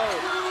handle the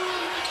load.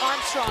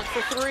 Armstrong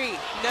for 3.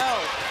 No.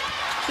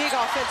 Big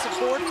offensive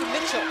board for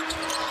Mitchell.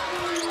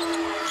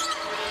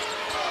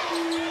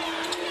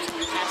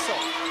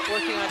 Hassel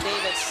working on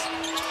Davis.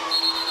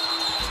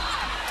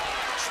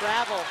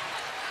 Travel.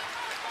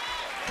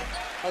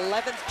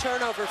 11th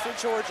turnover for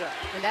Georgia.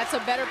 And that's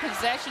a better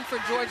possession for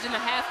Georgia in the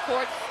half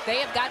court.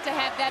 They have got to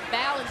have that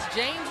balance.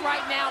 James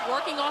right now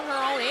working on her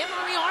own. And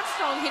Marie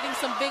Armstrong hitting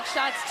some big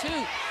shots too.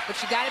 But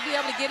you got to be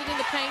able to get it in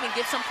the paint and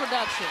get some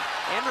production.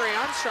 Marie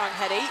Armstrong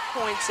had 8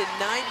 points in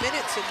 9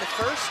 minutes in the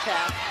first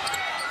half.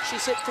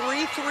 She's hit 3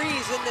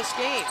 threes in this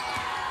game.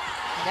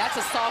 And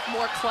that's a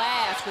sophomore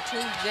class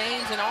between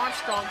James and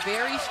Armstrong.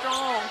 Very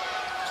strong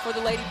for the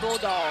Lady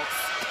Bulldogs.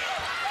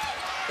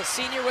 The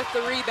senior with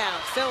the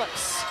rebound,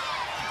 Phillips.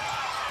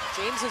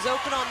 James is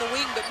open on the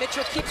wing, but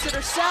Mitchell keeps it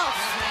herself.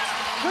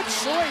 Good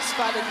choice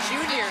by the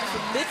junior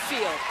from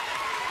midfield.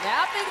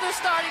 Now I think they're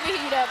starting to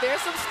heat up. There's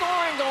some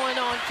scoring going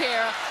on,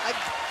 Kara.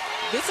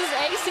 This is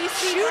ACC.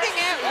 Shooting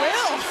at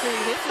will.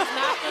 This is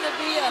not going to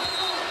be a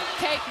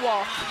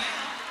cakewalk.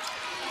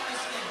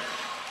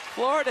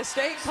 Florida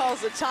State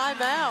calls a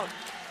timeout.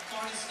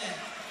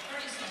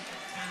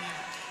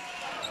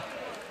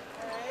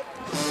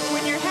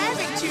 When you're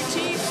having two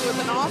teams with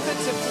an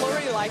offensive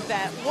flurry like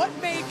that, what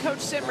made Coach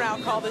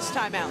Simrau call this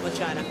timeout,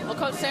 LaChina? Well,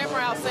 Coach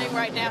Simrau saying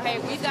right now, hey,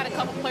 we've got a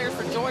couple players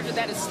for Georgia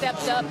that has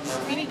stepped up.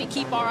 We need to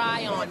keep our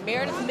eye on.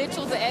 Meredith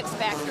Mitchell's an X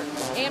factor.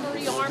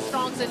 Anne-Marie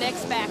Armstrong's an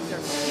X factor.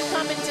 You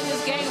come into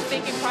this game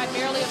thinking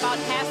primarily about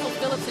Hassel,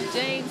 Phillips, and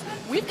James.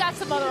 We've got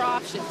some other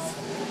options.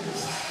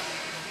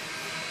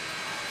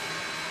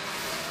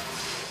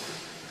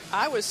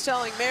 I was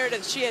telling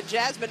Meredith she had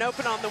Jasmine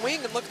open on the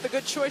wing, and look at the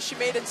good choice she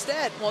made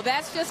instead. Well,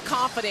 that's just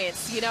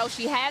confidence. You know,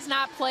 she has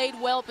not played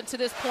well up until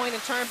this point in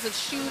terms of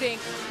shooting,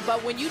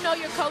 but when you know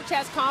your coach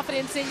has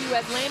confidence in you,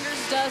 as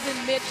Landers does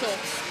in Mitchell,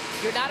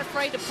 you're not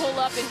afraid to pull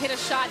up and hit a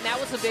shot, and that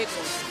was a big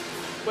one.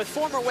 With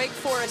former Wake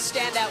Forest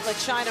standout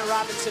LaChina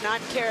Robinson,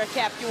 I'm Kara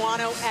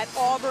Capuano at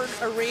Auburn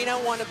Arena,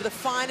 one of the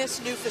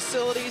finest new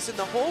facilities in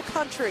the whole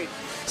country.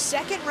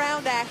 Second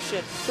round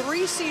action,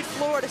 3-seed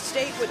Florida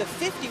State with a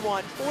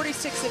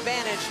 51-46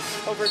 advantage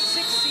over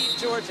 6-seed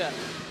Georgia.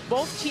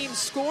 Both teams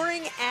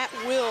scoring at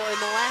will in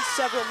the last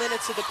several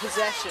minutes of the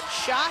possession.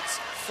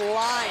 Shots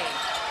flying.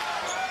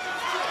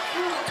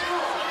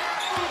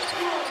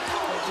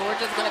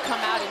 Georgia's going to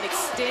come out and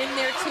extend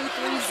their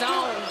 2-3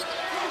 zone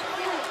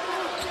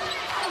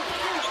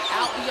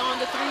out beyond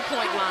the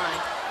three-point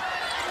line.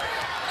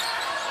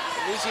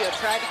 Luzio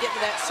tried to get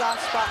to that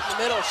soft spot in the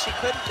middle. She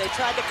couldn't. They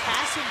tried to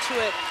pass into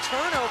it.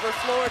 Turnover,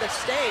 Florida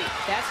State.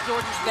 That's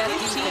Georgia's best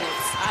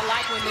defense. I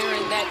like when they're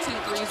in that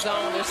 2-3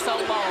 zone. They're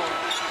so long.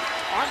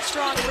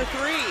 Armstrong for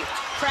three.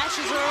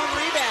 Crashes her own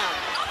rebound.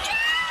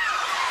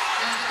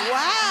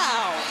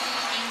 Wow.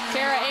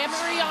 Kara,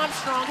 Anne-Marie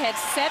Armstrong had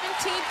 17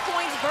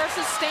 points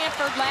versus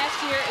Stanford last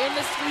year in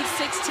the Sweet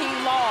 16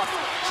 loss.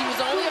 She was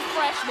only a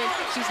freshman.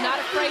 She's not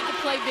afraid to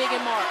play big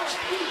in March.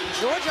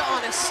 Georgia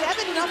on a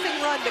 7-0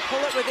 run to pull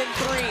it within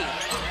 3.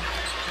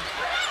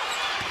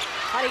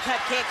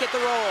 Honeycutt can't get the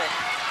roll.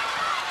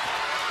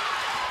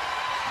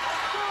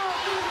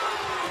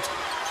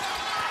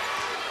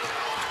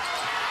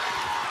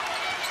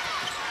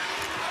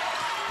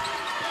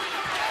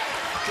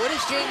 What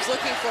is James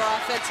looking for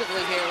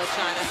offensively here,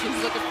 LaChina?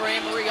 He's looking for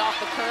Anne-Marie off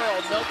the curl,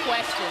 no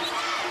question.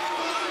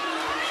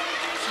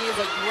 She is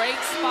a great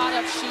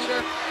spot-up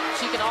shooter.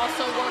 She can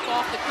also work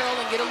off the curl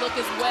and get a look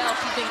as well.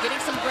 She's been getting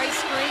some great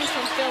screens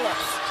from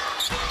Phillips.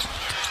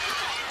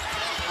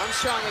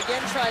 Armstrong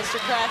again tries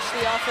to crash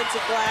the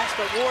offensive glass,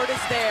 but Ward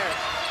is there.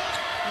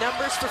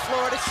 Numbers for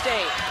Florida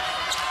State.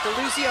 The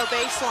Luzio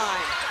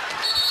baseline.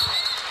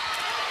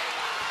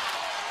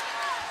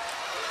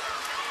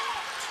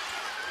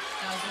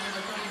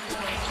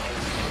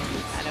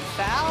 And a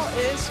foul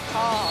is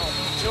called.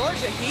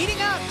 Georgia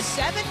heating up,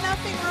 7-0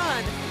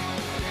 run.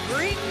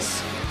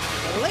 Brings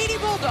the Lady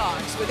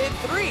Bulldogs within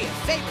 3 in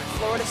favor of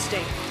Florida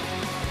State.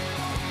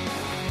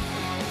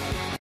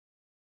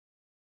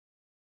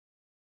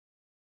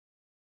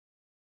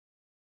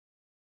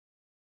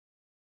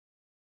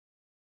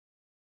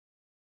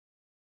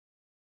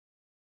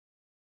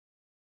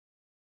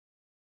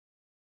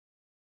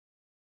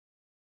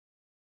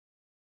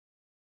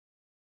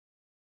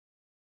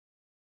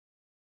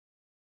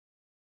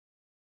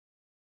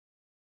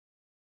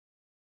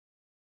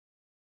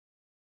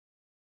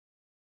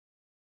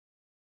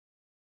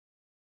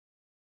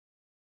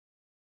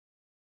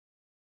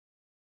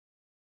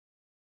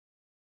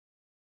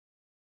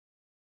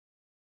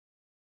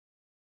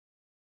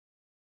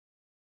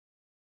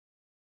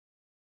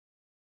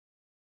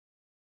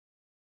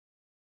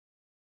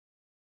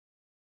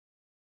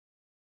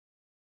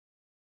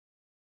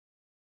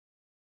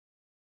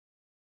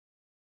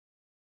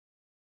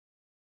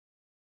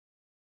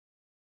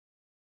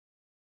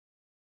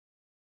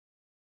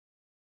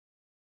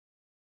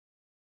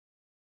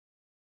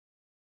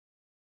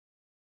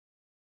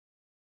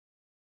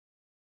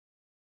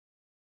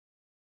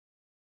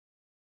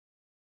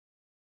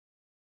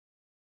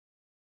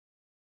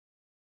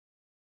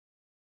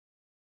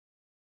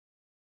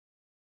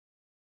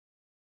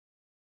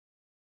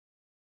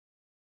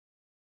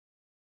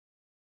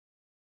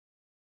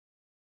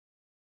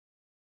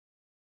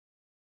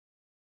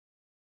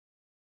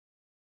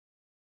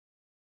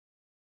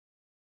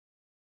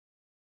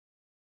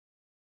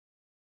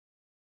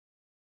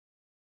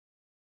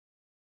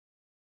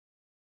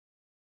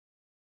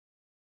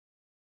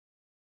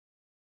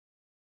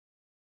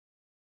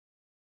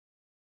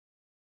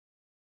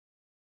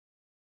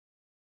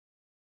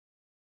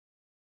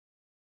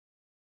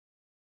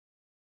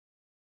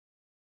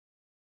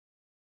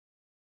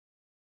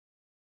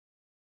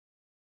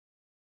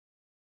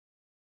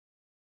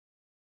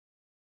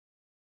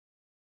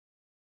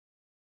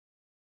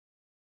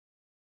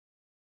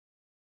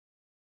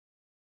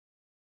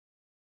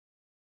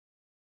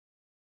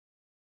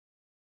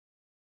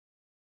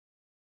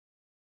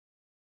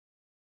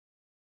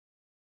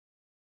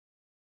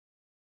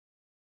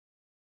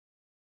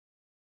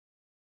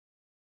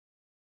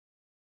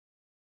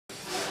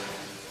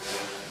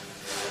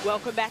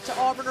 Welcome back to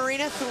Auburn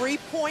Arena.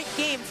 3-point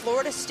game.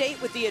 Florida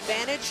State with the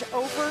advantage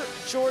over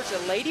Georgia.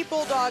 Lady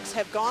Bulldogs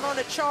have gone on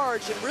a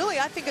charge, and really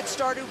I think it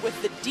started with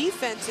the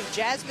defense of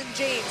Jasmine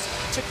James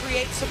to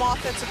create some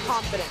offensive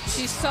confidence.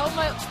 She's so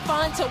much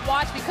fun to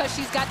watch because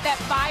she's got that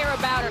fire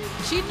about her.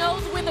 She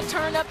knows when to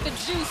turn up the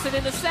juice, and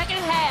in the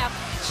second half,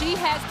 she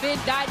has been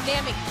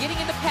dynamic, getting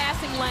in the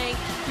passing lane,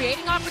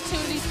 creating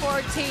opportunities for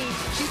her team.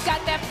 She's got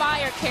that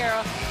fire,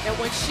 Kara, and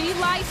when she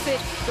lights it,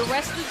 the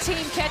rest of the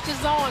team catches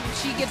on and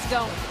she gets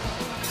going.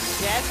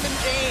 Jasmine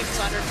James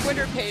on her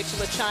Twitter page,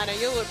 LaChina,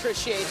 you'll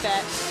appreciate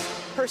that.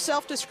 Her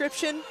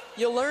self-description,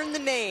 you'll learn the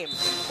name,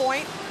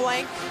 point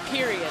blank,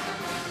 period.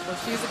 Well,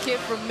 she's a kid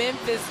from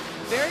Memphis,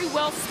 very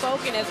well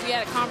spoken, as we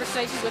had a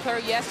conversation with her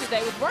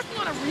yesterday. Was working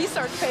on a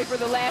research paper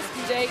the last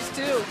few days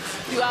too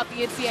throughout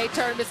the NCAA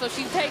tournament, so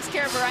she takes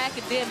care of her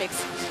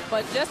academics,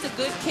 but just a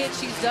good kid.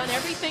 She's done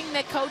everything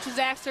that coach has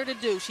asked her to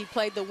do. She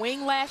played the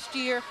wing last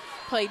year,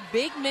 played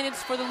big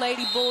minutes for the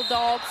Lady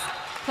Bulldogs,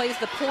 plays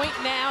the point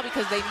now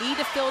because they need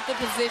to fill the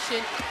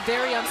position.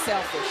 Very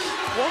unselfish.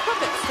 Woke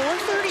up at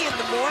 4:30 in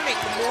the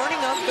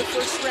morning of the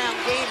first round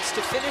games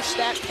to finish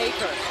that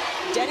paper.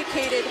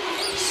 Dedicated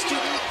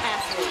student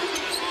athlete.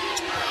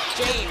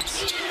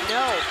 James,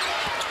 no.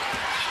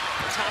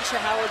 Natasha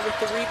Howard with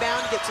the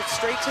rebound, gets it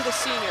straight to the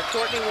senior,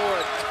 Courtney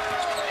Ward.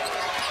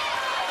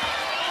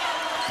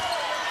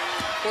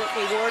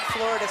 Courtney Ward,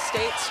 Florida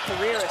State's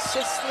career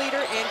assist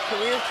leader and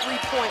career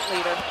three-point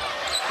leader.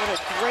 What a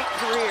great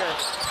career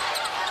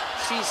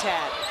she's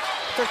had.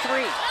 For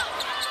three.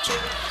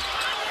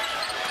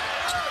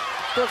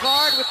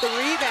 Brevard with the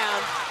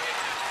rebound.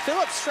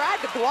 Phillips tried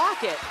to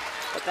block it,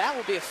 but that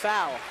will be a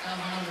foul.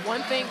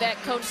 One thing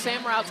that Coach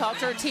Samrow talked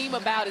to her team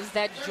about is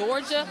that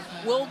Georgia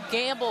will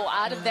gamble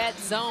out of that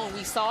zone.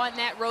 We saw in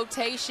that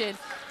rotation,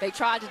 they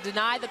tried to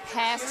deny the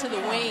pass to the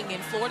wing,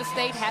 and Florida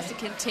State has to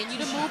continue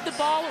to move the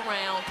ball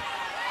around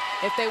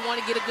if they want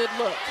to get a good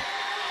look.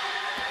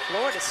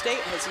 Florida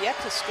State has yet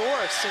to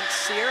score since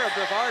Sierra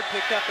Brevard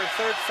picked up her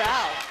third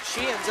foul.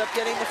 She ends up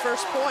getting the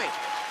first point.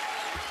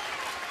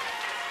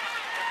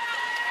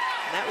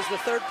 And that was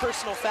the third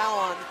personal foul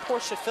on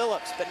Portia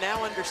Phillips, but now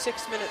under 6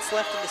 minutes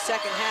left in the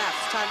second half.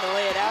 It's time to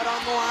lay it out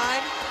on the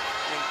line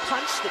and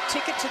punch the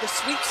ticket to the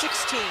Sweet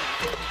 16.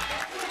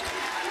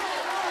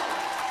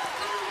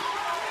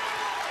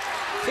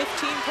 15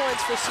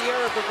 points for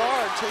Sierra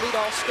Brevard to lead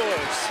all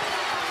scorers.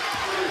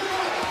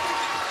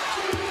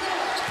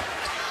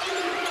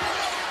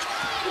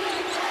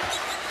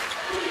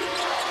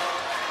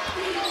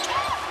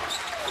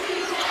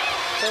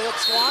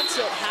 Phillips wants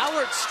it.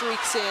 Howard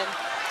streaks in.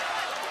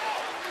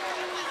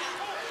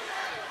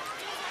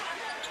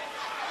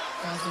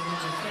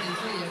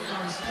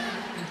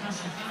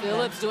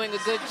 Phillips doing a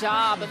good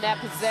job in that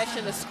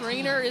possession. The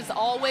screener is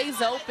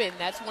always open.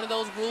 That's one of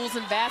those rules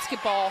in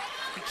basketball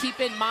to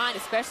keep in mind,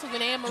 especially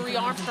when Anne-Marie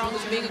Armstrong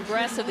is being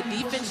aggressive. The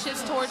defense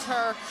shifts towards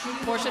her.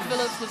 Portia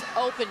Phillips was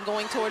open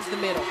going towards the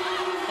middle.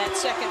 That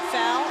second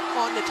foul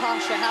on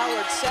Natasha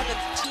Howard,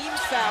 7th team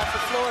foul for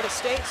Florida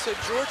State, so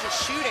Georgia's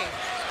shooting.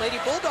 Lady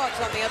Bulldogs,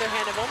 on the other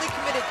hand, have only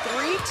committed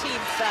 3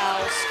 team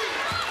fouls.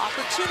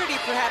 Opportunity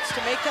perhaps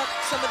to make up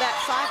some of that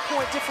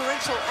 5-point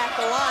differential at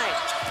the line.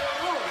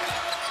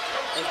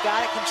 They've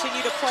got to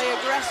continue to play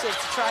aggressive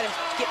to try to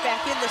get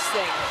back in this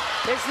thing.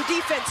 There's the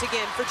defense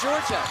again for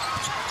Georgia.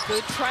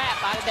 Good trap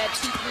out of that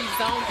 2-3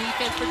 zone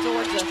defense for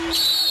Georgia.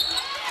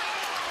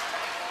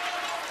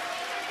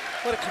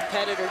 What a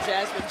competitor.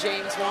 Jasmine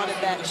James wanted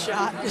that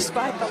shot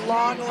despite the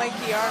long,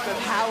 lengthy arm of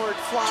Howard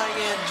flying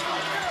in.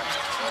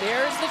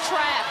 There's the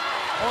trap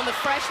on the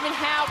freshman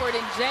Howard,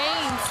 and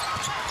James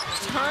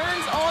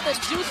turns all the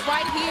juice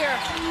right here.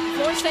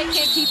 Florida State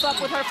can't keep up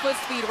with her foot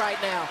speed right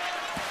now.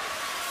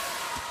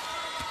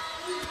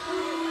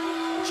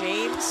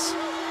 James,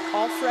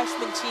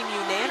 all-freshman team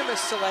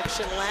unanimous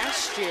selection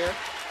last year.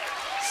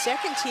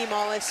 Second team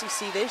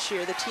All-SEC this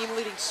year. The team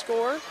leading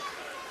scorer,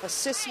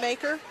 assist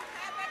maker,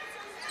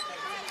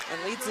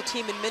 and leads the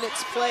team in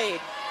minutes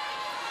played.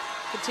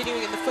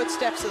 Continuing in the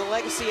footsteps of the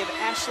legacy of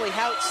Ashley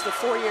Houts, the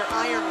 4-year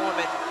Iron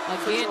Woman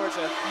for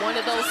Georgia. One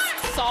of those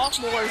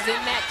sophomores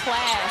in that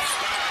class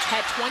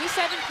had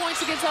 27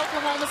 points against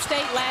Oklahoma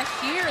State last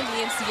year in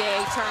the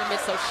NCAA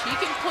tournament, so she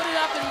can put it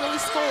up and really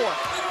score.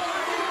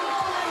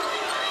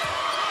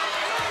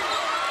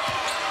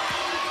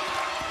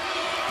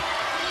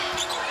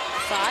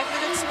 Five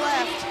minutes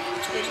left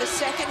in the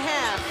second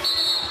half.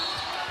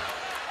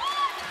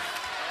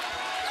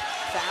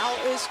 Foul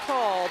is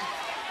called.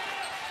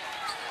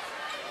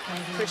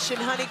 Christian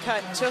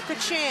Honeycutt took a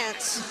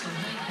chance.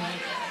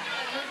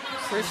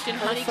 Christian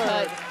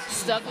Honeycutt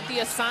stuck with the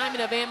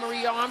assignment of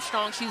Anne-Marie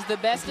Armstrong. She's the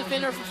best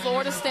defender for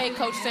Florida State.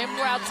 Coach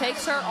Samrow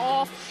takes her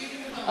off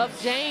of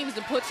James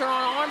and puts her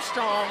on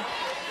Armstrong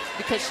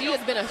because she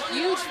has been a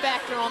huge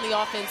factor on the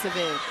offensive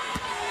end.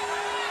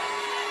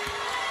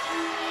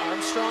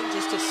 Armstrong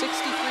just a 63%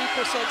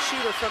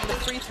 shooter from the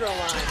free throw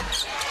line.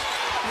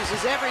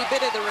 Uses every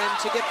bit of the rim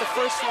to get the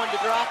first one to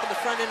drop in the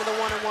front end of the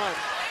one-on-one.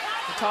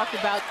 We talked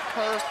about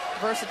her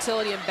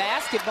versatility in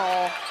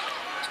basketball.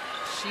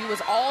 She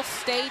was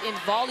all-state in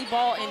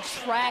volleyball and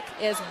track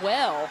as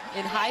well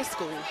in high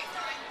school.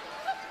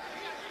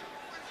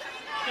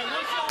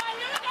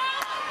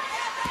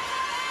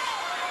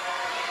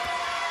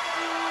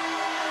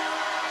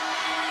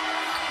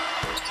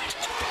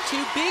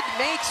 Two big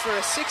makes for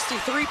a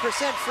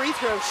 63% free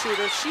throw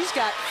shooter. She's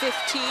got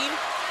 15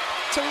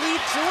 to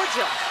lead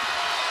Georgia.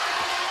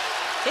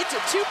 It's a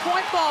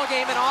 2-point ball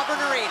game in Auburn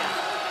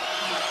Arena.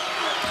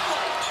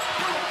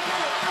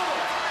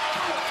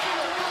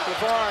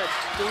 Brevard,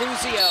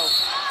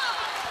 DeLuzio.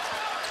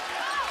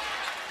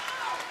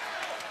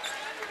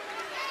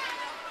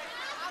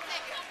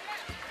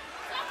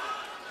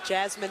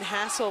 Jasmine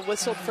Hassel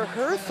whistled for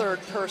her third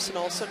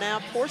personal. So now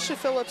Portia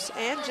Phillips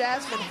and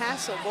Jasmine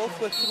Hassel both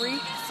with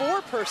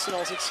four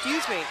personals,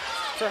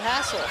 for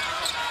Hassel.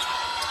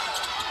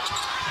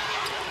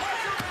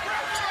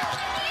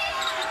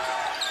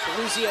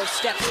 DeLuzio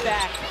steps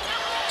back.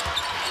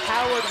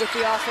 Howard with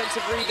the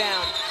offensive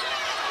rebound.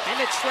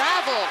 And a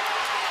travel.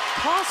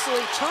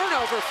 Costly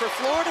turnover for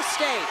Florida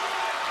State.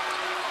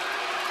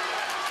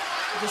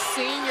 The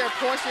senior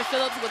Portia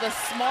Phillips with a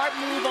smart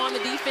move on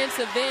the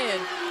defensive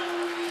end.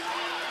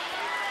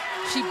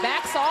 She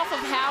backs off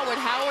of Howard.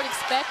 Howard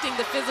expecting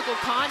the physical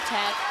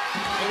contact,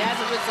 and as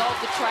a result,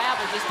 the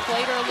travel just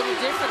played her a little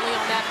differently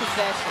on that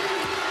possession.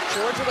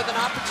 Georgia with an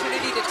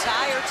opportunity to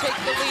tie or take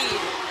the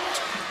lead.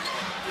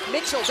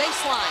 Mitchell,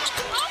 baseline.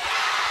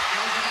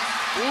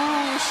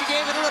 Ooh, she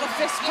gave it a little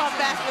fist pump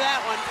after that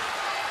one.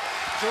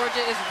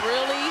 Georgia is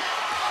really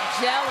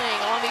gelling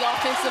on the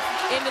offensive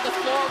end of the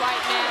floor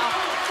right now.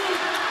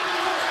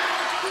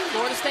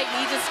 Florida State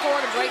needs a score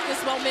to break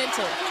this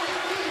momentum.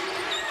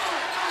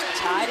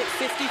 Tied at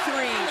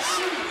 53s.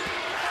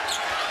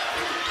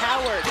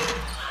 Howard.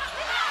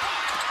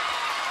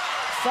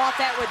 Thought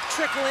that would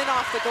trickle in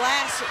off the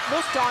glass. It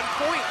looked on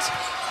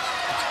point.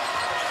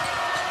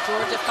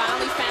 Georgia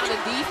finally found a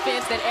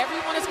defense that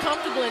everyone is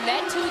comfortable in.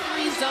 That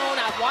 2-3 zone,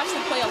 I've watched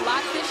them play a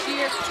lot this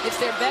year. It's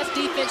their best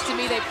defense to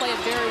me. They play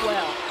it very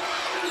well.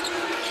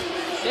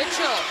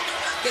 Mitchell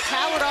gets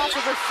Howard off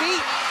of her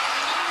feet.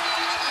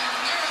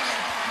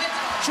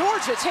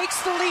 Georgia takes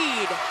the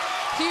lead.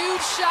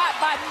 Huge shot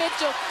by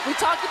Mitchell. We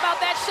talked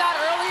about that shot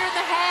earlier in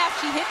the half.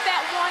 She hit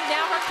that one.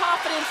 Now her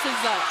confidence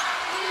is up.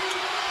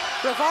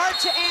 Brevard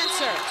to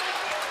answer.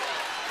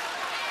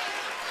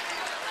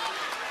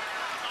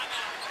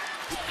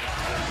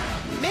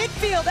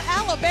 Midfield,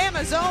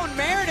 Alabama's own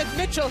Meredith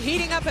Mitchell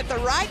heating up at the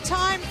right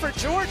time for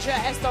Georgia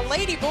as the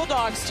Lady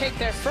Bulldogs take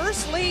their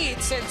first lead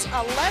since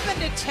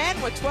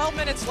 11-10 with 12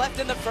 minutes left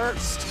in the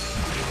first.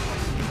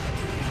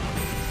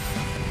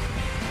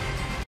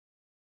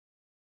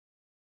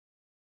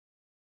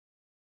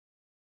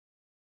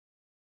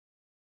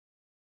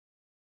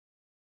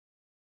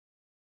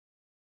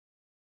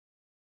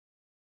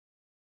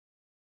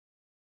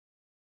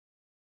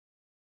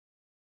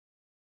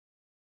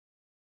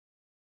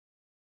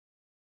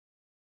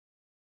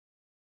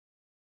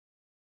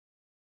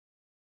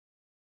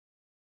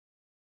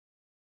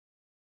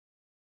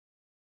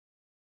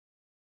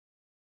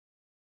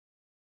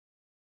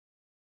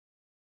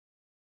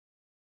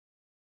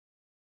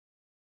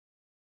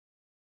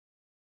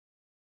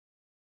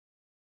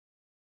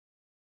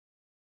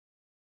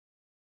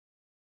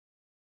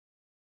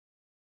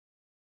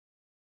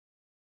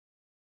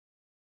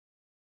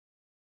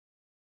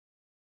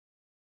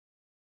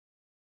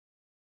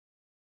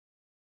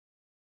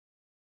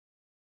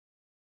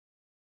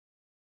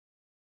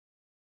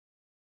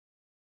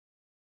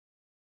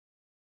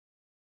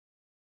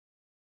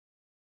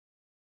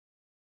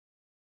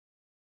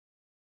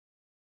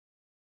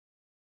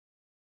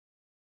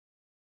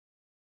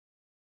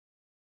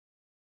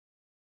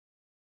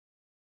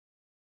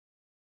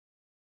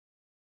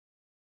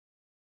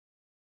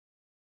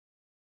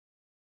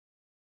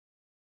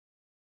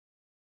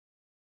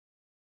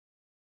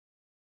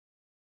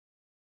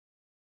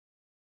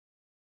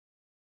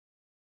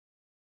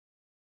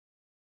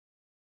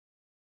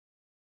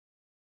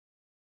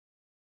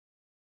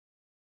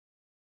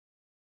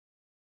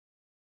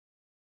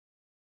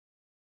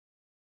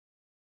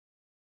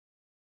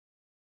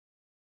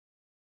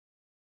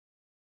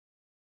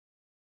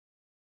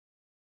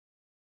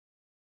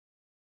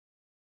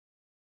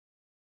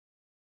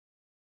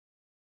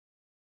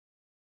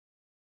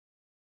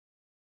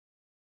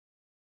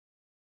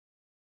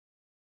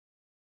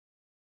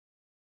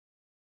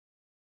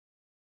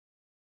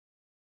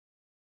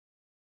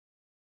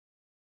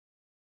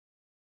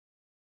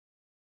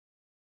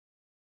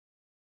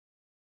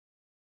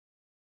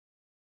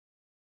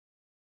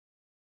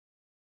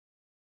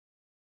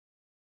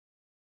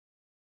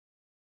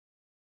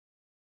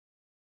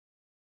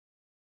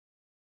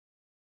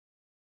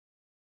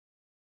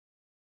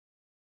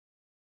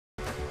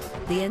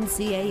 The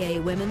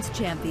NCAA Women's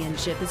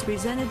Championship is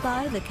presented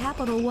by the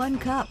Capital One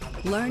Cup.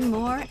 Learn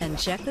more and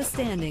check the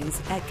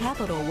standings at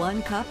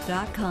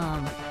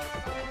CapitalOneCup.com.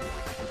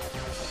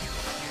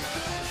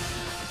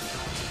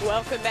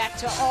 Welcome back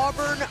to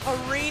Auburn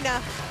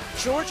Arena.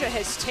 Georgia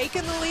has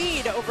taken the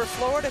lead over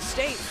Florida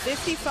State,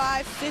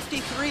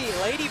 55-53.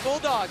 Lady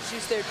Bulldogs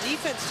use their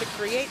defense to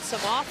create some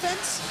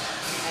offense,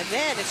 and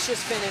then it's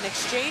just been an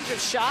exchange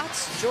of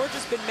shots.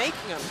 Georgia's been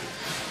making them.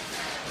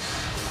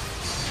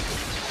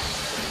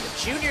 The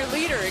junior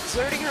leader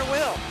exerting her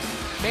will.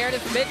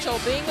 Meredith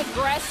Mitchell being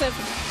aggressive.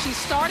 She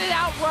started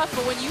out rough,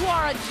 but when you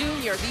are a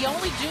junior, the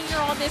only junior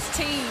on this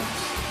team,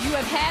 you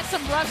have had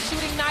some rough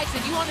shooting nights,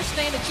 and you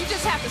understand that you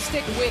just have to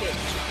stick with it.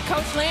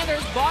 Coach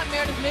Landers brought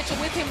Meredith Mitchell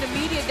with him to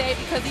media day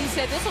because he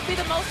said this will be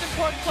the most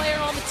important player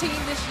on the team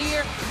this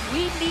year.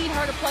 We need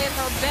her to play at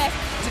her best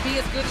to be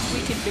as good as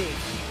we can be.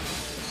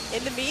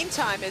 In the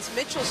meantime, as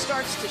Mitchell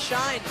starts to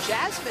shine,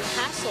 Jasmine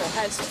Hassel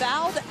has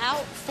fouled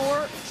out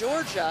for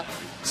Georgia.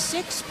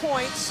 6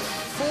 points,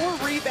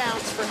 4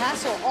 rebounds for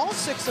Hassel. All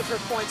 6 of her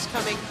points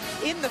coming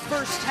in the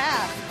first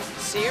half.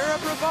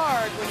 Sierra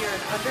Brevard, when you're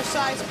an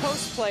undersized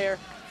post player,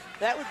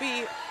 that would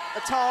be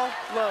a tall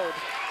load.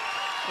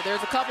 Well,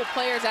 there's a couple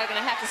players that are going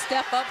to have to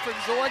step up for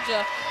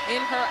Georgia in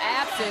her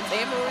absence.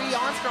 Anne-Marie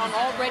Armstrong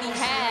already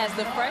has.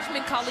 The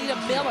freshman Khalida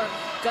Miller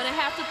going to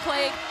have to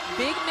play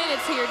big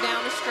minutes here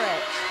down the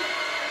stretch.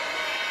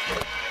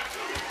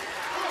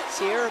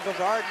 Sierra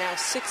Brevard now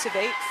 6 of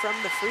 8 from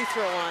the free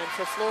throw line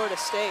for Florida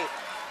State.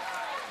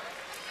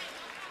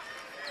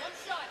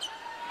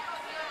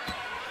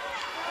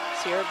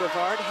 Sierra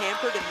Brevard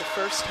hampered in the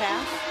first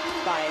half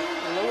by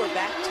lower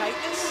back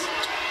tightness.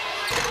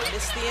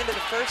 Missed the end of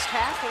the first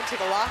half, went to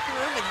the locker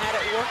room and had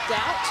it worked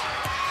out.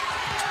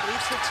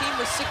 Leaves her team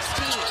with 16.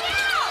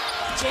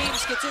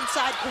 James gets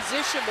inside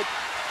position, but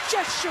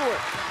just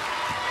short.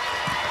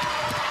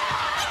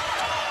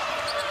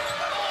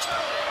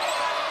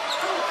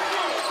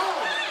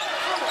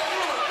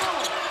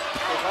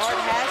 Brevard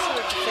has her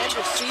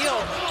defender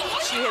sealed.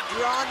 She had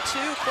drawn 2.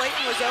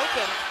 Clayton was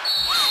open.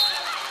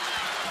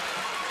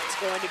 It's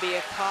going to be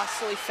a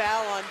costly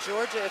foul on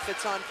Georgia if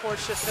it's on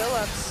Portia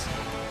Phillips.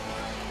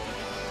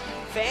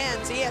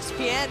 Fans,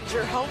 ESPN,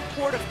 your home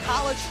court of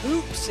college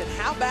hoops. And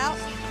how about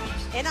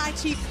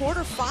NIT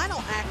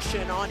quarterfinal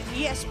action on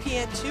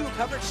ESPN2?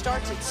 Coverage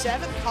starts at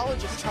 7.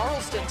 College of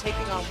Charleston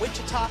taking on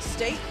Wichita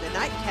State in the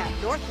nightcap.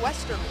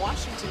 Northwestern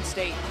Washington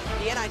State.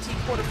 The NIT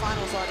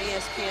quarterfinals on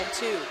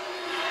ESPN2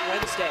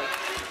 Wednesday.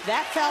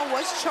 That foul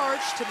was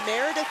charged to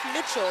Meredith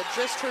Mitchell,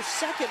 just her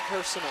 2nd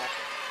personal.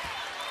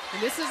 And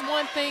this is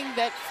one thing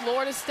that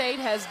Florida State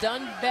has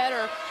done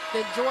better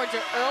than Georgia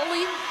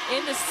early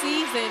in the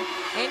season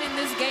and in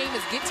this game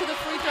is get to the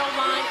free throw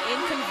line and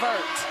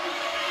convert.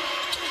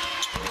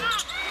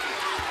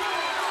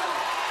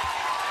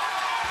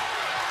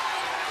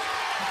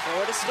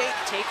 Florida State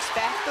takes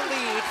back the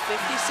lead,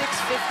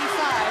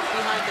 56-55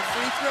 behind the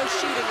free throw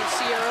shooting of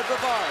Sierra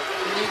Brevard.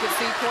 And you can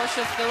see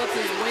Portia Phillips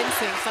is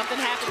wincing. Something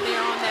happened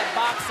there on that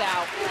box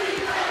out.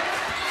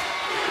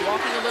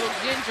 Walking a little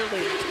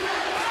gingerly.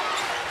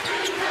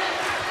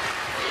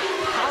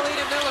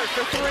 Khalida Miller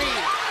for 3.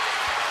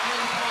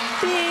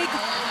 Big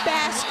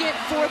basket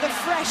for the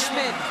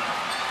freshman.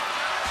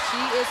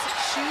 She is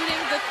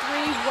shooting the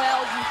 3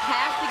 well. You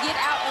have to get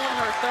out on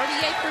her.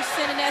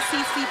 38% in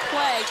SEC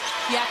play.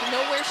 You have to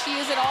know where she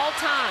is at all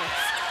times.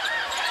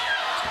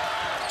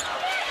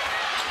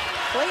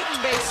 Clayton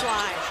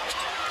baseline.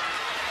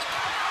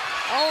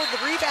 Oh, the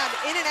rebound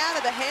in and out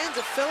of the hands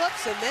of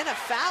Phillips, and then a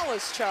foul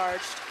is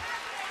charged.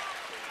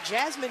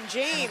 Jasmine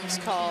James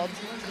called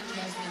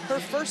her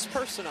first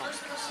personal.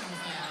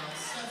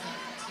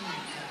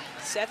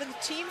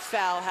 7th team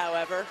foul,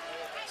 however.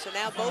 So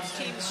now both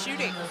teams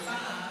shooting.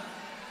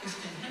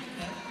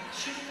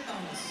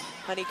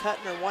 Honeycutt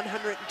in her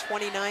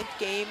 129th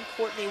game.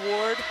 Courtney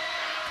Ward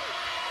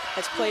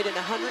has played in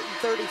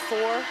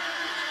 134.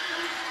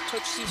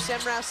 Coach Steve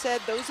Semrau said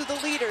those are the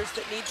leaders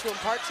that need to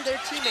impart to their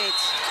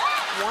teammates.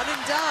 One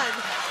and done.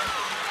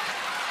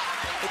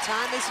 The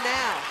time is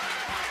now.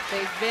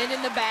 They've been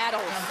in the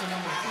battles.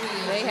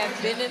 They have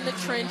been in the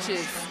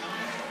trenches.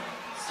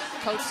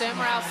 Coach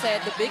Semrau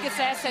said the biggest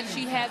asset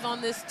she has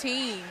on this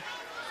team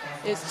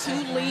is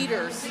 2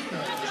 leaders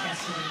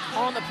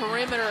on the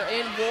perimeter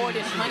in Ward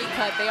and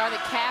Honeycutt. They are the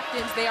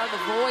captains. They are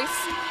the voice.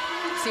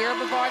 Sierra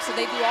Brevard, so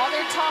they do all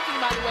their talking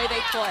by the way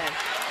they play.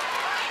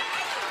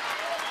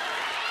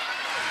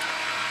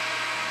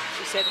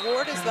 She said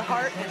Ward is the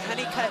heart and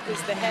Honeycutt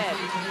is the head.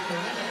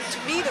 To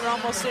me, they're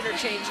almost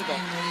interchangeable.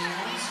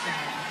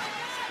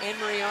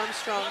 Anne-Marie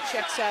Armstrong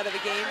checks out of the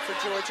game for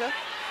Georgia.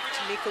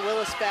 Tamika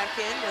Willis back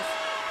in with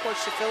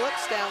Portia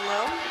Phillips down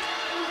low.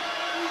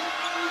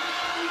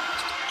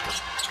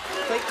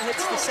 Clayton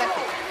hits the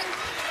 2nd.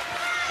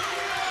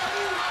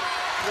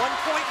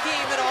 1-point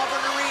game at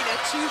Auburn Arena,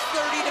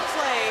 2:30 to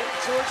play,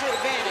 Georgia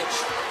advantage.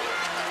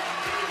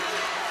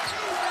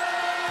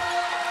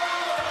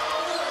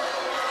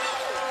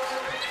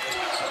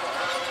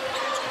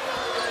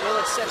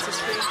 Willis sets the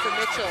screen for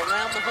Mitchell,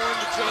 around the horn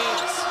to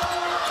James.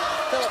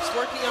 Phillips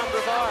working on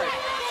Brevard.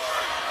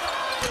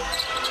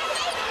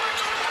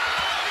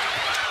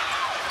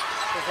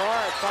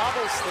 Brevard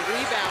bobbles the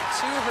rebound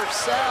to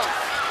herself,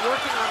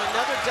 working on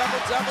another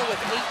double-double with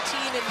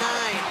 18 and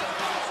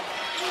 9.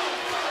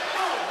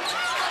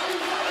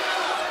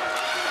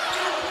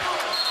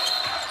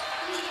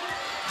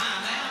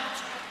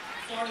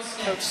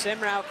 Coach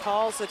Simrau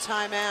calls the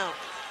timeout.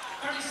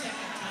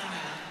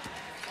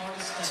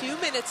 2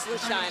 minutes,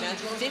 LaChina.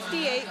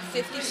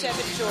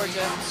 58-57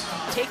 Georgia.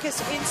 Take us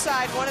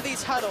inside one of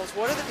these huddles.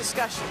 What are the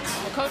discussions?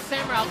 Well, Coach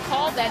Simrau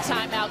called that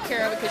timeout,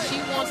 Kara, because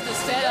she wants to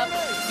set up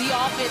the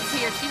offense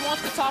here. She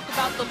wants to talk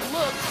about the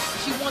look.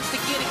 She wants to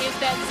get against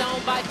that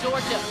zone by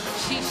Georgia.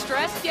 She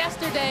stressed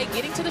yesterday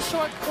getting to the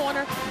short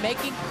corner,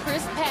 making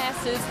crisp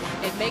passes,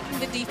 and making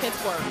the defense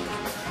work.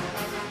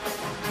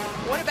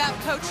 What about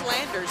Coach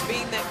Landers,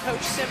 being that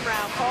Coach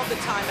Simrau called the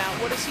timeout?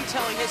 What is he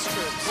telling his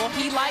troops? Well,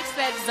 he likes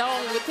that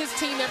zone. With his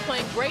team, they're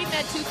playing great in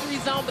that 2-3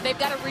 zone, but they've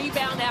got to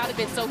rebound out of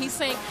it. So he's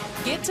saying,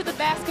 get to the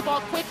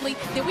basketball quickly,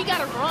 then we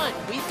got to run.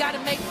 We've got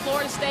to make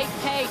Florida State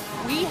pay.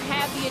 We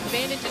have the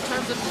advantage in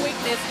terms of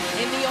quickness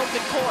in the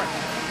open court.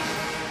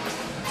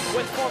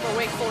 With former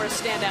Wake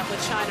Forest standout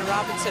LaChina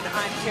Robinson,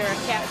 I'm Kara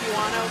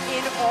Capuano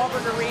in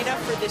Auburn Arena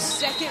for this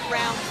second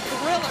round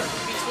thriller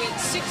between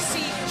 6th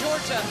seed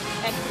Georgia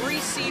and 3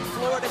 seed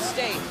Florida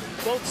State.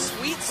 Both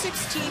Sweet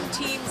 16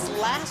 teams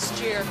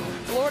last year.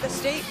 Florida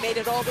State made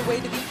it all the way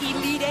to the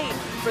Elite Eight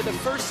for the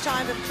first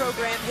time in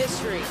program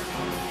history.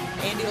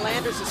 Andy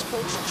Landers has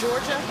coached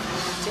Georgia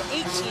to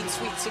 18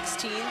 Sweet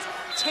 16s,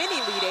 10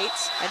 Elite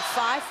Eights, and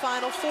 5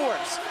 Final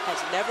Fours. Has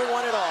never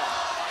won it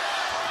all.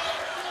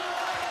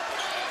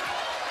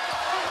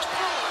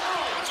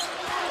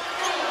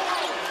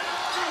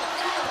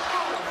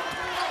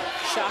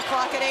 Shot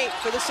clock at 8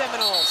 for the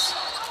Seminoles.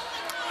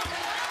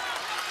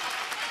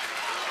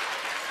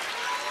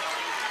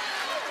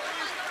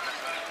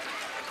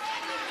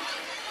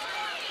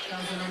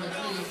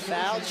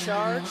 Foul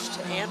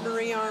charged,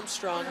 Anne-Marie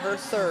Armstrong, her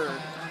third.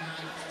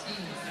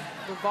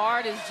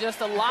 Brevard is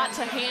just a lot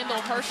to handle.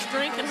 Her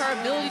strength and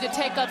her ability to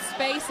take up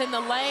space in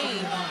the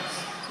lane.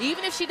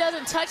 Even if she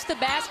doesn't touch the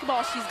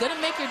basketball, she's going to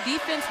make your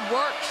defense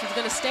work. She's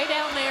going to stay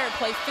down there and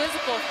play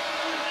physical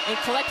and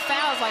collect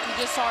fouls like we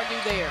just saw her do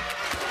there.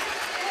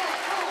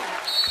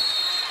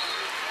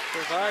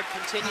 Brevard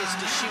continues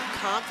to shoot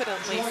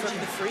confidently from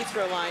the free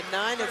throw line.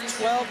 9 of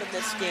 12 in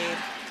this game.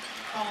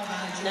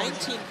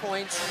 19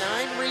 points,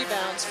 9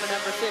 rebounds for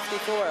number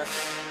 54.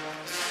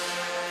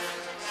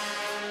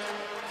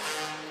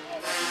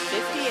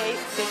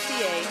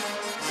 58-58.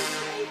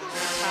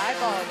 Tie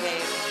ball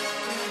game.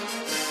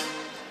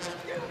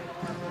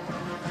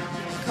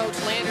 Coach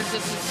Landers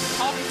just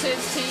talking to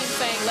his team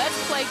saying, let's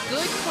play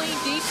good, clean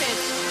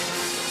defense.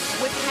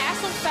 With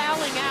Hassel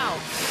fouling out,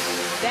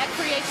 that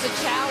creates a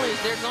challenge.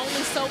 There's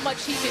only so much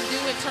he can do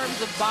in terms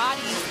of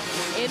bodies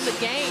in the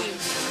game.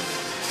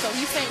 So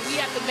he's saying we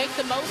have to make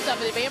the most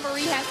of it. If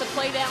Anne-Marie has to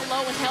play down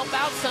low and help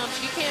out some,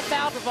 she can't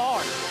foul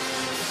Brevard.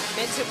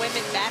 Men's and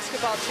women's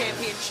basketball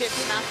championships,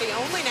 not the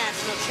only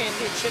national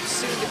championships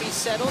soon to be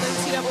settled.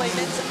 NCAA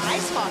men's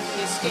ice hockey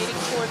is skating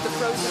toward the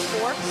Frozen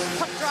Four.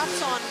 Puck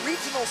drops on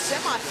regional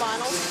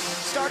semifinals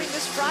starting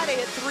this Friday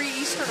at 3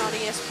 Eastern on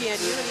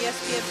ESPNU and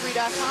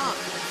ESPN3.com.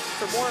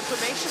 For more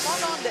information,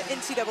 log on to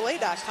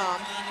NCAA.com,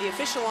 the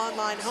official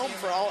online home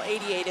for all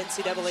 88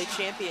 NCAA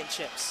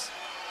championships.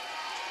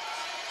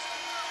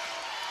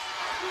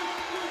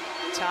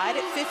 Tied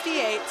at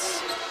 58.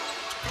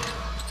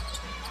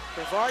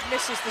 Brevard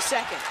misses the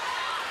second.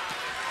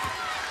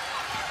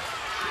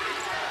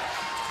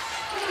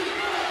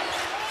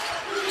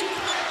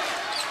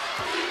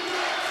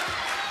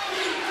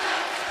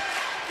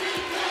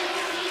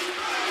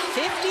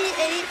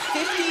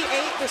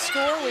 The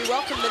score. We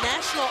welcome the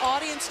national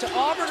audience to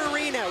Auburn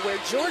Arena, where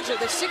Georgia,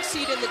 the 6th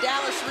seed in the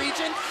Dallas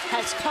region,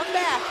 has come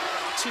back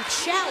to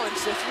challenge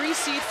the 3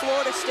 seed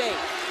Florida State.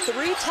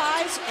 3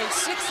 ties and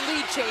 6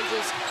 lead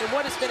changes in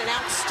what has been an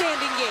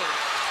outstanding game.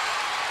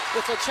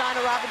 With LaChina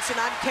Robinson,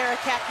 I'm Kara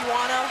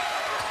Capuano.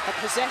 A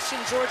possession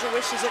Georgia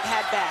wishes it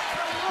had back.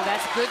 Well,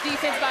 that's good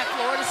defense by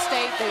Florida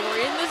State. They were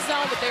in the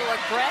zone, but they were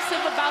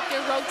aggressive about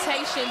their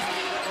rotations.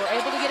 Were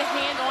able to get a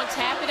hand on,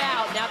 tap it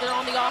out. Now they're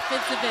on the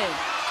offensive end.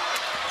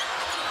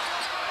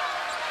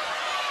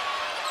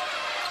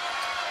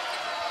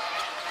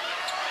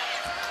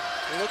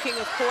 Looking,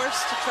 of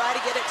course, to try to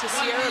get it to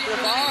Sierra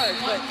Brevard,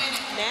 but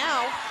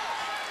now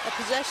a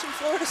possession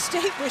Florida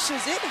State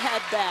wishes it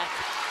had back.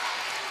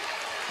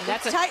 And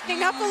that's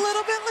tightening up a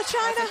little bit,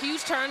 LaChina. That's a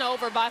huge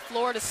turnover by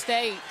Florida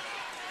State.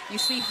 You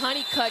see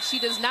Honeycutt, she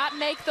does not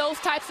make those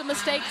types of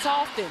mistakes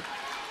often.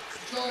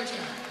 Georgia.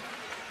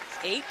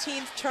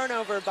 18th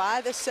turnover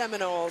by the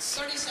Seminoles.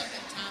 30-second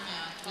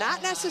timeout.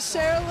 Not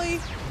necessarily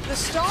the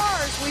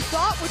stars we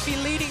thought would be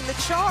leading the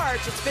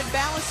charge. It's been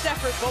balanced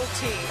effort, both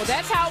teams. Well,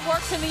 that's how it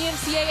works in the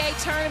NCAA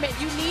tournament.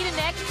 You need an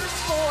extra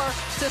score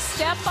to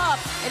step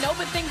up and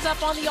open things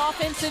up on the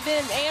offensive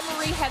end.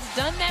 Anne-Marie has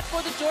done that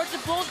for the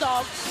Georgia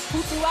Bulldogs,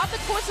 who throughout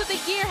the course of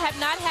the year have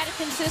not had a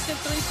consistent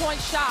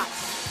three-point shot.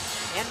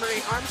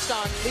 Anne-Marie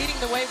Armstrong leading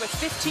the way with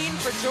 15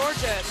 for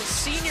Georgia. The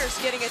seniors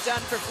getting it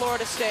done for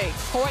Florida State.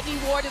 Courtney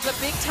Ward is a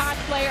big-time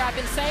player. I've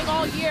been saying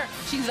all year,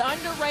 she's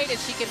underrated.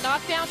 She can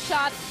knock down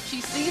shots. She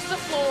sees the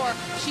floor.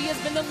 She has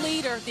been the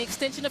leader, the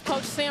extension of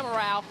Coach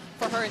Simrau,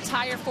 for her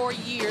entire 4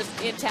 years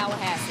in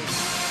Tallahassee.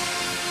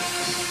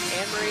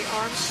 Anne-Marie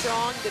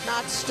Armstrong did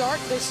not start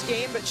this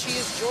game, but she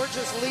is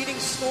Georgia's leading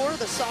scorer,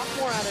 the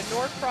sophomore out of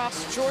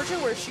Norcross, Georgia,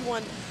 where she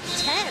won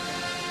 10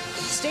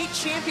 state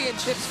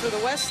championships for the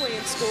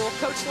Wesleyan School.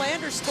 Coach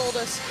Landers told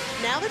us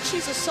now that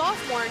she's a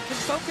sophomore and can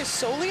focus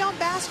solely on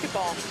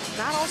basketball,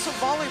 not also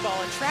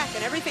volleyball and track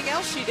and everything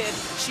else she did,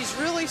 she's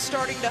really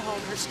starting to hone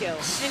her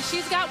skills. And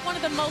she's got one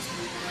of the most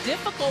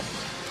difficult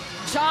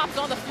jobs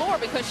on the floor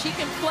because she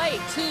can play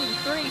 2,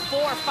 3,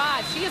 4,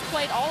 5. She has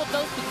played all of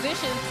those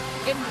positions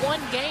in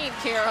one game,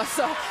 Kara,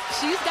 so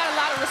she's got a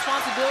lot of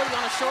responsibility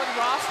on a shortened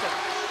roster.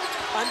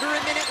 Under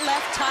a minute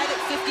left, tied at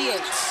 58.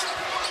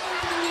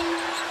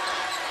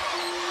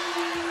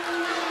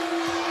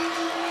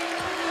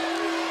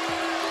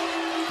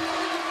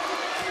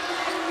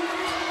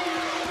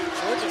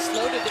 Georgia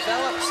slow to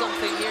develop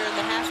something here in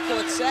the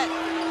half-court set.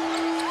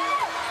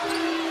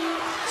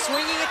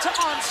 Swinging it to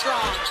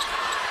Armstrong.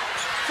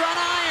 Front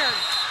iron.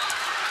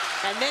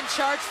 And then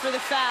charge for the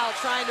foul,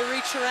 trying to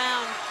reach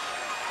around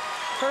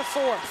her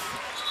fourth.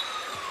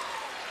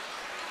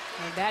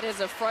 And that is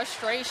a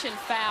frustration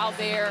foul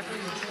there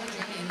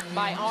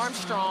by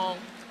Armstrong.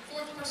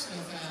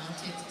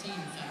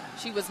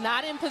 She was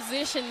not in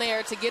position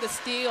there to get a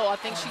steal. I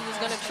think she was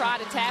going to try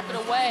to tap it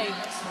away.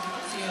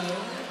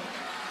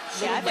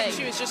 Yeah, I think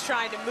she was just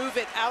trying to move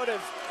it out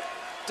of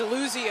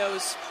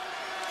Deluzio's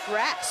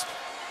grasp.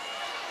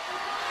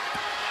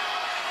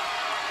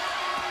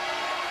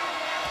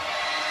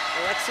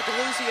 Alexa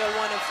Deluzio,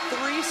 one of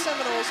 3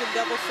 Seminoles in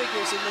double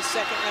figures in this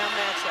second round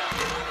matchup.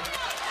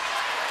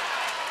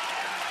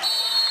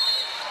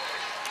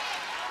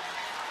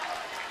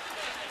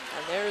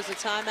 And there is a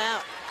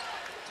timeout.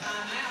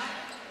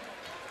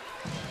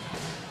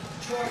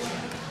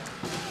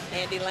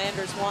 Andy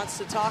Landers wants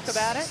to talk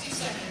about it.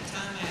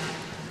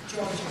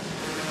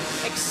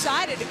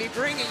 Excited to be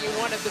bringing you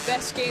one of the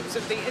best games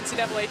of the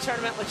NCAA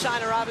tournament.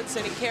 LaChina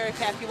Robinson and Kara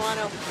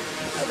Capuano.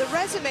 The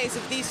resumes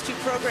of these two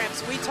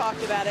programs, we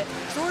talked about it.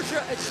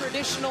 Georgia, a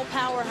traditional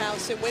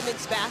powerhouse in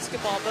women's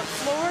basketball, but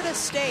Florida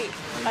State,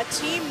 a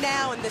team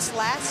now in this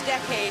last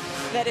decade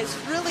that has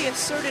really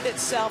asserted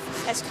itself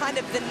as kind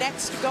of the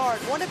next guard,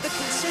 one of the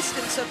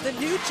consistents of the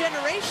new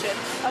generation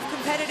of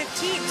competitive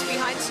teams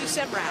behind Sue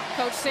Semrau.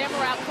 Coach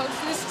Semrau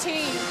coached this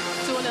team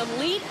to an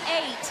Elite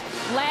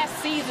 8 last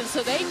season,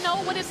 so they know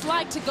what it's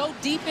like to go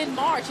deep in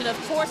March. And of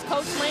course,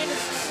 Coach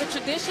Landers, the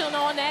tradition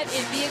on that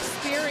is the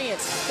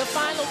experience, the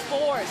Final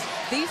Fours.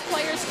 These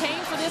players came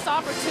for this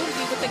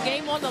opportunity with the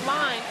game on the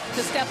line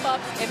to step up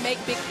and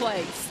make big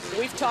plays.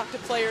 We've talked to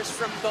players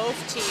from both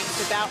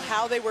teams about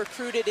how they were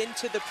recruited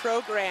into the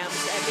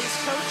programs, and these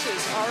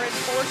coaches are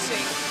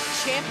enforcing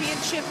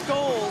championship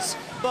goals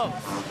both.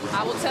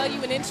 I will tell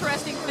you an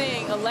interesting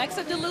thing.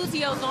 Alexa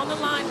Deluzio's on the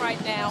line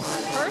right now.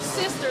 Her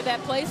sister that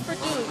plays for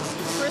Duke,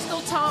 Crystal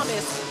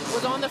Thomas,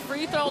 was on the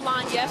free throw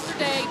line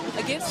yesterday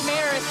against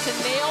Marist to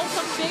nail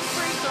some big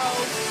free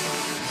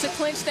throws to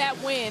clinch that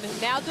win.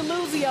 Now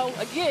Deluzio,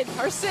 again,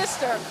 her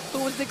sister,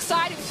 who was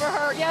excited for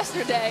her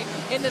yesterday,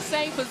 in the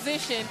same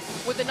position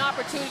with an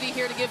opportunity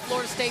here to give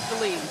Florida State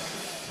the lead.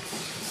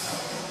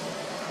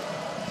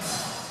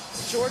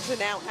 Georgia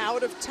now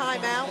out of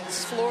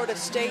timeouts. Florida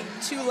State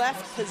 2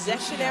 left.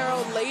 Possession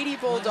arrow, Lady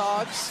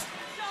Bulldogs.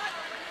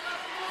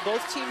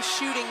 Both teams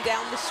shooting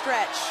down the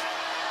stretch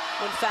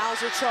when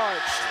fouls are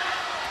charged.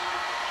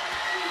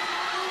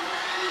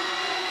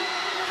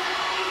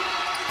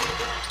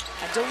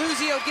 And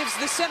Deluzio gives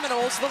the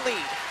Seminoles the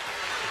lead.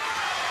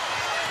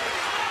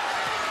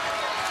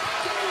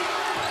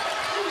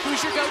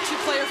 Who's your go-to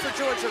player for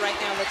Georgia right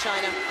now,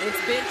 LaChina? It's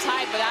been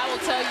tight, but I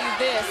will tell you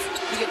this.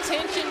 The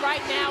attention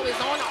right now is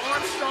on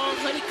Armstrong.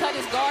 Honeycutt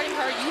is guarding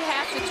her. You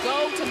have to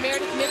go to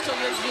Meredith Mitchell,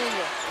 your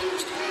junior.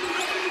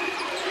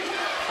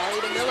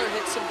 Alida Miller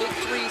hit some big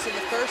threes in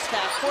the first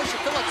half. Portia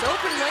Phillips,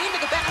 open lane to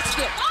the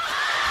basket.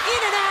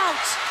 In and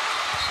out.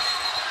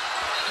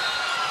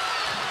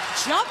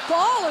 Jump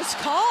ball is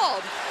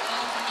called.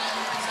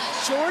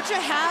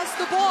 Georgia has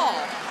the ball.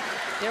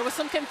 There was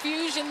some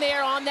confusion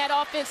there on that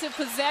offensive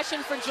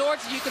possession for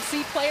Georgia. You could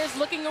see players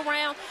looking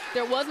around.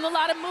 There wasn't a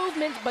lot of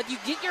movement, but you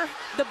get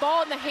the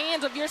ball in the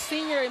hands of your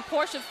senior in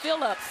Portia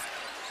Phillips.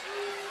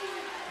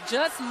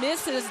 Just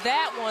misses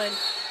that one.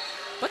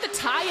 But the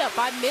tie-up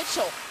by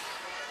Mitchell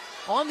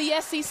on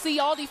the SEC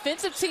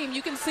all-defensive team,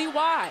 you can see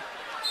why.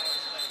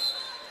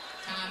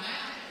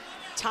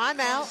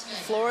 Timeout,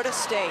 Florida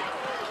State.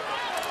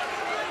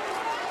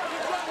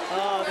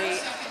 Oh, the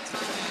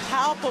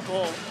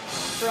palpable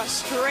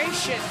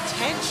frustration,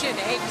 tension,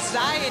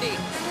 anxiety.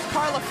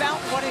 Carla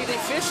Fountain, one of the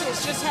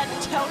officials, just had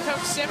to tell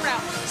Coach Semrau,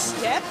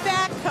 step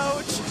back,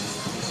 Coach,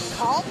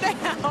 calm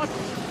down.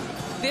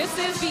 This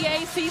is the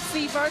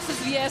ACC versus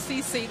the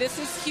SEC. This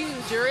is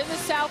huge. You're in the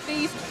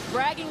Southeast,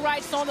 bragging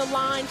rights on the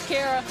line,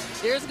 Kara.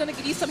 There's going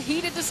to be some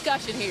heated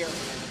discussion here.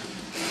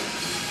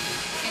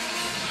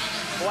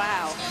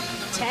 Wow.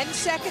 10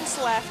 seconds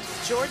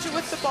left. Georgia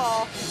with the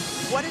ball.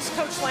 What is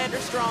Coach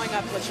Landers drawing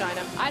up,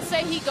 LaChina? I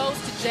say he goes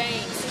to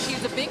James.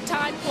 She's a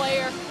big-time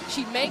player.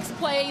 She makes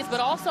plays, but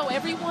also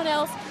everyone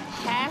else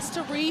has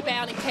to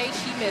rebound in case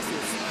she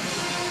misses.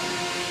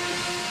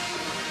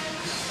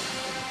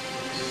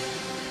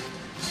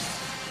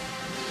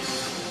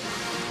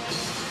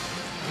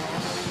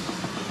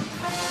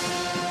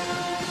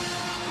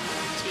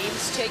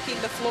 taking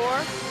the floor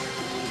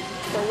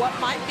for what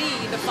might be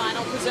the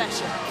final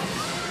possession.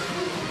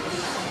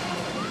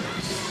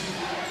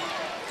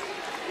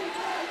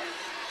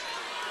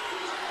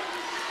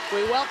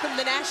 We welcome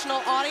the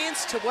national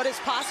audience to what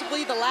is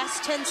possibly the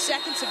last 10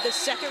 seconds of this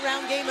second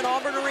round game at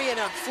Auburn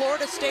Arena.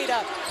 Florida State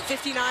up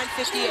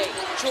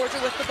 59-58. Georgia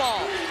with the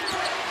ball.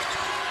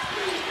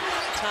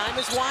 Time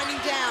is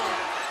winding down.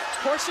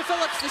 Portia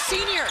Phillips, the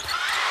senior,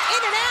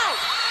 in and out.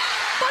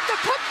 But the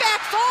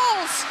putback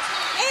falls.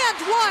 And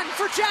one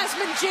for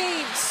Jasmine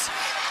James.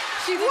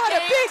 She's what a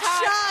big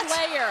shot shot.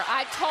 Player.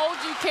 I told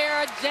you,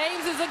 Kara,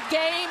 James is a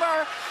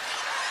gamer.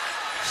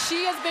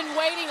 She has been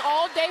waiting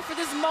all day for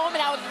this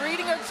moment. I was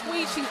reading her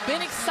tweet. She's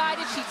been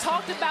excited. She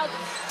talked about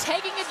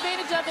taking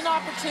advantage of an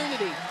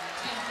opportunity.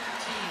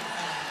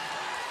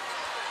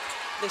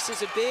 This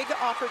is a big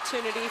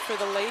opportunity for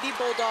the Lady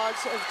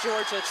Bulldogs of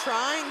Georgia,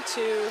 trying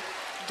to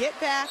get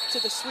back to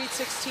the Sweet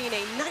 16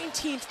 a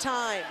 19th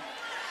time.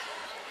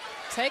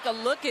 Take a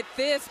look at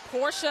this.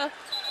 Portia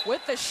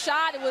with the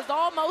shot. It was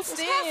almost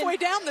in. Halfway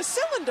down the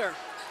cylinder.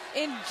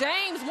 And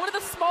James, one of the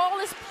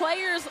smallest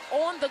players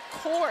on the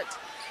court,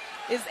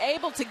 is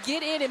able to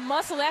get in and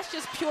muscle. That's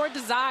just pure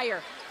desire.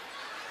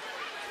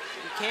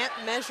 You can't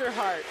measure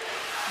heart.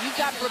 You've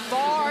got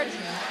Brevard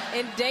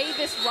and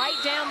Davis right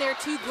down there,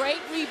 two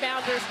great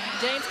rebounders.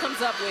 James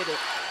comes up with it.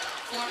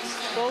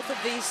 Both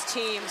of these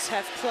teams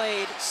have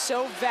played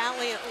so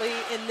valiantly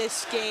in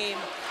this game.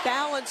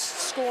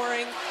 Balanced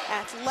scoring,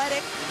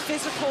 athletic,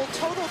 physical,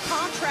 total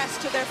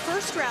contrast to their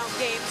first round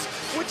games,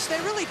 which they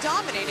really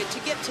dominated to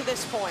get to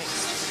this point.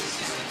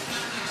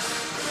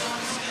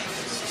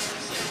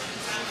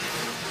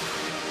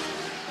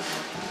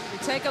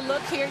 Take a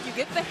look here. You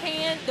get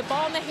the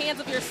ball in the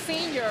hands of your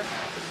senior.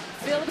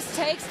 Phillips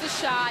takes the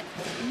shot,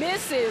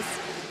 misses.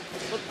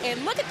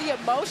 And look at the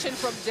emotion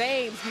from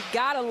James. You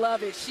gotta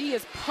love it. She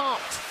is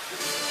pumped.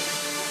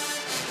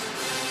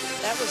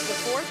 That was the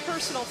fourth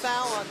personal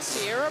foul on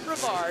Sierra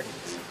Brevard,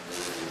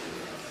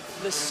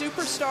 the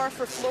superstar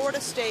for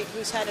Florida State,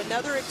 who's had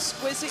another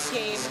exquisite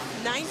game,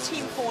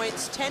 19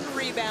 points, 10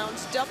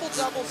 rebounds,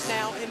 double-doubles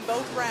now in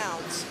both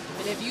rounds.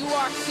 And if you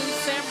are Sue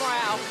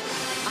Semrau,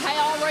 I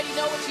already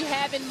know what you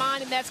have in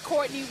mind, and that's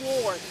Courtney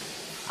Ward.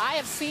 I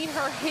have seen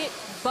her hit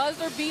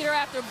buzzer beater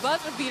after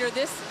buzzer beater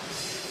this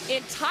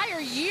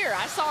entire year.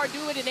 I saw her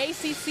do it in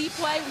ACC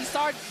play. We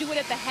saw her do it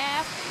at the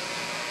half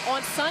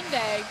on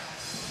Sunday.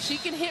 She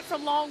can hit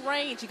from long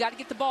range. You got to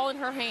get the ball in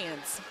her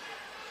hands.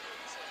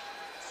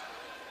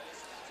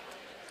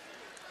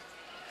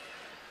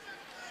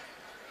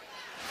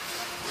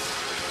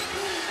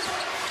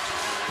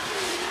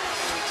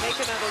 Take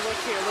another look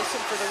here. Listen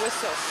for the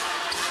whistle.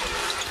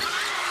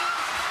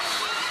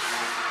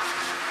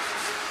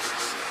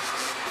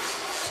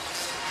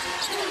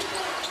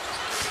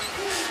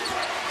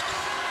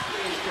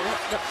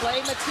 The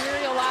play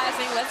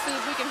materializing. Let's see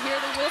if we can hear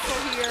the whistle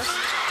here.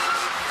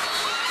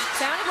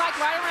 Sounded like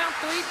right around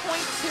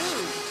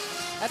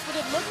 3.2. That's what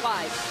it looked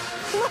like.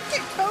 Look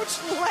at Coach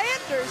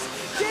Landers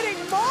getting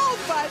mauled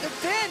by the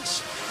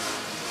bench.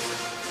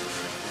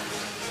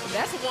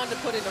 That's one to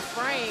put in a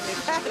frame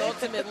if you could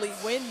ultimately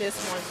win this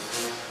one.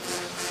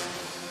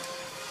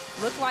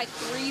 Looked like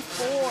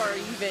 3-4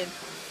 even.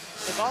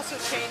 They've also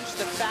changed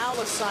the foul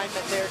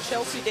assignment there.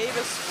 Chelsea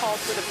Davis called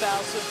for the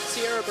foul, so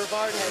Sierra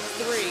Brevard has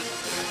 3.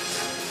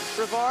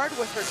 Brevard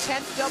with her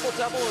 10th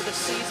double-double of the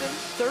season,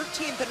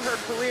 13th in her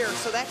career,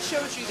 so that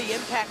shows you the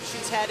impact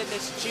she's had in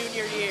this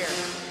junior year.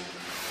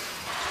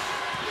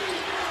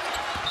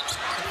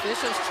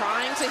 Officials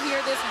trying to hear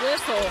this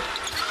whistle.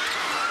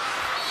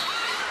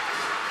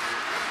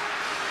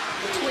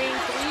 Between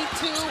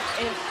 3.2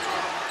 and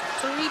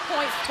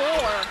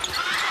 3.4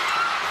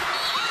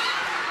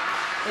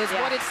 is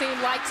what it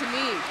seemed like to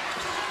me.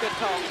 Good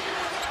call.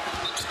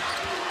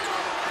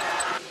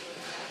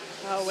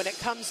 Oh, when it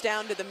comes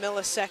down to the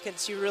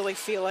milliseconds, you really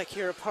feel like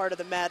you're a part of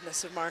the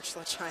madness of March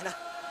La China.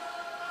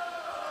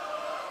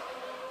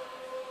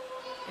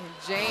 And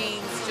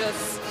James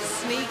just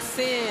sneaks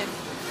in.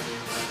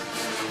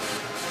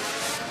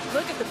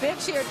 Look at the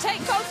bench here.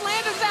 Take Coach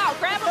Landers out.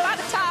 Grab him by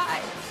the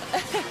tie.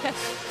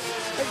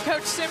 And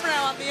Coach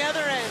Semrau on the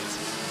other end,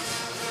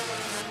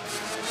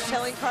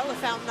 telling Carla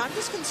Fountain, I'm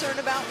just concerned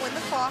about when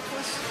the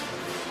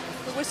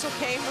whistle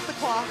came with the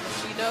clock.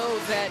 She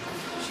knows that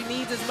she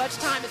needs as much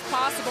time as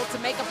possible to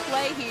make a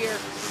play here.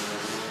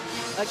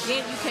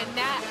 Again, you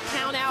cannot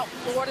count out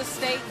Florida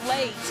State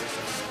late.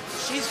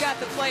 She's got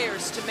the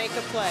players to make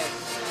a play.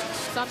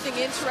 Something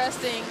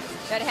interesting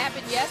that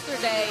happened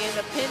yesterday in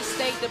the Penn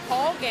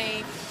State-DePaul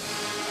game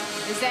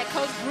is that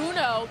Coach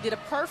Bruno did a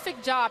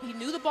perfect job. He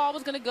knew the ball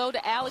was going to go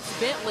to Alex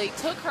Bentley,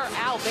 took her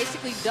out,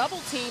 basically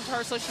double-teamed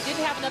her, so she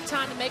didn't have enough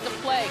time to make a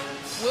play.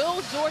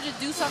 Will Georgia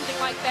do something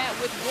like that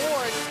with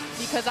Ward?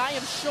 Because I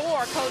am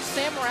sure Coach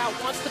Semrau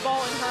wants the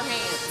ball in her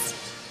hands.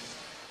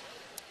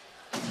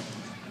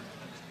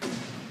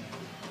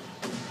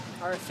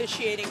 Our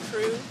officiating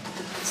crew,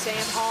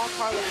 Sam Hall,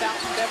 Carla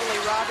Fountain, Beverly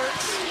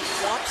Roberts,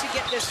 want to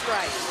get this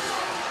right.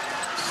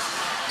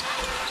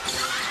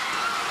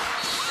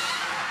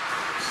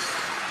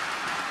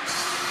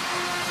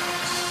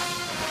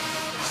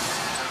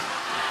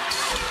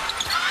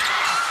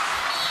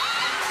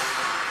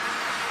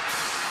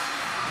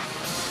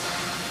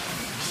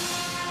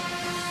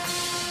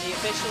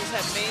 officials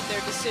have made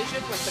their decision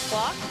with the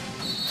clock.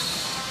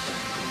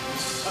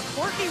 A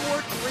Courtney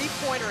Ward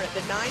three-pointer at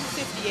the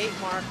 9:58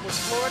 mark was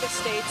Florida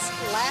State's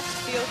last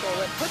field goal.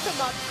 It put them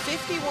up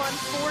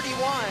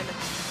 51-41.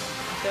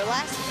 Their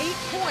last 8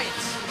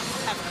 points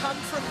have come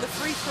from the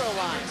free throw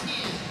line.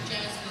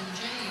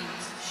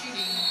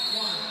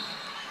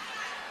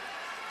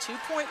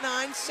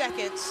 2.9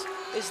 seconds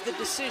is the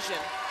decision.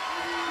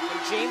 And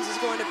James is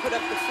going to put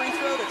up the free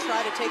throw to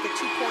try to take a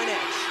 2-point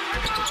edge.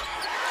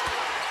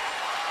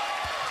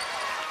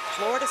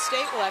 Florida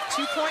State will have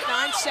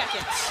 2.9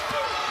 seconds.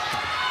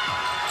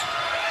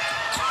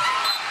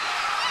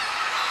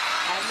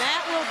 And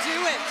that will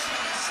do it.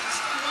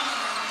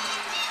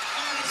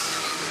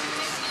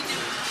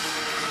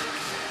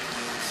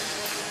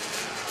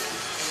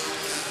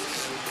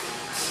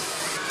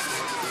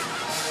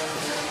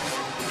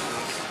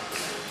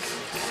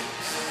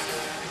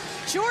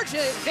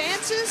 Georgia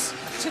advances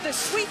to the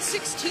Sweet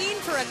 16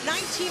 for a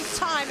 19th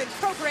time in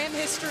program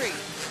history.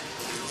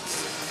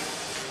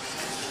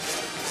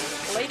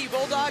 Lady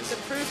Bulldogs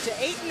improved to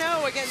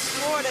 8-0 against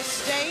Florida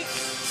State.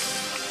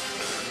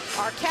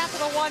 Our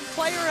Capital One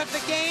player of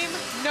the game,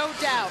 no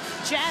doubt,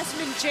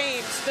 Jasmine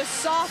James, the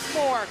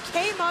sophomore,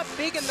 came up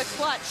big in the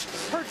clutch.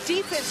 Her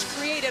defense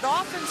created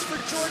offense for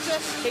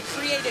Georgia. It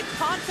created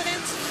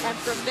confidence. And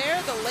from there,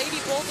 the Lady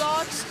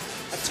Bulldogs,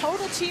 a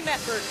total team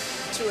effort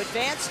to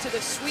advance to the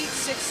Sweet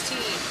 16.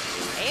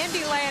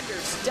 Andy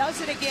Landers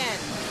does it again.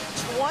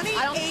 28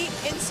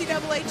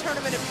 NCAA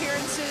tournament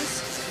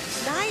appearances,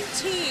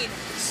 19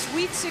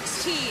 Sweet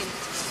 16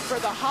 for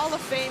the Hall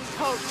of Fame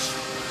coach.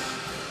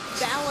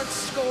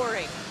 Balanced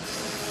scoring.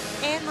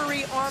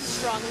 Anne-Marie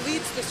Armstrong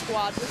leads the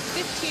squad with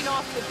 15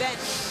 off the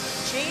bench.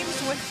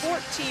 James with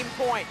 14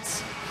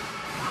 points.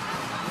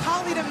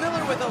 Khalida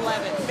Miller with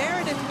 11.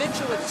 Meredith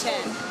Mitchell with 10.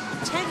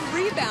 10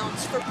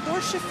 rebounds for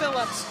Portia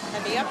Phillips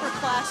and the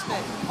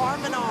upperclassmen,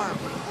 arm in arm,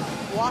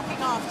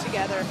 walking off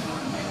together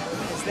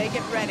as they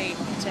get ready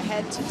to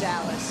head to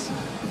Dallas.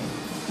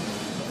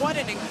 What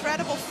an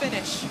incredible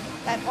finish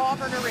at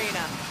Auburn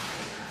Arena.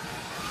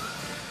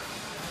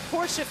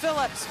 Portia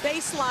Phillips,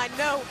 baseline,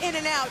 no, in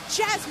and out.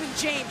 Jasmine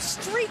James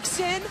streaks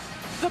in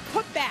the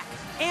putback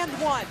and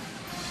one.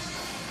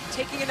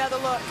 Taking another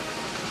look.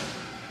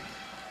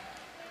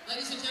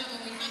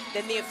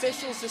 Then the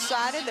officials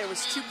decided there was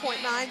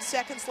 2.9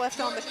 seconds left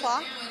on the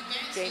clock.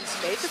 James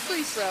made the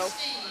free throw.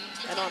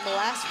 And on the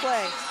last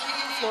play,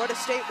 Florida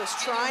State was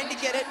trying to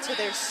get it to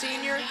their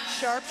senior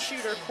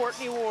sharpshooter,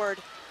 Courtney Ward,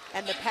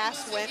 and the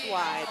pass went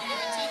wide.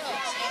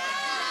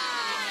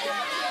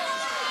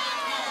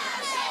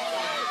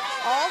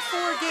 All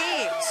 4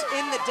 games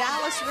in the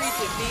Dallas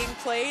region being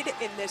played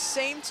in this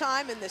same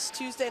time in this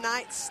Tuesday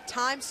night's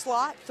time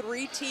slot.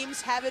 3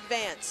 teams have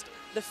advanced.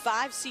 The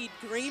 5-seed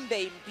Green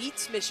Bay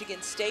beats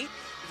Michigan State.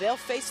 They'll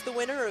face the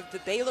winner of the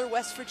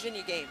Baylor-West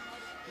Virginia game.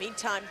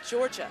 Meantime,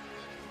 Georgia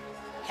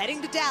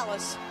heading to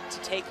Dallas to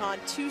take on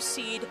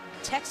 2-seed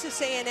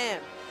Texas A&M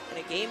in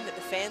a game that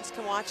the fans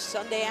can watch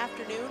Sunday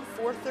afternoon,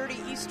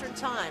 4:30 Eastern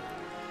Time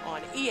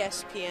on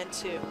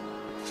ESPN2.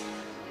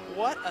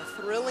 What a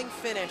thrilling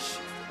finish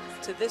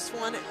to this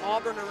one at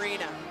Auburn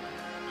Arena.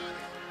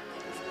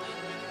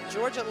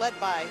 Georgia led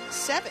by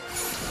 7 in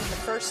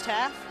the first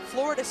half.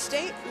 Florida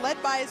State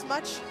led by as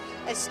much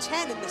as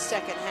 10 in the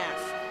second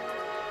half.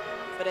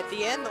 But at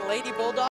the end, the Lady Bulldogs